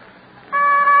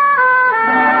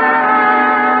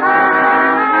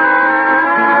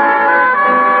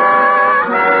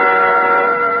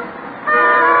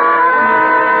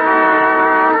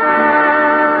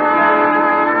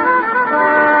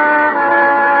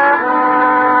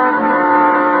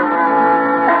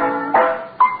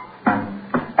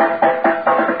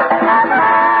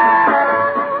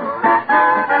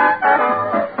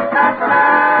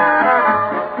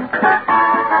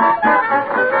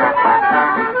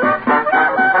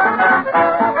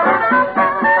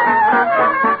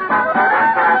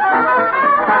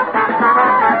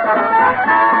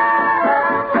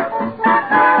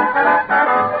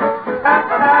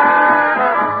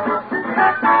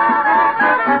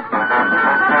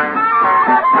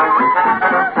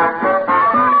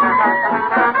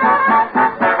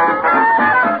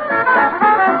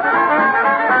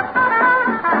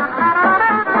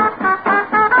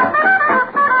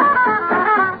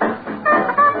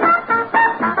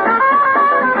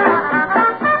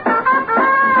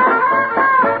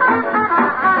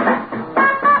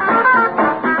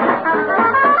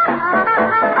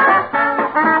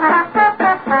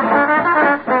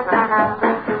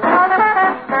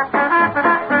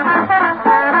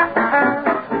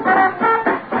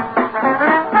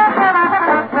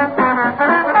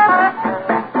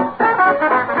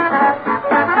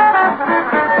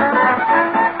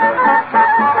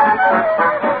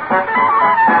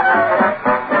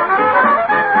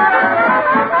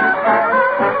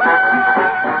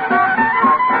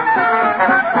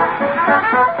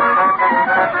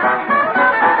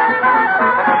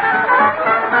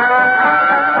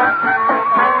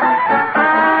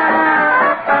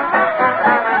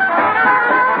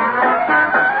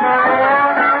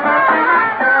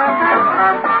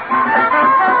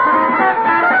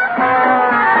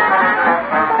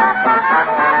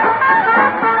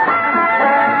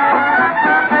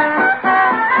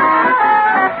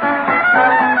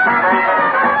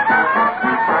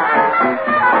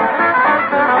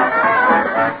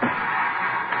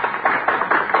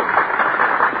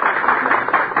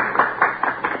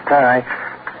 All right.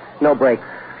 No break.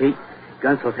 Pete,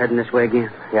 Gunsel's heading this way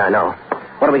again. Yeah, I know.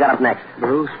 What do we got up next?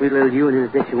 Brew, sweet little you, and in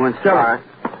addition one All right.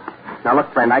 Now,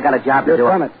 look, friend, I got a job to do.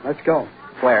 You're it. Let's go.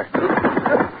 Where?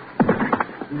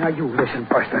 Now, you listen,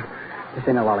 Buster. This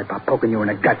ain't a lollipop poking you in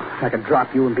the gut. I can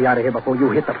drop you and be out of here before you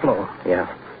hit the floor. Yeah,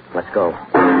 let's go.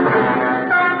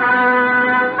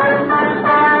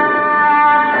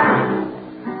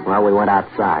 Well, we went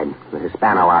outside. The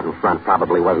Hispano out in front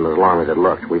probably wasn't as long as it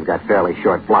looked. We've got fairly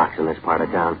short blocks in this part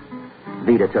of town.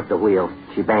 Vita took the wheel.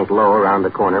 She banked low around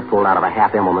the corner, pulled out of a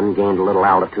half Immelman, gained a little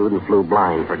altitude, and flew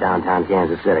blind for downtown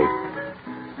Kansas City.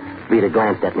 Vita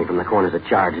glanced at me from the corners of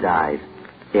charged eyes.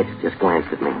 Itch just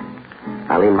glanced at me.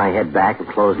 I leaned my head back and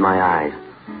closed my eyes.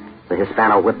 The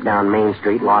Hispano whipped down Main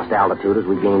Street, lost altitude as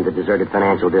we gained the deserted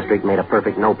financial district, made a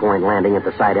perfect no-point landing at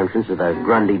the side entrance of the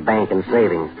Grundy Bank and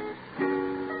Savings.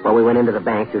 Well, we went into the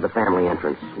bank through the family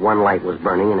entrance. One light was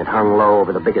burning, and it hung low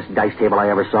over the biggest dice table I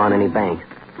ever saw in any bank.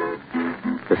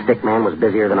 The stick man was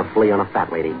busier than a flea on a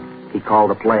fat lady. He called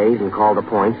the plays and called the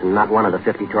points, and not one of the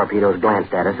 50 torpedoes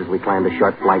glanced at us as we climbed a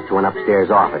short flight to an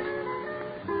upstairs office.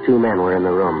 2 men were in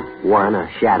the room. One, a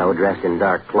shadow dressed in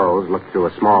dark clothes, looked through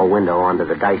a small window onto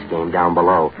the dice game down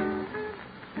below.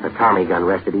 A Tommy gun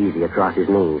rested easy across his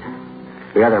knees.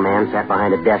 The other man sat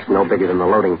behind a desk no bigger than the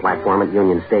loading platform at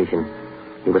Union Station.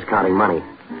 He was counting money.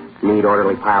 Neat,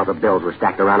 orderly piles of bills were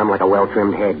stacked around him like a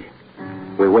well-trimmed hedge.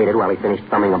 We waited while he finished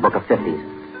thumbing a book of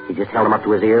 50s. He just held them up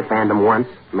to his ear, fanned them once,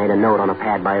 made a note on a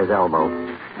pad by his elbow.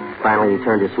 Finally, he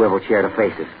turned his swivel chair to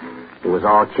face us. He was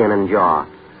all chin and jaw.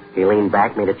 He leaned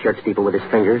back, made a church steeple with his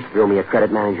fingers, drew me a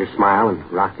credit manager's smile,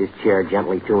 and rocked his chair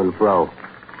gently to and fro.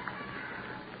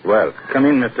 Well, come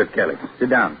in, Mr. Kelly.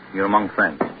 Sit down. You're among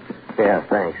friends. Yeah,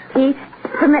 thanks. Pete,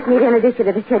 permit me to introduce you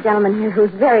to this here gentleman here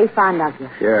who's very fond of you.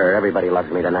 Sure, everybody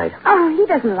loves me tonight. Oh, he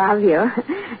doesn't love you.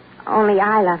 Only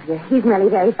I love you. He's merely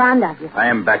very fond of you. I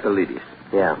am Baccalides.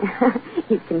 Yeah.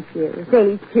 He's confused.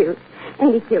 Ain't he cute?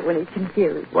 Ain't he cute when he's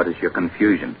confused? What is your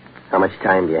confusion? How much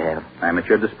time do you have? I am at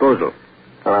your disposal.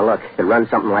 Well, look, it runs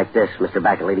something like this, Mr.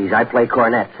 Baccalides. I play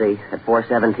cornet, see? At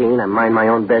 417, I mind my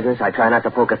own business. I try not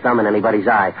to poke a thumb in anybody's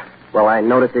eye. Well, I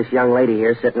noticed this young lady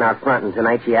here sitting out front, and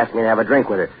tonight she asked me to have a drink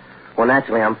with her. Well,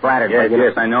 naturally, I'm flattered. Yes,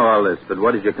 yes, I know all this, but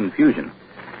what is your confusion?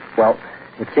 Well,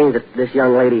 it seems that this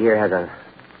young lady here has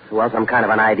some kind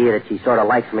of an idea that she sort of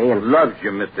likes me and... Loves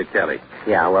you, Mr. Kelly.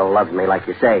 Yeah, well, loves me, like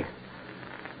you say.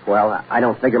 Well, I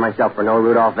don't figure myself for no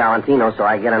Rudolph Valentino, so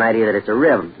I get an idea that it's a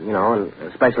rib, and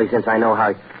especially since I know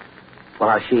how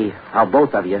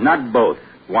both of you... Not both.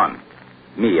 One.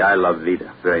 Me, I love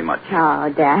Vida very much. Oh,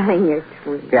 darling, you're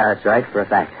sweet. Yeah, that's right, for a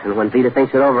fact. And when Vida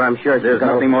thinks it over, I'm sure There's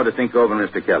nothing more to think over,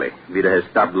 Mr. Kelly. Vida has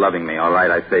stopped loving me, all right,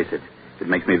 I face it. It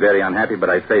makes me very unhappy, but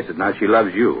I face it. Now she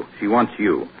loves you. She wants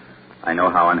you. I know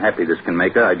how unhappy this can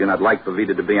make her. I do not like for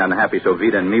Vida to be unhappy, so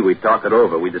Vida and me, we talk it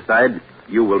over. We decide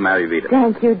you will marry Vida.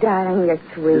 Thank you, darling. You're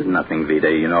sweet. There's nothing,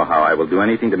 Vida. You know how I will do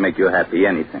anything to make you happy,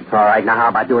 anything. All right, now how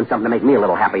about doing something to make me a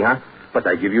little happy, huh? But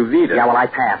I give you Vida. Yeah, well, I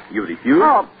pass. You refuse?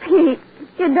 Oh, Pete,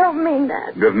 you don't mean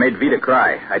that. You have made Vida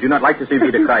cry. I do not like to see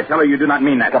Vida cry. Tell her you do not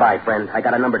mean that. Goodbye, friend. I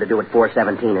got a number to do at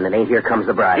 417, and it ain't Here Comes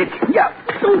the Bride. Yeah.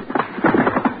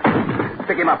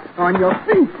 Pick him up. On your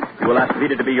feet. You will ask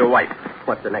Vida to be your wife.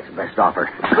 What's the next best offer?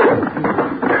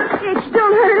 Itch,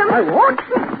 don't hurt him. I won't.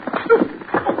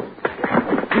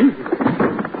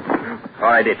 All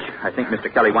right, Itch. I think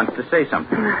Mr. Kelly wants to say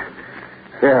something.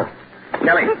 Yeah.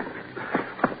 Kelly.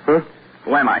 Huh?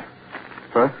 Who am I?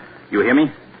 Huh? You hear me?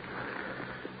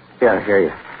 Yeah, I hear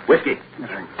you. Whiskey.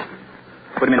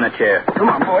 Put him in that chair. Come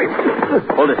on, boy.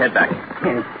 Hold his head back.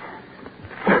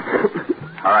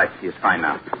 All right, he is fine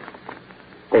now.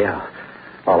 Yeah.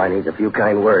 All I need is a few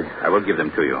kind words. I will give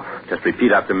them to you. Just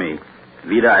repeat after me.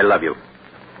 Vida, I love you.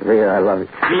 Vida, I love you.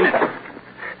 Mean it.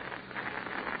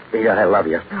 Vida, I love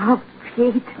you. Oh,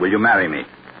 Pete. Will you marry me?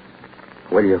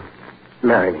 Will you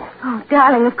marry me? Oh,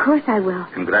 darling, of course I will.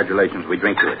 Congratulations. We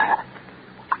drink to it.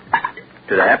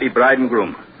 To the happy bride and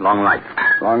groom. Long life.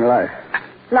 Long life.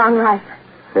 Long life.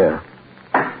 Yeah.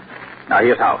 Now,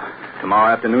 here's how.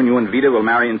 Tomorrow afternoon, you and Vida will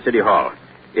marry in City Hall.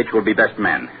 Itch will be best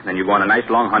man. Then you go on a nice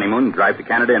long honeymoon, drive to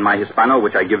Canada in my Hispano,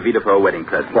 which I give Vida for a wedding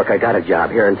present. Look, I got a job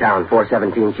here in town,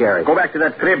 417 Cherry. Go back to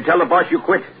that crib. Tell the boss you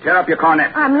quit. Tear up your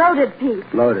cornet. I'm loaded, Pete.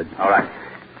 Loaded. All right.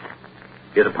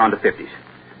 Here's a pound of 50s.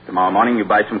 Tomorrow morning, you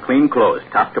buy some clean clothes,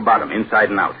 top to bottom, inside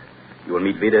and out. You will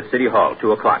meet Vida at City Hall,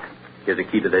 2 o'clock. Here's the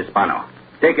key to the Hispano.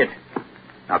 Take it.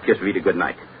 Now kiss Vida good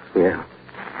night. Yeah.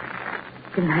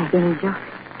 Good night, Angel.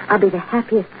 I'll be the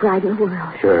happiest bride in the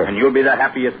world. Sure. And you'll be the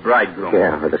happiest bridegroom.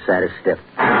 Yeah, or the saddest stiff.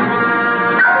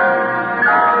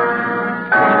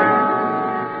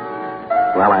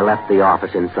 Well, I left the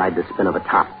office inside the spin of a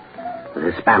top. The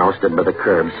Hispano stood by the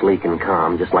curb, sleek and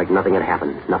calm, just like nothing had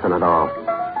happened. Nothing at all.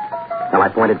 Well, I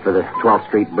pointed for the 12th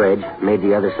Street Bridge, made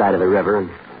the other side of the river, and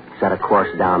set a course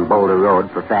down Boulder Road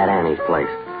for Fat Annie's place.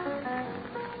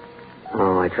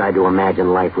 Oh, I tried to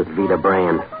imagine life with Vida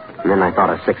Brand. And then I thought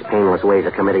of 6 painless ways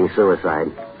of committing suicide.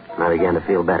 And I began to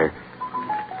feel better.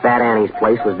 Fat Annie's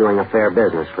place was doing a fair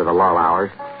business for the lull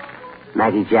hours.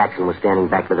 Maggie Jackson was standing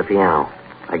back by the piano.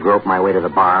 I groped my way to the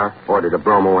bar, ordered a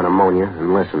bromo and ammonia,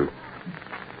 and listened.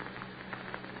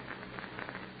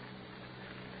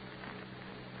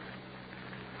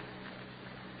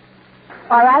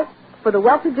 All right, for the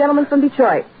wealthy gentleman from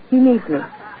Detroit. He needs me.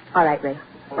 All right, Ray.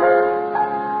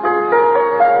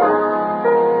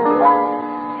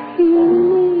 He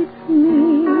needs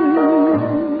me.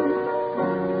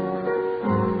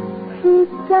 He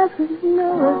doesn't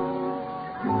know it,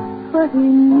 but he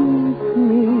needs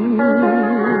me.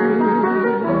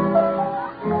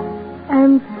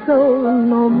 And so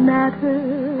no matter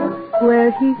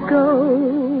where he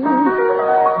goes,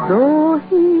 though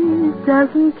he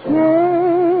doesn't care,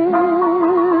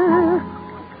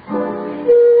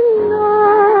 he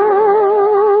knows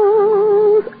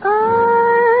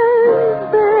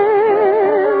I'm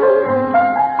there.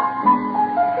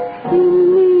 He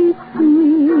needs me.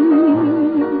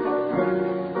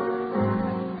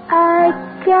 I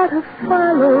gotta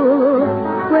follow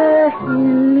where he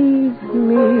leads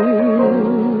me,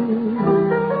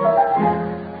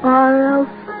 or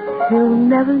else he'll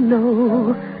never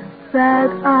know that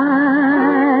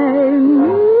I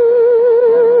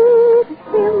need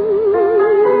him.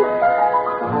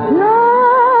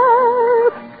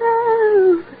 Not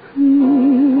as he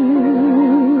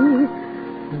needs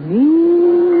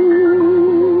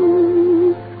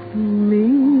me.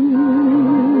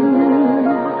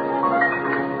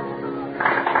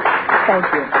 Thank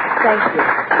you. Thank you.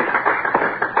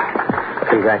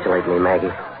 Congratulate me,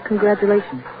 Maggie.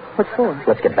 Congratulations. What for?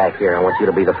 Let's get back here. I want you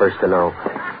to be the first to know.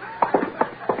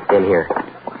 In here.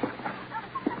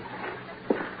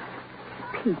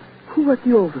 Who worked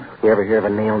you over? You ever hear of a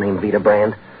nail named Vita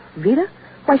Brand? Vita?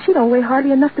 Why, she don't weigh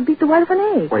hardly enough to beat the white of an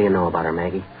egg. What do you know about her,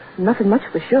 Maggie? Nothing much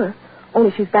for sure.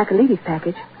 Only she's Bacalides'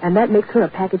 package, and that makes her a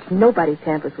package nobody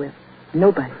tampers with.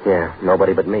 Nobody. Yeah,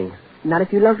 nobody but me. Not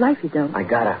if you love life, you don't. I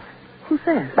gotta. Who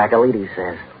says? Bacalides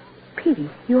says. Petey,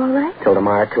 you all right? Till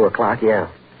tomorrow at 2 o'clock,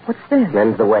 yeah. What's then?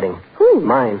 Then's the wedding. Who?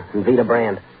 Mine and Vita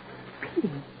Brand.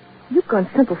 Petey, you've gone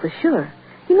simple for sure.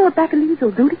 You know what Bacalides will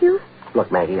do to you? Look,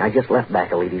 Maggie, I just left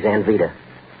Bacalides and Vita.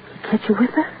 He catch you with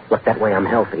her? Look, that way I'm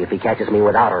healthy. If he catches me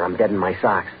without her, I'm dead in my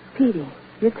socks. Petey,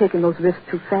 you're taking those risks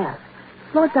too fast.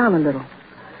 Slow it down a little.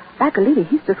 Bacalides,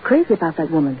 he's just crazy about that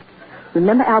woman.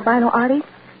 Remember Albino Artie?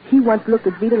 He once looked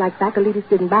at Vita like Bacalides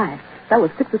didn't buy. That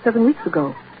was 6 or 7 weeks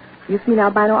ago. You seen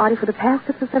Albino Artie for the past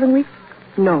 6 or 7 weeks?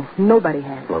 No, nobody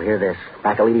has. Well, hear this.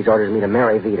 Bacalides orders me to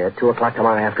marry Vita at 2 o'clock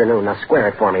tomorrow afternoon. Now square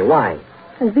it for me. Why?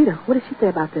 And Vita, what did she say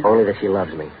about this? Only that she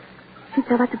loves me. She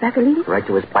said that to Bacalides? Right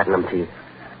to his platinum teeth.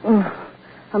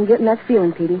 I'm getting that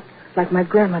feeling, Petey, like my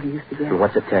grandmother used to get. And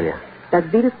what's it tell you? That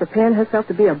Vita's preparing herself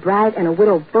to be a bride and a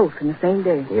widow both in the same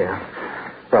day. Yeah.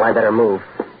 Well, I better move.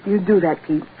 You do that,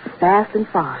 Pete. Fast and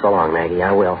far. So long, Maggie.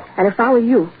 I will. And if I were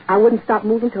you, I wouldn't stop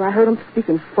moving till I heard him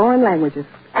speaking foreign languages.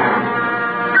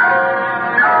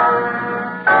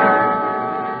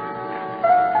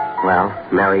 Well,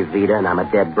 marry Vita and I'm a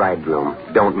dead bridegroom.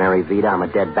 Don't marry Vita, I'm a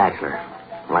dead bachelor.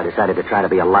 Well, I decided to try to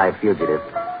be a live fugitive.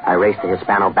 I raced the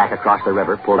Hispano back across the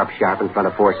river, pulled up sharp in front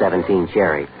of 417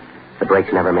 Cherry. The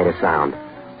brakes never made a sound.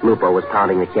 Lupo was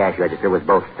pounding the cash register with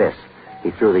both fists.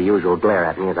 He threw the usual glare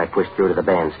at me as I pushed through to the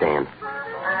bandstand.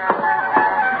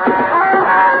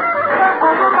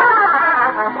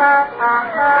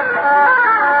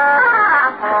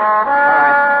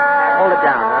 Hold it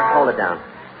down, huh? Hold it down.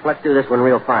 Let's do this one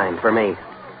real fine, for me.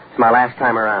 It's my last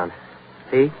time around.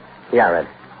 Pete? Yeah, Red.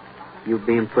 You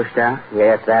being pushed out?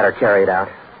 Yeah, it's that or carried out.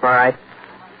 All right.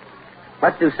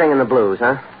 Let's do Singing the Blues,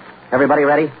 huh? Everybody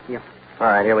ready? Yep. All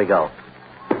right, here we go.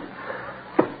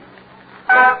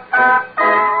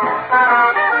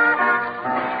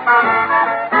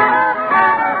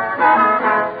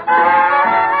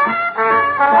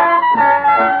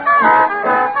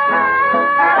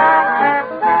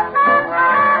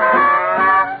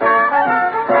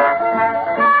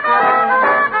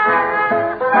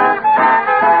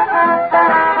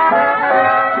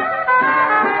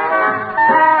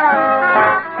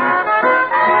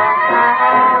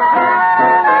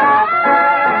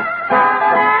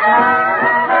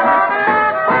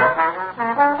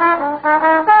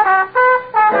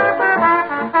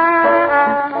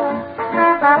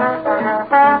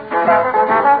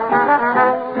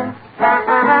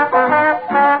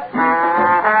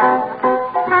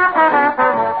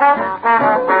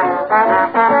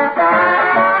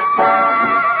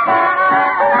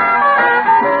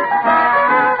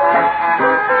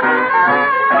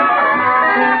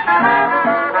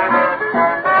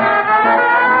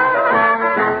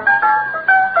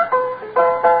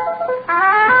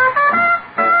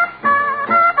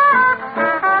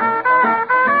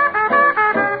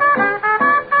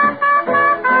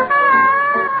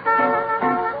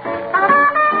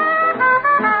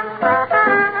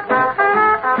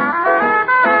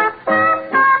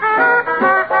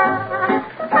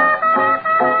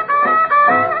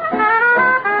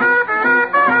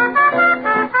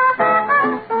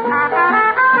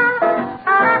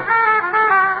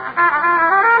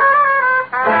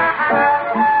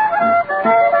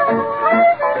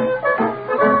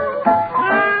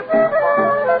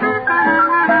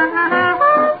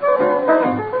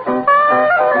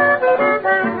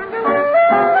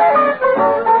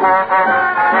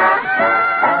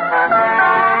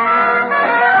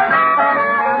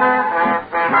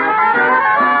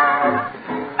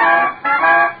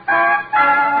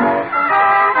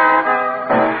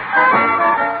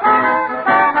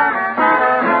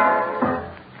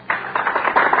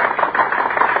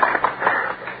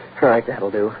 All right,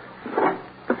 that'll do.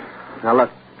 Now, look,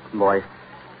 boys.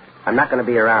 I'm not going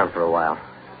to be around for a while.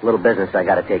 A little business I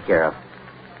got to take care of.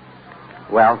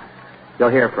 Well,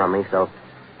 you'll hear from me, so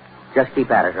just keep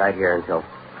at it right here until...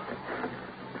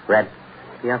 Red?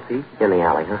 Yeah, Pete? In the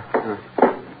alley, huh?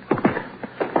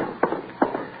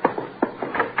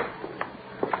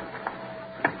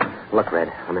 Look, Red,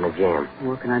 I'm in a jam.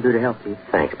 What can I do to help, Pete?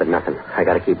 Thanks, but nothing. I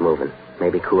got to keep moving.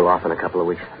 Maybe cool off in a couple of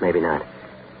weeks. Maybe not.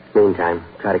 Meantime,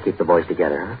 try to keep the boys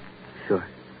together, huh? Sure.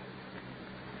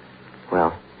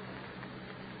 Well.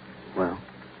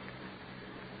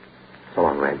 So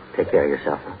long, Red. Take care of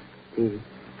yourself, huh? Pete,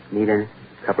 need anything?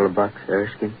 A couple of bucks,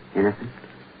 Erskine, anything?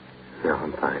 No,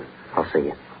 I'm fine. I'll see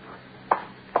you.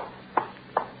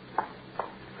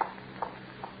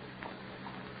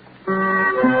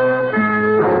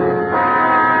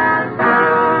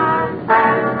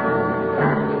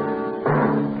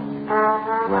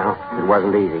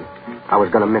 wasn't easy. I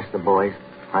was going to miss the boys.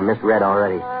 I missed Red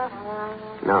already.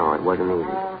 No, it wasn't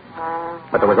easy.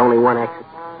 But there was only one exit.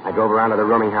 I drove around to the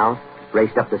rooming house,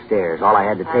 raced up the stairs. All I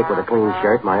had to take was a clean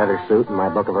shirt, my other suit, and my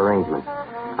book of arrangements.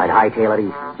 I'd hightail it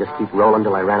east, just keep rolling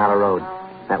till I ran out of road.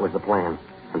 That was the plan,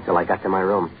 until I got to my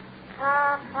room.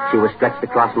 She was stretched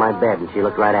across my bed, and she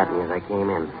looked right at me as I came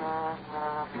in.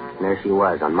 And there she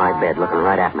was, on my bed, looking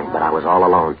right at me, but I was all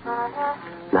alone.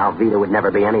 Now, Vida would never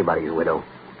be anybody's widow.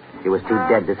 She was too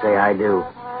dead to say I do.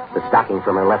 The stocking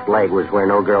from her left leg was where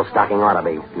no girl's stocking ought to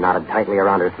be, knotted tightly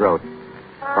around her throat.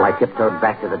 Well, I tiptoed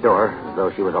back to the door, as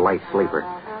though she was a light sleeper.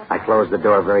 I closed the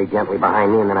door very gently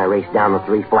behind me, and then I raced down the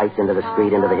 3 flights into the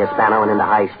street, into the Hispano, and into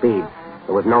high speed.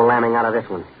 There was no lambing out of this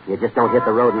one. You just don't hit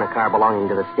the road in a car belonging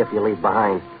to the stiff you leave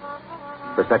behind.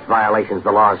 For such violations,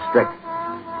 the law is strict.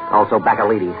 Also,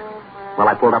 Bacalides. Well,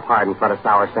 I pulled up hard in front of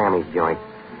Sour Sammy's joint.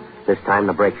 This time,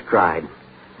 the brakes cried.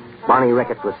 Barney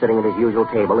Ricketts was sitting at his usual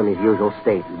table in his usual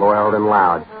state, boiled and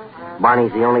loud.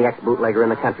 Barney's the only ex-bootlegger in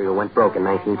the country who went broke in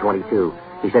 1922.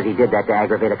 He says he did that to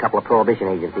aggravate a couple of prohibition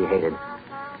agents he hated.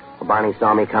 Well, Barney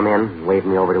saw me come in and waved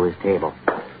me over to his table.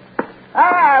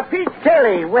 Ah, Pete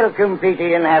Kelly. Welcome,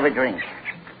 Petey, and have a drink.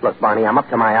 Look, Barney, I'm up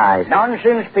to my eyes.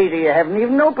 Nonsense, Petey. You haven't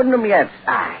even opened them yet.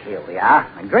 Ah, here we are.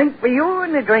 A drink for you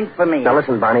and a drink for me. Now,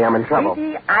 listen, Barney, I'm in trouble.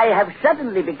 Petey, I have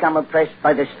suddenly become oppressed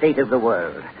by the state of the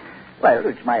world. Well,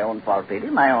 it's my own fault, Petey,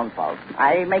 my own fault.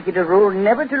 I make it a rule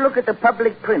never to look at the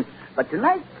public prints. But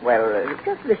tonight, well,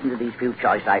 just listen to these few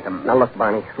choice items. Now, look,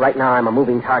 Barney, right now I'm a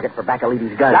moving target for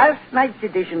Bacalides' gun. Last night's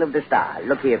edition of the Star.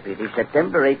 Look here, Petey,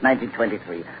 September 8,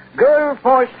 1923. Girl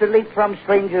forced to leap from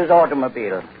stranger's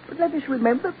automobile. But let us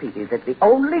remember, Petey, that the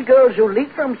only girls who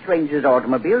leap from strangers'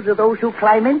 automobiles are those who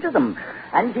climb into them.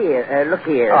 And here, look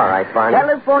here. All right, Barney.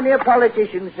 California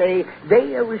politicians say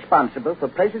they are responsible for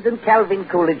President Calvin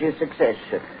Coolidge's success.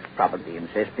 Probably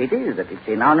insist, Petey, that it's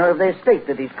in honor of their state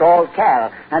that he's called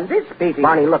Cal. And this, Petey...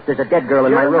 Barney, look, there's a dead girl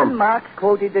in my room. German Marx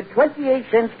quoted at 28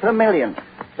 cents per million.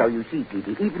 So you see,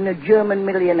 Petey, even a German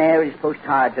millionaire is pushed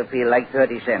hard to feel like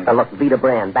 30 cents. Now, look, Vida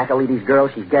Brand, Bacalides' girl,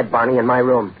 she's dead, Barney, in my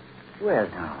room. Well,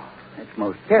 now, that's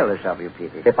most careless of you,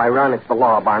 Petey. If I run, it's the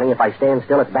law, Barney. If I stand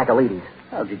still, it's Bacalides.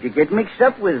 How did you get mixed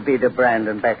up with Vida Brand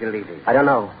and Bacalides? I don't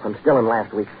know. I'm still in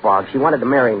last week's fog. She wanted to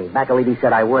marry me. Bacalides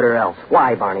said I would or else.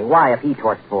 Why, Barney? Why if he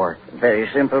torched for her? Very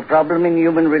simple problem in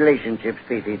human relationships,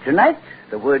 Petey. Tonight,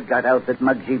 the word got out that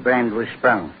Muggsy Brand was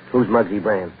sprung. Who's Muggsy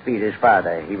Brand? Vida's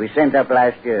father. He was sent up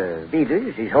last year.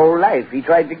 Vida's his whole life. He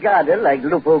tried to guard her like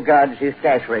Lupo guards his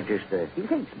cash register. He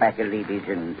hates Bacalides,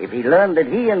 and if he learned that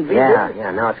he and Vida...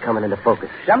 Yeah, now it's coming into focus.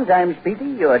 Sometimes, Petey,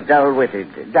 you're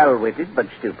dull-witted. Dull-witted, but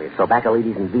stupid. So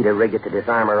Bacalides and Vida rigged it to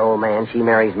disarm her old man. She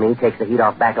marries me, takes the heat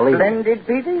off Bacalides. Splendid,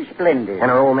 Petey, splendid. And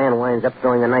her old man winds up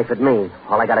throwing a knife at me.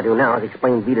 All I got to do now is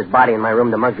explain Vida's body in my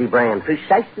room to Muggsy Brand.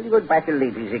 Precisely what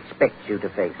Bacalides expects you to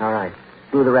face. All right.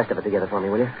 Do the rest of it together for me,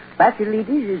 will you?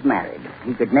 Bacalides is married.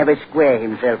 He could never square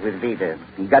himself with Vida.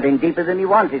 He got in deeper than he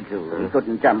wanted to. He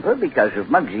couldn't dump her because of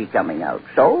Muggsy coming out.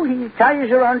 So he ties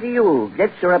her onto you,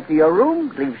 gets her up to your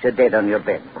room, leaves her dead on your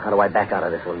bed. How do I back out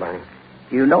of this one, Barney?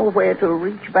 Do you know where to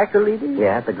reach Bacalides?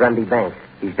 Yeah, at the Grundy Bank.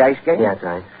 His dice game? Yeah, that's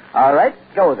right. All right,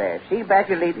 go there. See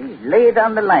Bacalides, lay it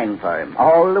on the line for him.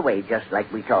 All the way, just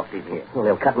like we talked in here. Well,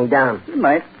 they'll cut me down. You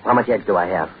might. How much edge do I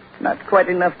have? Not quite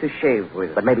enough to shave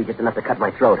with. But maybe just enough to cut my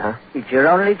throat, huh? It's your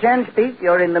only chance, Pete.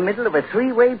 You're in the middle of a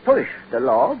 3-way push. The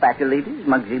law, Bacalides,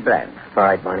 Muggsy Brand. All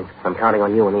right, Barney. I'm counting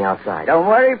on you on the outside. Don't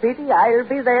worry, Petey. I'll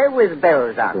be there with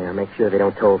bells on. Yeah, make sure they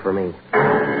don't toll for me.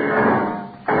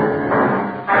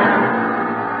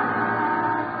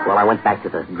 Well, I went back to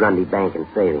the Grundy Bank and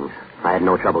Savings. I had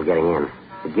no trouble getting in.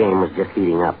 The game was just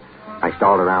heating up. I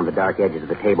stalled around the dark edges of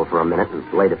the table for a minute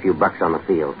and laid a few bucks on the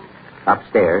field.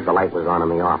 Upstairs, the light was on in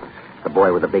the office. The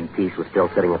boy with the big piece was still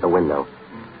sitting at the window.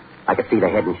 I could see the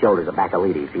head and shoulders of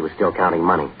Bacalides. He was still counting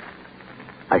money.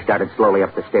 I started slowly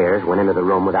up the stairs, went into the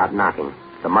room without knocking.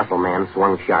 The muscle man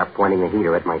swung sharp, pointing the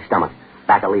heater at my stomach.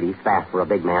 Bacalides, fast for a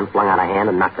big man, flung out a hand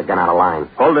and knocked the gun out of line.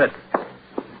 Hold it.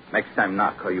 Next time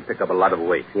knock, or you pick up a lot of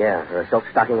weight. Yeah, or a silk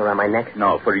stocking around my neck?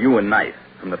 No, for you a knife.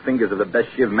 From the fingers of the best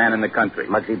shiv man in the country.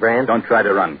 Muggsy Brand? Don't try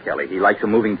to run, Kelly. He likes a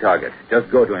moving target. Just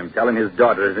go to him. Tell him his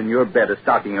daughter is in your bed, a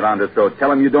stocking around her throat.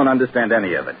 Tell him you don't understand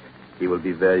any of it. He will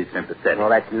be very sympathetic. Well,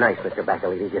 that's nice, Mr.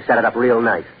 Bacalides. You set it up real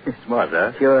nice. Smart,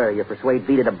 huh? Sure. You persuade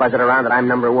Vida to buzz it around that I'm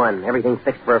number one. Everything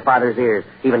fixed for her father's ears.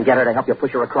 Even get her to help you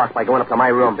push her across by going up to my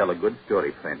room. You tell a good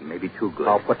story, friend. Maybe too good.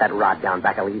 Oh, put that rod down,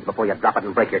 Bacalides, before you drop it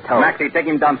and break your toe. Maxie, take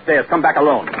him downstairs. Come back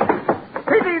alone.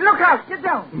 Petey, look out. Get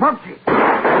down. Muggsy.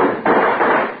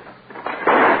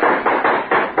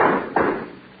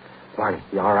 Barney,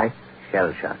 you all right?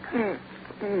 Shell shock.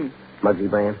 Muggsy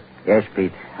Brand? Yes,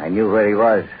 Pete. I knew where he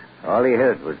was. All he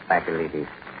heard was Baccalides.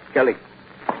 Kelly.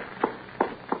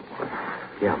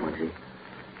 Yeah, Muggsy.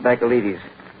 Baccalides.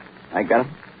 I got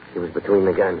him? He was between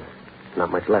the guns. Not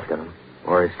much left of him.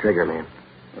 Or his trigger man.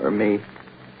 Or me.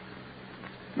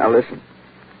 Now listen.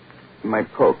 You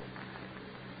might poke.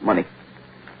 Money.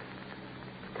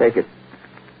 Take it.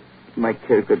 You might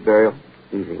get a good burial.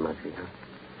 Easy, Muggsy, huh?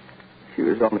 She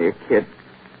was only a kid.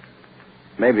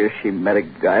 Maybe if she met a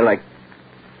guy like...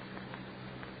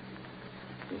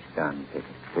 He's gone, Pete.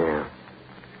 Yeah.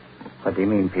 What do you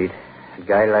mean, Pete? A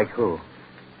guy like who?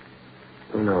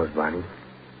 Who knows, Barney?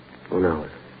 Who knows?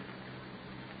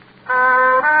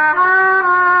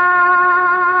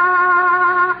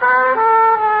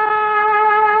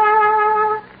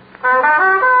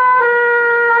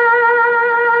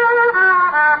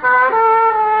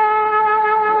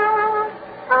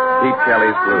 Pete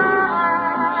Kelly's Blues,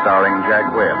 starring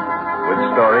Jack Webb, with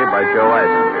story by Joe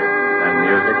Eisinger and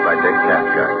music by Dick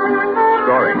Cathcart.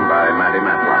 Scoring by Matty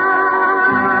Matlock.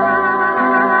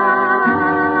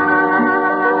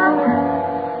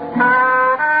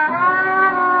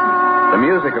 The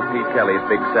music of Pete Kelly's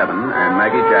Big Seven and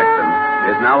Maggie Jackson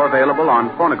is now available on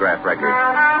phonograph records.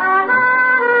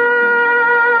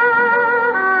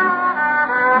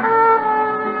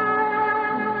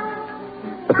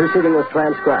 The proceeding was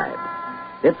transcribed.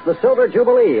 It's the Silver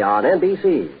Jubilee on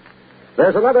NBC.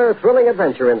 There's another thrilling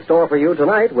adventure in store for you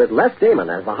tonight with Les Damon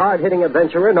as the hard-hitting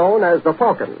adventurer known as the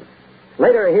Falcon.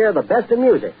 Later, hear the best in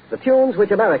music, the tunes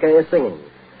which America is singing.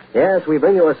 Yes, we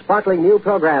bring you a sparkling new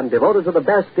program devoted to the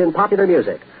best in popular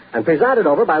music and presided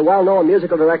over by well-known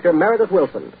musical director Meredith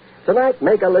Wilson. Tonight,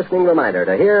 make a listening reminder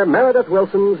to hear Meredith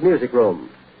Wilson's Music Room.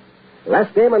 Les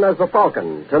Damon as the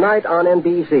Falcon, tonight on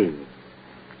NBC.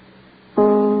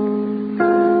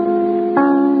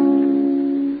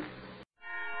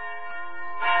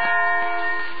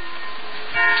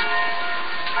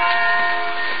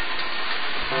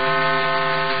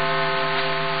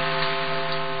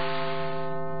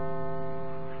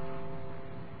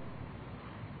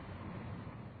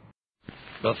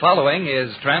 The following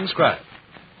is transcribed.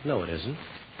 No, it isn't.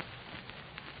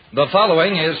 The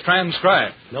following is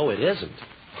transcribed. No, it isn't.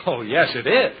 Oh, yes, it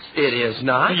is. It is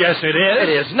not. Yes, it is. It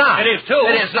is not. It is, too.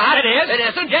 It is not. It is. It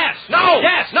isn't. Yes. No.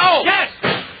 Yes. No. Yes.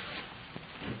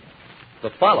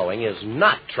 The following is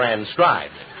not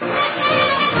transcribed.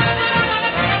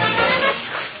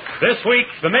 This week,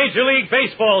 the Major League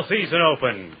Baseball season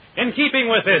opened. In keeping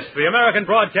with this, the American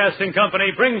Broadcasting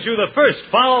Company brings you the first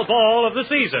foul ball of the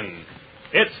season.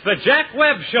 It's the Jack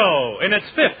Webb Show in its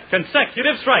 5th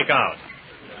consecutive strikeout.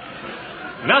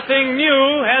 Nothing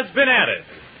new has been added.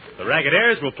 The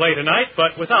Ragged will play tonight,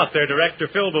 but without their director,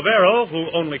 Phil Bavero,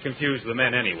 who only confused the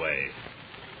men anyway.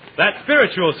 That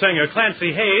spiritual singer,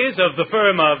 Clancy Hayes, of the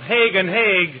firm of Haig and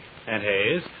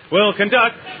Hayes, will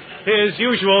conduct his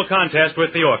usual contest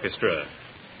with the orchestra.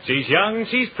 She's young,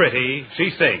 she's pretty, she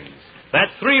sings.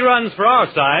 That's 3 runs for our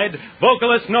side,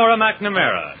 vocalist Nora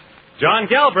McNamara. John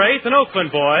Galbraith, an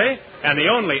Oakland boy, and the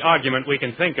only argument we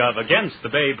can think of against the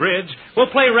Bay Bridge, will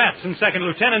play rats and second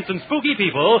lieutenants and spooky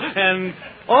people, and,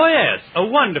 oh yes, a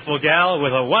wonderful gal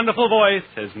with a wonderful voice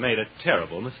has made a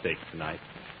terrible mistake tonight.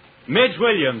 Midge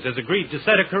Williams has agreed to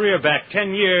set a career back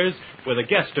 10 years with a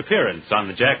guest appearance on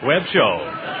the Jack Webb Show.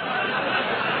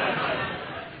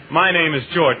 My name is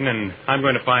Jordan, and I'm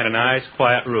going to find a nice,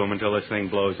 quiet room until this thing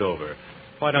blows over.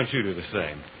 Why don't you do the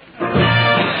same?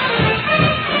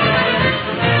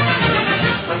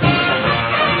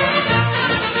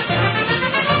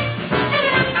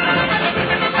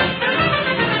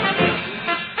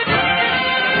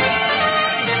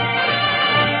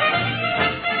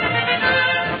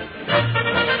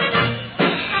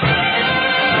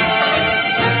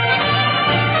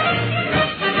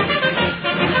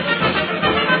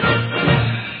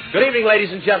 Good evening,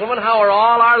 ladies and gentlemen. How are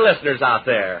all our listeners out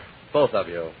there? Both of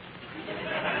you.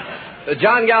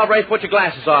 John Galbraith, put your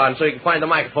glasses on so you can find the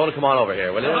microphone and come on over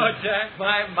here, will you? Oh, Jack,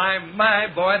 my,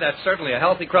 boy, that's certainly a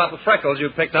healthy crop of freckles you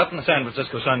picked up in the San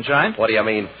Francisco sunshine. What do you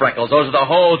mean, freckles? Those are the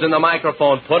holes in the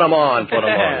microphone. Put them on,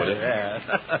 will you? Yeah.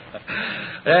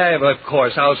 Hey, but of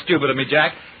course, how stupid of me,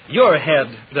 Jack. Your head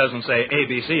doesn't say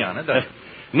ABC on it, does it?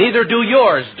 Neither do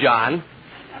yours, John.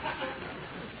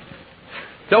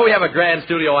 Don't we have a grand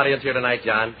studio audience here tonight,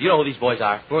 John? Do you know who these boys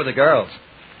are? Who are the girls?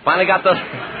 Finally got those...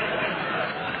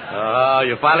 Oh,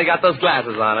 you finally got those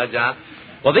glasses on, huh, John?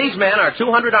 Well, these men are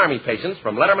 200 Army patients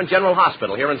from Letterman General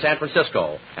Hospital here in San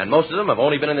Francisco. And most of them have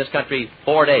only been in this country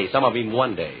 4 days. Some have been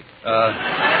 1 day.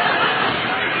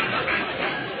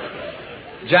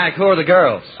 Jack, who are the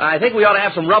girls? I think we ought to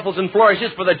have some ruffles and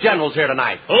flourishes for the generals here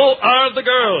tonight. Who are the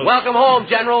girls? Welcome home,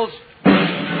 generals.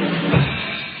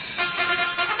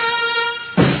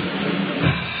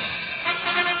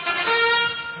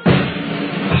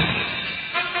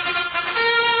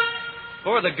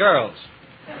 or the girls?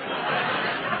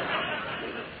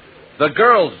 The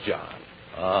girls, John.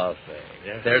 Oh, say.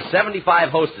 Yes. There's 75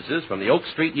 hostesses from the Oak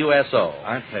Street USO.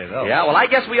 Aren't they, though? Yeah, well, I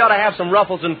guess we ought to have some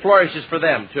ruffles and flourishes for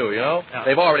them, too, you know? Yeah.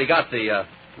 They've already got the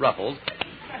ruffles.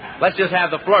 Let's just have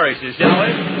the flourishes, shall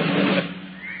we?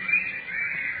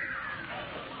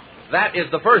 That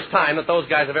is the first time that those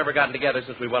guys have ever gotten together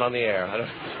since we went on the air. I don't...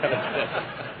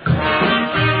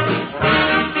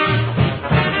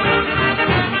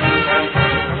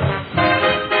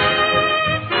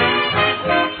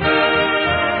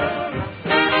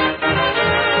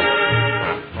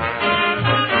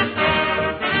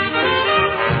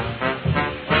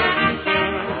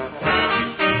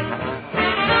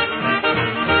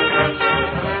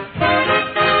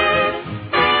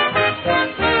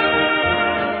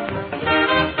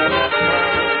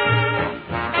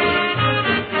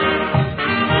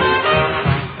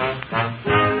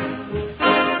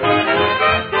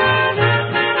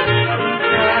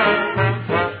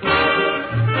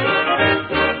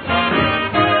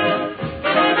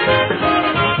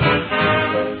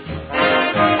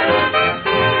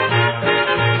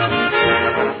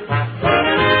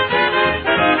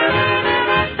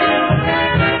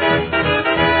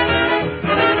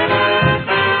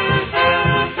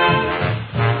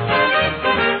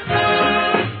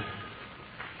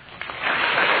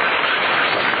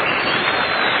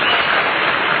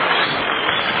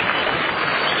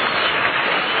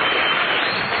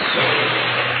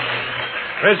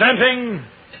 Presenting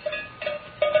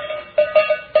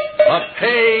a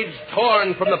page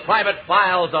torn from the private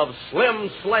files of Slim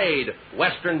Slade,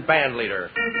 Western band leader.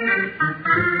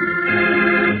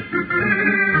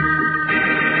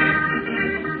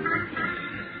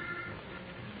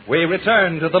 We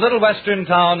return to the little western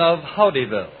town of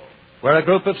Howdyville, where a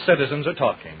group of citizens are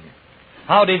talking.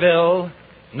 Howdyville,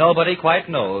 nobody quite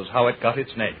knows how it got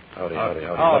its name.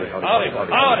 Howdyville.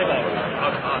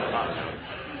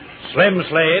 Slim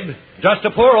Slade, just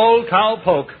a poor old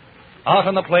cowpoke out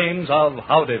on the plains of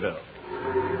Howdyville.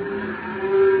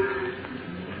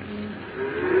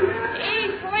 Hey,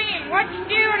 Slim, what you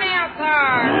doing out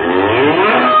there?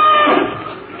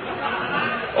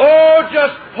 Oh,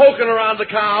 just poking around the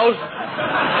cows.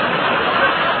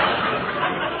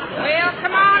 Well,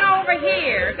 come on over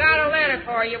here. Got a letter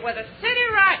for you with a city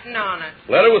writing on it.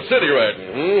 Letter with city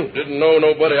writing. Didn't know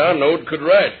nobody I knowed could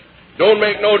write. Don't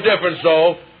make no difference,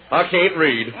 though. I can't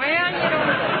read. Well,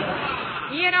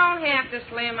 you don't have to,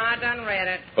 Slim. I done read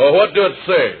it. Oh, what do it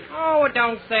say? Oh, it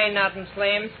don't say nothing,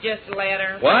 Slim. It's just a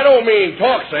letter. Well, I don't mean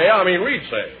talk say. I mean read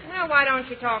say. Well, why don't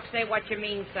you talk, say what you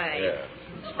mean say?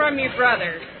 Yeah. It's from your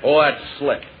brother. Oh, that's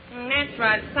slick. That's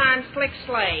right. Signed Slick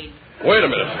Slade. Wait a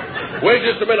minute. Wait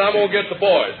just a minute. I'm going to get the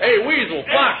boys. Hey, weasel,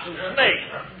 fox, and snake.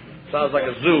 Sounds like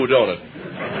a zoo, don't it?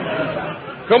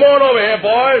 Come on over here,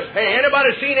 boys. Hey,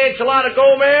 anybody seen Enchilada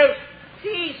Gomez?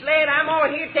 See, Slade, I'm over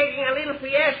here taking a little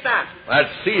fiesta.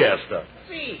 That's siesta.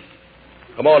 See.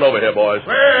 Come on over here, boys.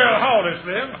 Well, howdy,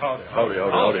 Slim. Howdy.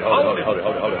 Howdy.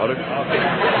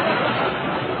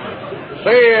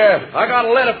 Say, I got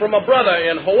a letter from a brother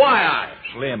in Hawaii.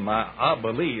 Slim, I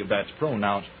believe that's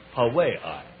pronounced Hawaii.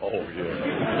 Oh, yeah.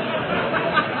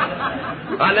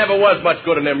 I never was much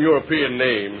good in them European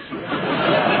names.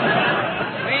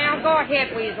 Well, go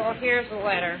ahead, Weasel. Here's the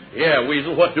letter. Yeah,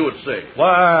 Weasel, what do it say?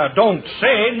 Why, don't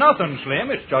say nothing,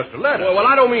 Slim. It's just a letter. Well,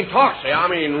 I don't mean talk say. I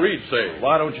mean read say.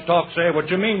 Why don't you talk say what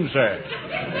you mean say?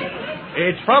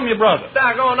 It's from your brother.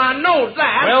 Daggone, I know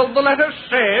that. Well, the letter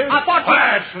says... I thought you...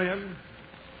 Quiet, Slim.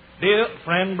 Dear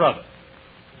friend brother,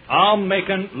 I'm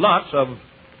making lots of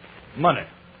money.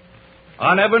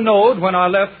 I never knowed when I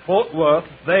left Fort Worth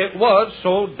there was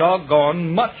so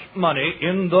doggone much money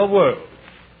in the world.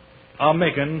 I'm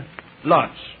making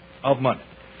lots of money.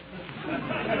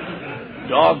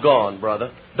 Doggone,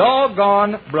 brother.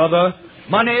 Doggone, brother.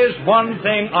 Money's one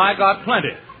thing I got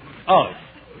plenty of.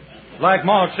 Like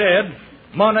Ma said,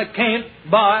 money can't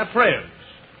buy friends.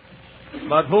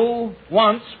 But who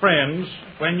wants friends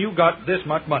when you got this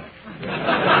much money?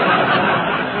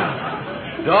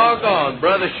 Doggone,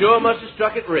 brother, sure must have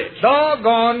struck it rich.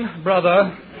 Doggone,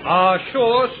 brother, I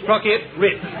sure struck it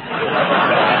rich.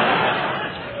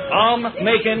 I'm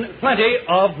making plenty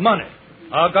of money.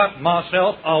 I got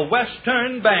myself a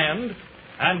Western band,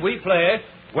 and we play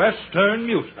Western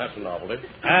music. That's a novelty.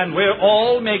 And we're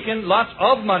all making lots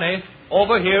of money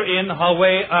over here in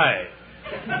Hawaii.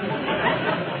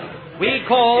 We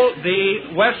call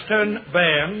the Western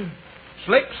band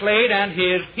Slick Slade and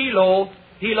his Hilo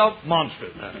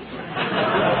Monsters.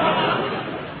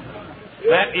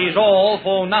 That is all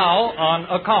for now on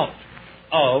account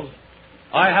of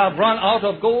I have run out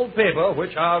of gold paper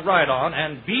which I'll write on,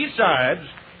 and besides,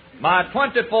 my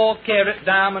 24-karat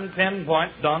diamond pen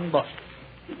point done busted.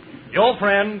 Your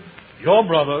friend, your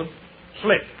brother,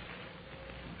 Slick.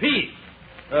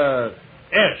 P.S.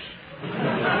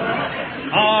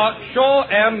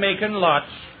 Sure am making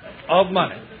lots of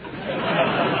money.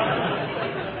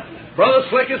 Brother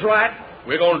Slick is right.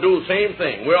 We're going to do the same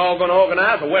thing. We're all going to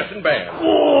organize a Western band.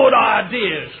 Good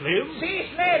idea, Slim. See,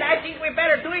 Slade, I think we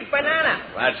better do it banana.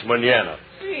 That's manana.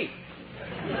 See.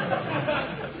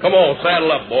 Come on,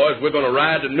 saddle up, boys. We're going to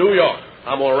ride to New York.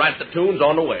 I'm going to write the tunes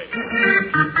on the way.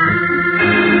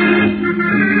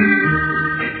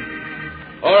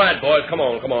 All right, boys, come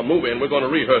on, move in. We're going to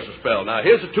rehearse a spell. Now,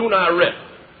 here's a tune I wrote.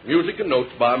 Music and notes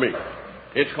by me.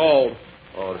 It's called,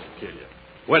 this will kill you,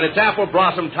 When It's Apple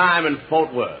Blossom Time in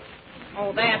Fort Worth.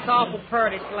 Oh, that's awful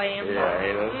pretty, Slim. Yeah,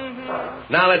 ain't it?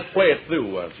 Mm-hmm. Now let's play it through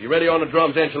once. You ready on the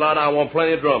drums, Enchilada? I want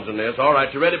plenty of drums in this. All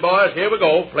right, you ready, boys? Here we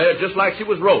go. Play it just like she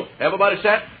was wrote. Everybody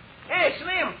set? Hey,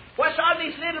 Slim, what's all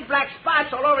these little black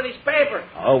spots all over this paper?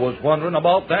 I was wondering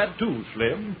about that, too,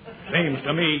 Slim. Seems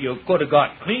to me you could have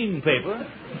got clean paper.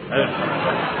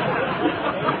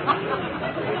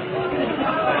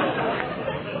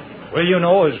 Well, you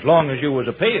know, as long as you was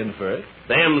a-paying for it.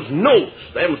 Them's notes.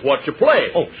 Them's what you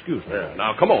play. Oh, excuse me. Yeah,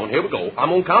 now, come on. Here we go. I'm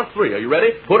going to count 3. Are you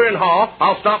ready? Put her in half.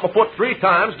 I'll stomp my foot 3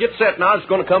 times. Get set now. It's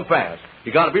going to come fast.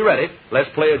 You got to be ready. Let's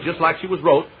play it just like she was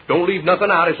wrote. Don't leave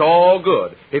nothing out. It's all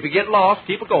good. If you get lost,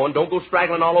 keep it going. Don't go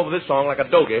straggling all over this song like a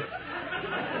doggy.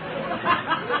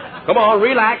 Come on,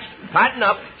 relax. Tighten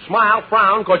up. Smile,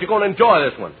 frown, because you're going to enjoy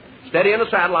this one. Steady in the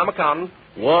saddle. I'm a-counting.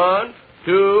 1,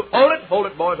 2. Hold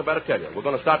it, boys. I better tell you. We're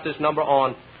going to start this number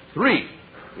on 3.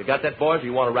 You got that, boys, or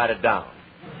you want to write it down?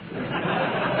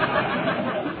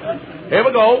 Here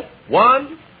we go.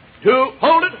 1, 2.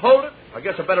 Hold it. I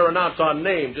guess I better announce our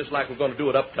name just like we're going to do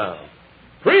it uptown.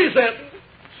 Presenting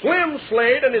Slim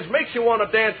Slade and his Makes You Want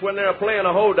to Dance when they're playing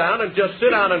a hoedown and just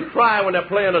sit down and cry when they're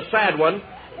playing a sad one.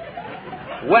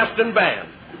 Western Band.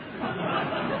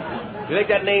 You think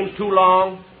that name's too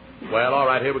long? Well, all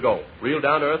right, here we go. Real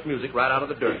down-to-earth music right out of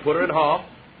the dirt. Put her in half.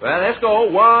 Well, let's go.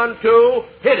 1, 2,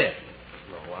 hit it.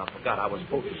 No, I forgot I was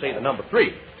supposed to say the number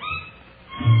 3.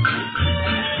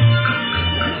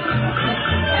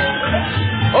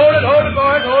 Hold it,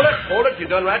 boys, hold it. You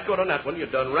done right good on that one. You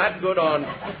done right good on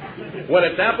When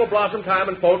It's Apple Blossom Time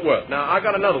in Fort Worth. Now, I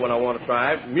got another one I want to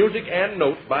try. Music and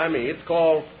notes by me. It's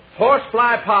called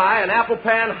Horsefly Pie and Apple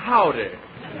Pan Howdy.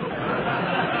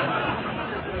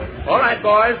 All right,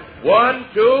 boys. 1,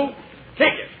 2,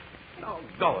 kick it.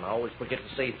 Doggone, I always forget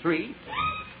to say 3.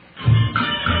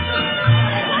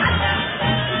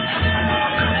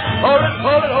 Hold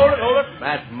it.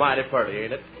 That's mighty pretty,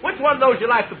 ain't it? Which one of those you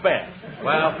like the best?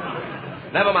 Well,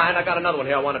 never mind. I got another one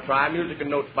here I want to try. Music and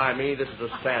notes by me. This is a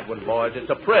sad one, boys. It's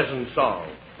a prison song.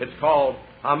 It's called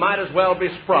I Might As Well Be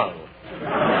Sprung.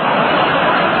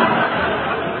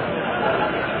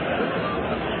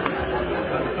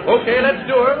 Okay, let's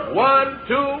do her. 1,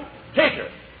 2, take her.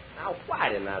 Now, why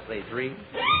didn't I say 3?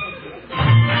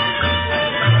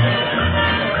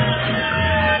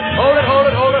 Hold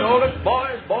it.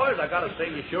 Boys, I gotta say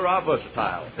you sure are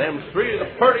versatile. Them 3 are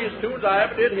the prettiest tunes I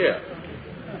ever did hear.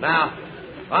 Now,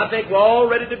 I think we're all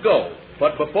ready to go.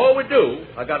 But before we do,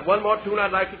 I got one more tune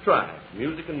I'd like to try.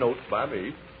 Music and notes by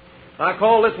me. I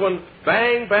call this one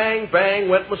Bang, Bang, Bang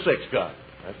Went My 6-Gun.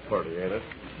 That's pretty, ain't it?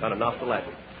 Kind of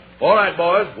nostalgic. All right,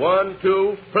 boys. 1,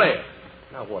 2, play it.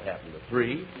 Now, what happened to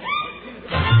 3?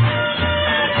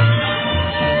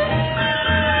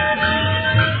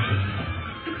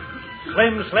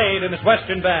 Slim Slade and his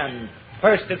Western Band.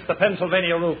 First, it's the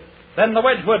Pennsylvania roof. Then the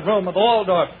Wedgwood room of the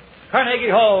Waldorf. Carnegie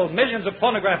Hall, millions of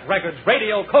phonograph records,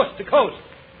 radio coast to coast.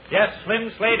 Yes, Slim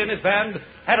Slade and his band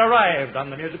had arrived on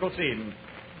the musical scene.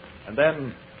 And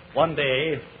then, one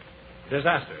day,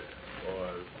 disaster.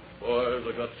 Boys,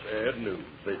 I got sad news.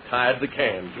 They tied the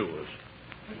can to us.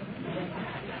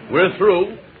 We're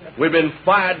through. We've been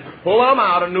fired plumb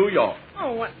out of New York.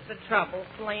 Oh, what's the trouble,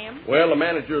 Slim? Well, the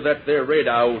manager of that there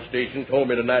radio station told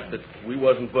me tonight that we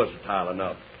wasn't versatile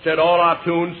enough. Said all our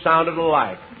tunes sounded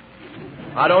alike.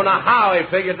 I don't know how he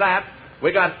figured that.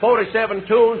 We got 47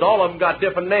 tunes. All of them got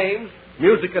different names.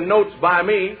 Music and notes by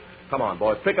me. Come on,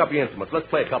 boys, pick up your instruments. Let's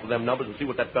play a couple of them numbers and see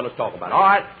what that fella's talking about. All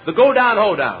right, the Go Down,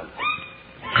 Ho Down.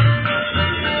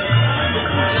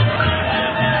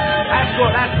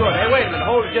 That's good. Hey, wait a minute.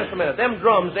 Hold it just a minute. Them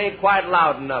drums ain't quite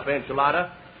loud enough,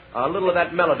 Enchilada. A little of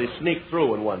that melody sneaked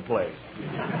through in one place.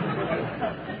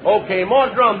 Okay, more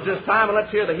drums this time, and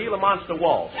let's hear the Gila Monster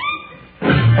Waltz.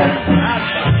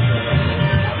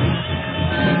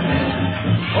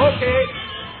 Okay.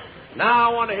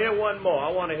 Now I want to hear one more. I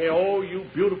want to hear, oh, you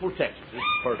beautiful Texas. It's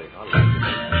pretty. I like it.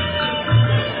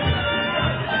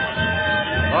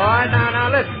 All right,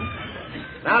 now listen.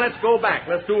 Now let's go back.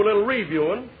 Let's do a little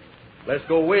reviewing. Let's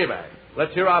go way back.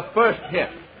 Let's hear our first hit.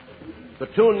 The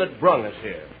tune that brung us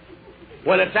here.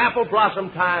 Well, it's apple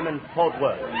blossom time in Fort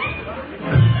Worth. Okay,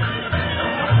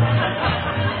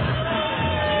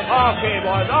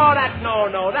 boys. Oh,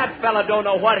 that fella don't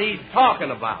know what he's talking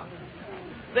about.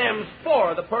 Them's four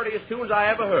of the prettiest tunes I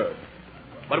ever heard.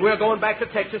 But we're going back to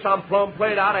Texas. I'm plumb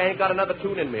played out. I ain't got another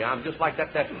tune in me. I'm just like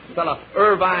that fella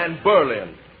Irvine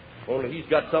Berlin. Only he's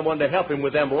got someone to help him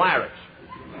with them lyrics.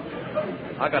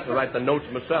 I got to write the notes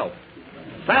myself.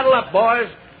 Saddle up, boys.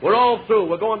 We're all through.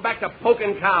 We're going back to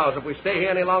poking cows. If we stay here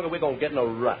any longer, we're going to get in a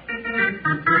rut.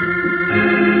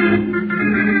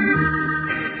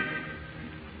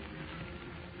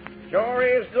 Sure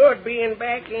is good being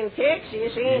back in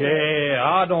Texas, ain't it? Yeah,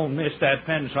 I don't miss that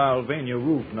Pennsylvania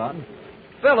roof nothing.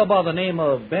 Fella by the name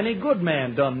of Benny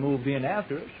Goodman done moved in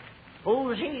after us.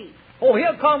 Who's he? Oh,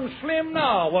 here comes Slim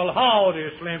now. Well, howdy,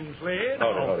 Slim Slade.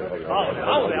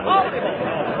 Howdy.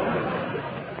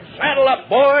 Saddle up,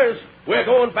 boys. We're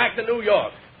going back to New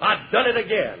York. I've done it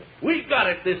again. We got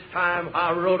it this time.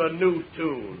 I wrote a new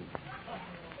tune.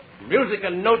 Music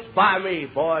and notes by me,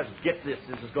 boys. Get this.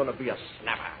 This is going to be a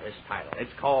snapper, this title.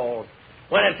 It's called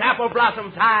When It's Apple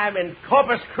Blossom Time in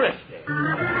Corpus Christi.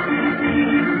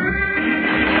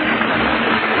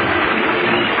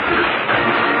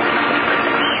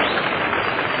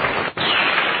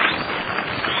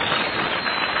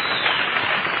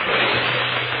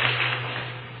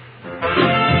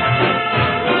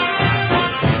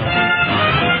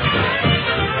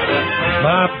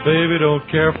 My baby don't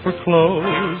care for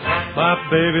clothes. My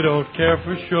baby don't care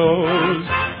for shows.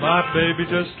 My baby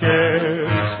just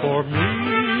cares for me.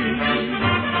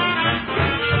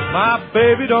 My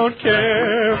baby don't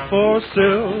care for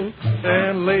silk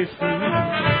and laces.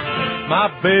 My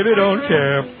baby don't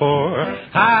care for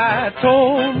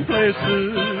high-tone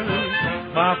places.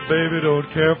 My baby don't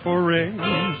care for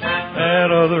rings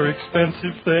and other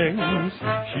expensive things.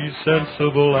 She's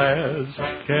sensible as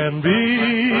can be.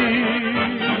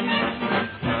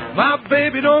 My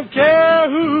baby don't care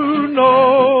who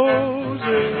knows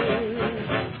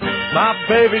it. My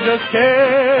baby just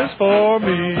cares for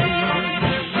me.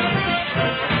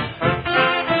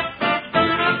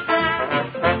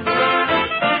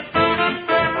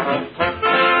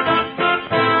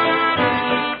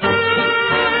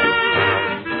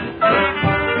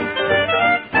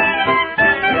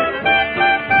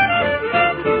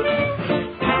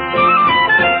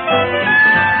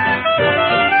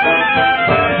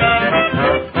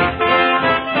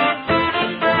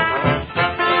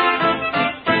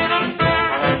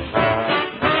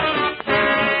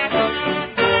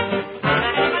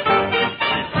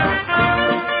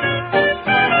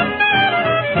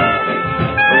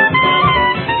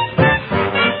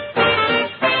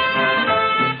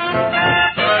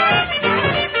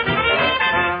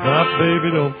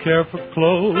 Care for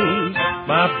clothes.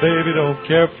 My baby don't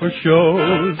care for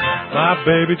shows. My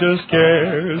baby just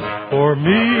cares for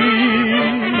me.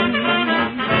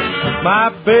 My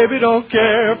baby don't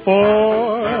care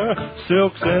for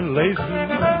silks and laces.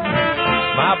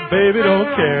 My baby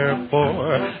don't care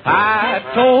for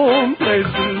high-tone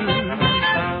places.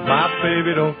 My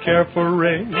baby don't care for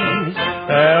rings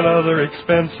and other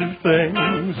expensive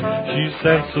things. She's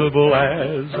sensible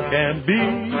as can be.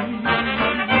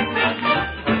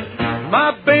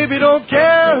 My baby don't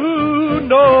care who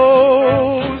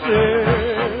knows it.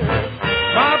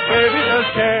 My baby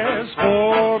just cares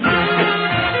for me.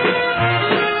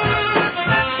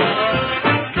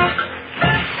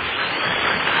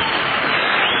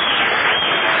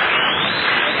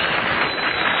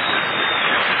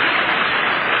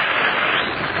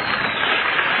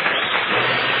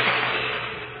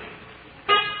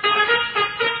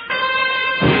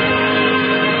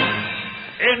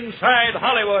 Inside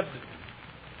Hollywood.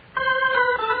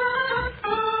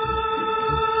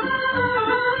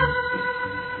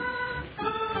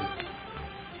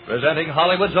 Presenting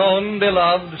Hollywood's own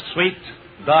beloved, sweet,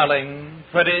 darling,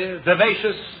 pretty,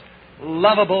 vivacious,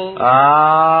 lovable...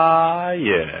 Ah,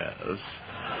 yes.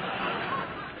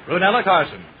 Brunella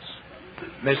Carsons.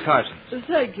 Miss Carsons.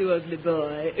 Thank you, ugly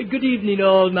boy. Good evening,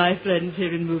 all my friends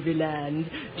here in Movie Land.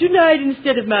 Tonight,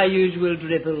 instead of my usual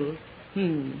dribble...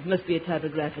 must be a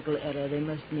typographical error. They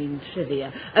must mean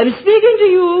trivia. I'm speaking to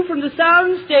you from the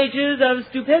sound stages of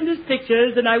stupendous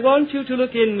pictures, and I want you to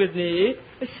look in with me.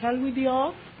 Shall we be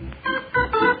off?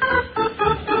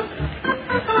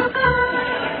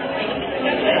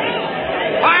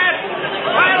 Quiet!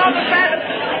 Quiet on the set!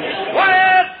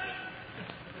 Quiet!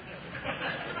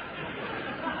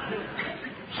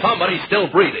 still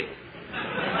breathing.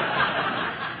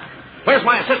 Where's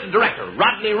my assistant director,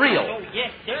 Rodney Reel? Oh,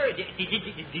 yes, sir.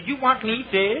 Did you want me,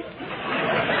 sir?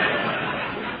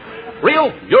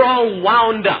 Reel, you're all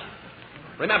wound up.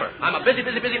 Remember, I'm a busy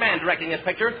man directing this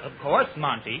picture. Of course,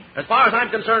 Monty. As far as I'm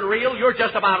concerned, Reel, you're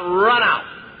just about run out.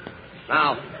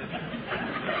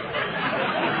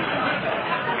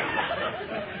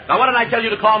 Now, what did I tell you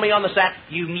to call me on the set?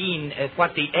 You mean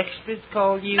what the extras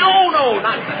call you? No,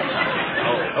 not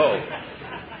that. Oh.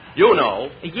 You know.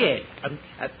 Yes.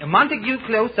 Montague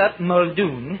Close-Up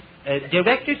Muldoon,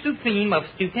 Director Supreme of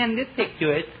Stupendous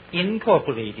Pictures,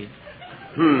 Incorporated.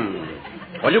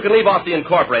 Well, you can leave off the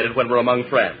incorporated when we're among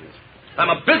friends. I'm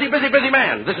a busy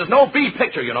man. This is no B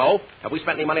picture, you know. Have we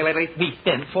spent any money lately? We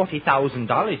spent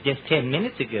 $40,000 just 10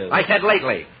 minutes ago. I said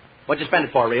lately. What'd you spend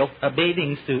it for, Reel? A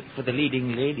bathing suit for the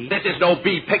leading lady. This is no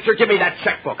B picture. Give me that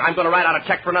checkbook. I'm going to write out a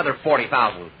check for another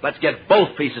 $40,000. Let's get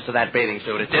both pieces of that bathing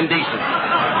suit. It's indecent.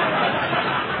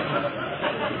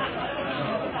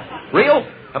 Reel,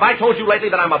 have I told you lately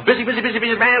that I'm a busy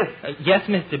man? Yes,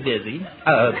 Mr. Busy.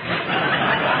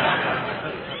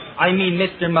 I mean,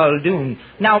 Mr. Muldoon.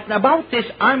 Now, about this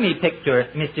Army picture,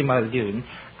 Mr. Muldoon,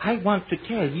 I want to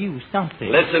tell you something.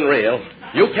 Listen, Reel,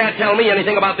 you can't tell me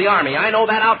anything about the Army. I know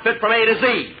that outfit from A to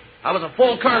Z. I was a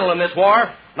full colonel in this war,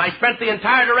 and I spent the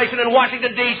entire duration in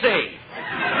Washington, D.C.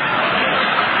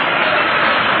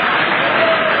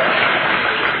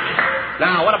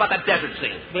 Now, what about that desert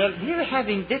scene? Well, we're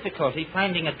having difficulty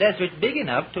finding a desert big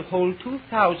enough to hold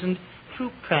 2,000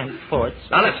 troop transports.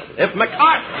 Now, listen, if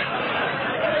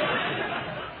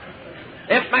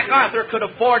MacArthur could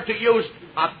afford to use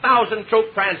 1,000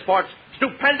 troop transports,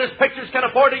 Stupendous Pictures can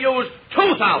afford to use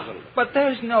 2,000. But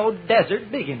there's no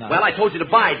desert big enough. Well, I told you to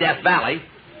buy Death Valley.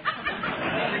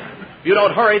 If you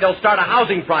don't hurry, they'll start a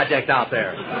housing project out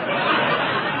there.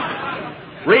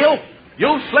 Reel,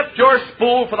 you slipped your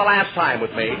spool for the last time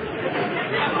with me.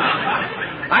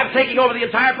 I'm taking over the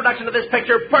entire production of this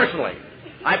picture personally.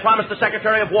 I promised the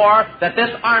Secretary of War that this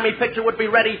Army picture would be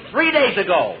ready 3 days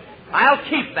ago. I'll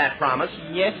keep that promise.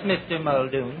 Yes, Mr.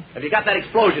 Muldoon. Have you got that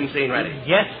explosion scene ready?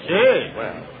 Yes, sir.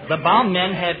 Well, the bomb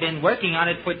men have been working on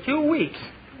it for 2 weeks.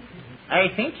 I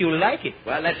think you'll like it.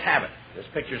 Well, let's have it. This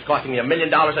picture's costing me $1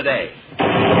 million a day.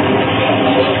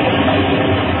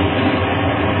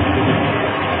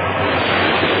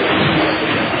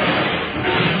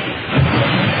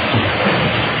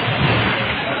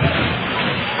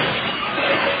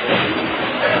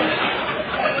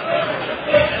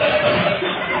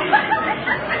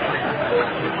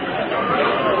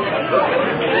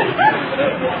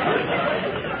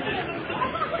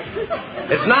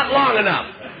 It's not long enough.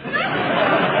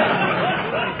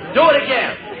 Do it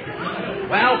again.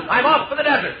 Well, I'm off for the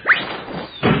desert.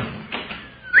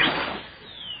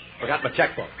 Forgot my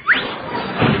checkbook.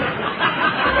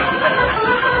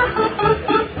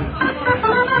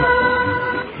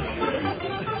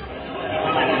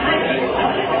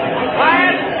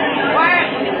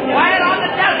 Quiet on the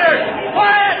desert.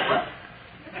 Quiet.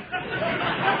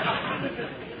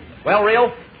 Well,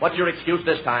 Reel, what's your excuse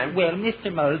this time? Well,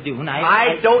 Mr. Muldoon,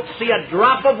 I don't see a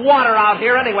drop of water out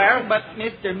here anywhere. But,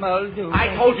 Mr. Muldoon...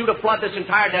 I told you to flood this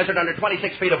entire desert under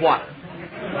 26 feet of water.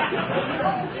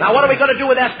 Now, what are we going to do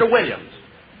with Esther Williams?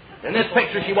 In this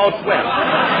picture, she won't swim.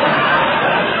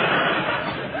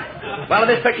 Well, in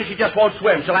this picture, she just won't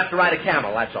swim. She'll have to ride a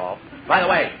camel, that's all. By the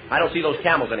way, I don't see those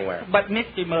camels anywhere. But,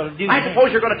 Mr. Muldoon... I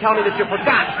suppose you're going to tell me that you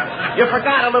forgot. You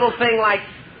forgot a little thing like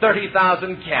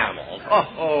 30,000 camels.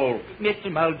 Oh.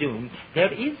 Mr. Muldoon,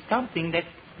 there is something that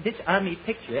this Army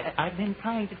picture I've been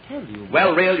trying to tell you.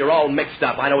 Well, Reel, you're all mixed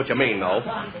up. I know what you mean, though.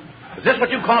 Is this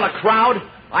what you call a crowd?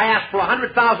 I asked for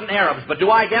 100,000 Arabs, but do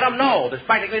I get them? No, there's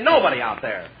practically nobody out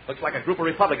there. Looks like a group of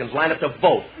Republicans lined up to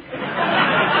vote.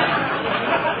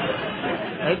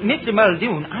 Mr.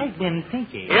 Muldoon, I've been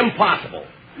thinking... Impossible.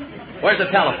 Where's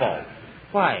the telephone?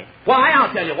 Why? Why?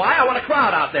 I'll tell you why. I want a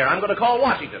crowd out there. I'm going to call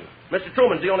Washington. Mr.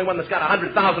 Truman's the only one that's got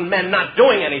 100,000 men not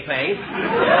doing anything.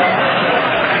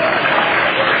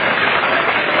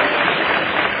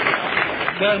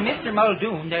 Well, Mr.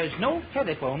 Muldoon, there's no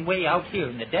telephone way out here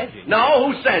in the desert. No,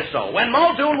 who says so? When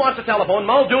Muldoon wants a telephone,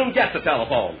 Muldoon gets a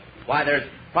telephone. Why, there's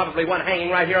probably one hanging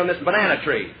right here on this banana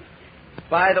tree.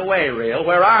 By the way, Reel,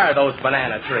 where are those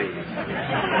banana trees?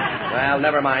 Well,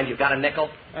 never mind. You've got a nickel?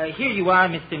 Here you are,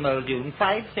 Mr. Muldoon.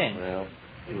 5 cents. Well,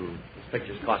 this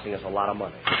picture's costing us a lot of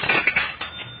money.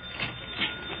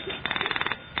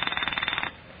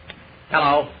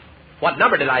 Hello. What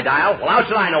number did I dial? Well, how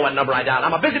should I know what number I dialed?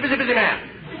 I'm a busy man.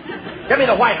 Give me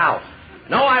the White House.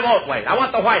 No, I won't wait. I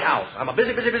want the White House. I'm a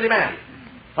busy man.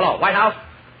 Hello, White House?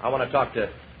 I want to talk to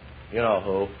you know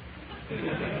who.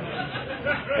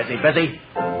 Is he busy?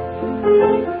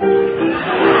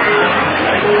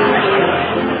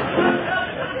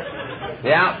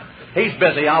 Yeah, he's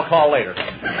busy. I'll call later.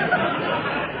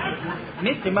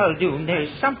 Mr. Muldoon, there's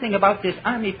something about this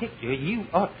Army picture you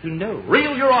ought to know.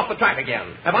 Real, you're off the track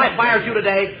again. Have I fired you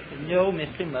today? No,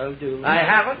 Mr. Muldoon. I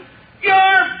haven't?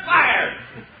 You're fired!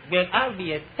 Well, I'll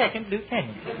be a second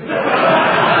lieutenant.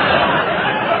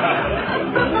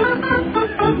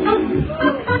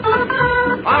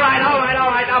 All right.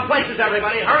 Now, places,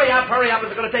 everybody. Hurry up.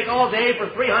 It's going to take all day for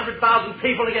 300,000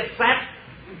 people to get set.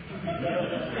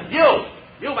 You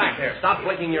back there, stop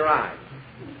blinking your eyes.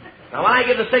 Now, when I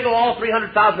give the signal, all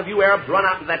 300,000 of you Arabs run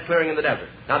out into that clearing in the desert.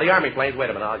 Now, the Army planes, wait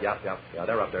a minute. Yeah,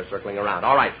 they're up there circling around.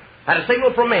 All right. At a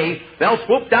signal from me, they'll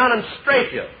swoop down and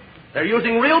strafe you. They're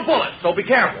using real bullets, so be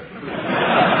careful.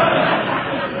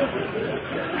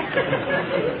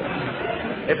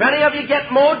 If any of you get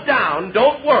mowed down,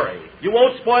 don't worry. You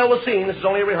won't spoil the scene. This is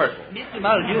only a rehearsal. Mr.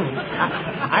 Muldoon,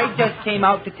 I just came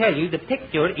out to tell you the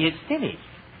picture is finished.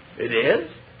 It is?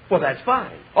 Well, that's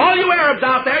fine. All you Arabs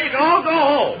out there, you can all go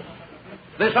home.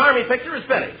 This Army picture is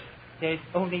finished. There's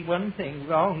only one thing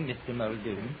wrong, Mr.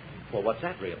 Muldoon. Well, what's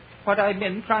that, Real? What I've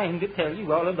been trying to tell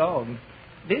you all along.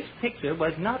 This picture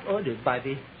was not ordered by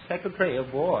the Secretary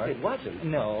of War. It wasn't?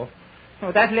 No,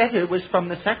 that letter was from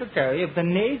the Secretary of the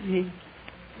Navy.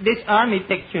 This Army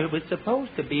picture was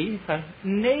supposed to be a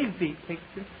Navy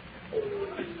picture.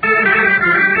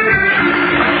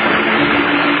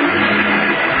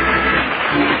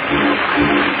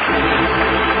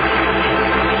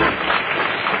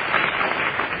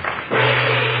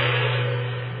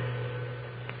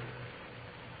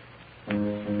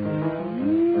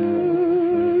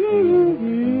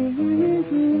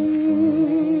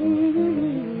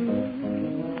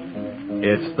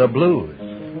 It's the blues.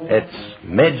 It's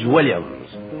Midge Williams.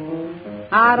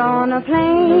 Out on a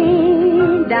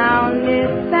plain down near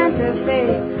Santa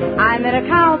Fe, I met a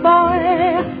cowboy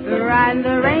riding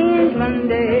the range one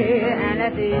day, and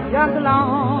as he jogged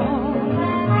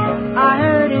along, I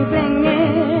heard him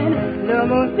singing the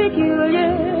most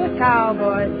peculiar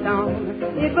cowboy song.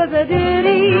 It was a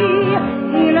ditty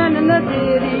he learned in the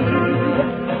city.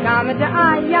 Come to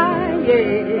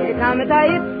I-I-Y, come to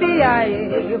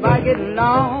yippee-yi-yi, by getting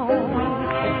along.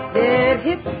 Dead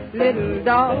hip little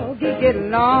doggy, get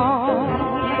along.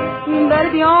 But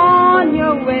if you're on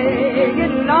your way,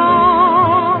 get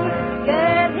along.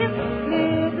 Dead hip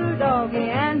little doggy,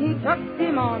 and he tucked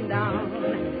him on down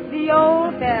the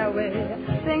old fairway,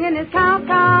 singing his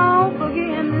cow-cow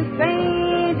boogie in the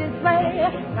strangest way.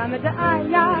 Come to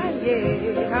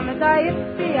I-I-Y, come to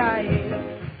yippee-yi-yi,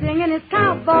 singing his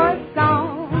cowboy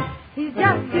song. He's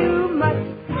just too much.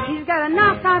 He's got a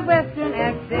knockout western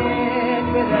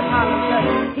accent with a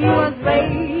hollow. He was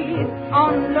raised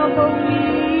on local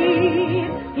weed.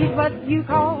 He's what you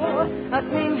call a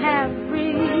sing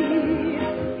half-breed,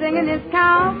 singing his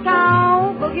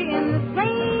cow-cow boogie in the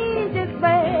strangest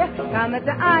way. Come at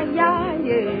the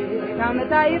I-I-Y, come at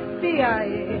the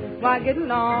yippee-yi-yi, why get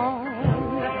along?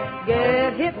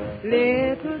 Get hip,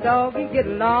 little doggy, get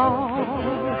along.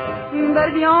 But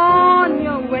if you're on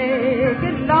your way,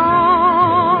 get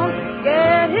along.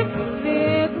 Get hip,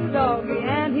 little doggy,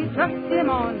 and he trucked him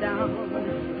on down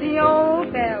the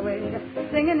old fairway,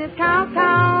 singing his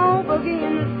cow-cow boogie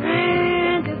in the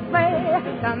strangest way.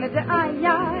 Come at the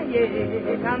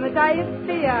I-I-Y, come at the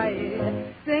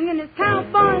yippee-yi-yi, singing his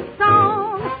cowboy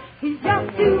song. He's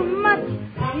just too much.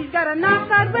 He's got a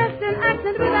knockout western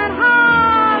accent with that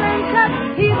Harlem cut.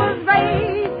 He was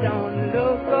raised on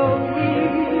local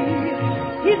weed.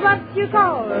 He's what you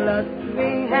call a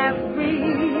swing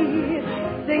half-breed,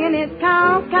 singing his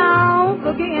cow-cow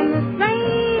boogie in the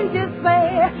strangest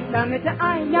way. Come to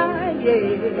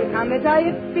I-I-Y, come to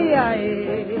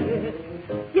yippee-yi-yi.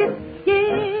 Yip,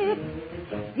 yip,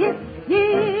 yip,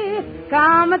 yip,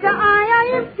 come to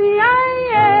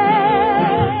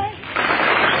I-I-yippee-yi-yi.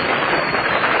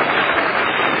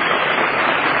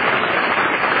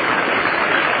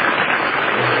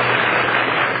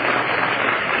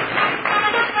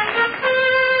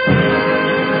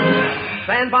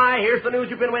 Stand by. Here's the news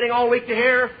you've been waiting all week to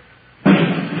hear.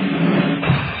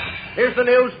 Here's the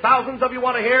news thousands of you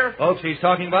want to hear. Folks, he's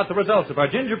talking about the results of our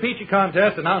Ginger Peachy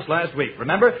contest announced last week.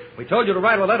 Remember, we told you to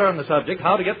write a letter on the subject,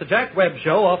 how to get the Jack Webb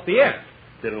show off the air.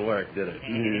 Didn't work, did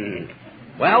it?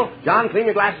 Well, John, clean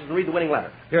your glasses and read the winning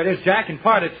letter. Here it is, Jack. In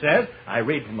part it says, I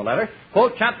read from the letter,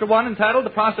 quote, Chapter 1 entitled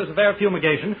The Process of Air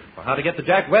Fumigation, for how to get the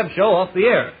Jack Webb show off the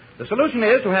air. The solution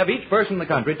is to have each person in the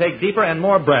country take deeper and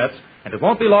more breaths, and it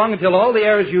won't be long until all the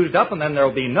air is used up, and then there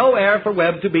will be no air for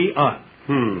Webb to be on.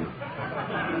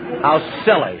 How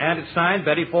silly. And it's signed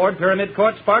Betty Ford, Pyramid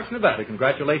Court, Sparks, Nevada.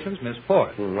 Congratulations, Miss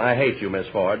Ford. I hate you, Miss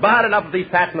Ford. But enough of these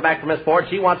pats in the back for Miss Ford.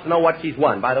 She wants to know what she's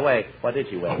won. By the way, what did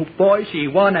she win? Oh, boy, she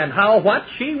won, and how what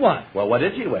she won. Well, what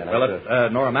did she win? Well,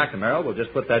 Nora McNamara will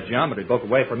just put that geometry book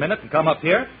away for a minute and come up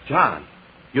here. John,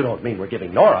 you don't mean we're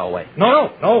giving Nora away?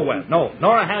 No, Webb, no.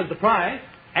 Nora has the prize.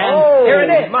 And here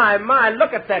it is. My,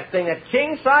 look at that thing, a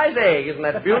king-size egg. Isn't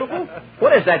that beautiful?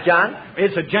 What is that, John?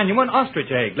 It's a genuine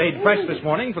ostrich egg, laid fresh this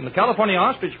morning from the California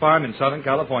Ostrich Farm in Southern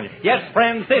California. Yes,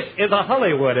 friends, this is a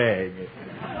Hollywood egg.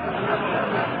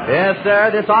 Yes,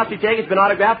 sir. This ostrich egg has been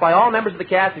autographed by all members of the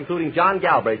cast, including John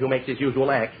Galbraith, who makes his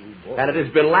usual X. And it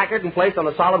has been lacquered and placed on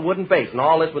a solid wooden base. And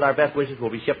all this, with our best wishes,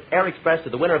 will be shipped air express to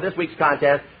the winner of this week's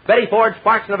contest, Betty Ford,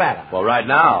 Sparks, Nevada. Well, right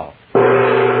now.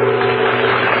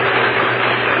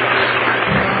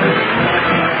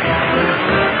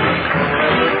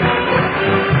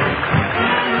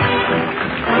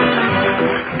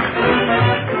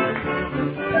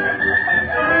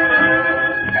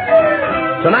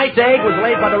 Tonight's egg was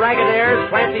laid by the Ragged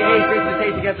Clancy Hayes greased his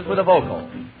taste against us with a vocal.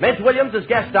 Mitch Williams as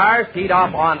guest stars, teed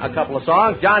off on a couple of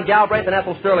songs. John Galbraith and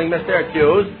Ethel Sterling missed their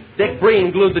cues. Dick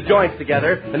Breen glued the joints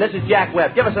together. And this is Jack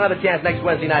Webb. Give us another chance next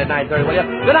Wednesday night at 9:30, will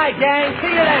you? Good night, gang. See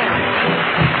you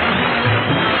then.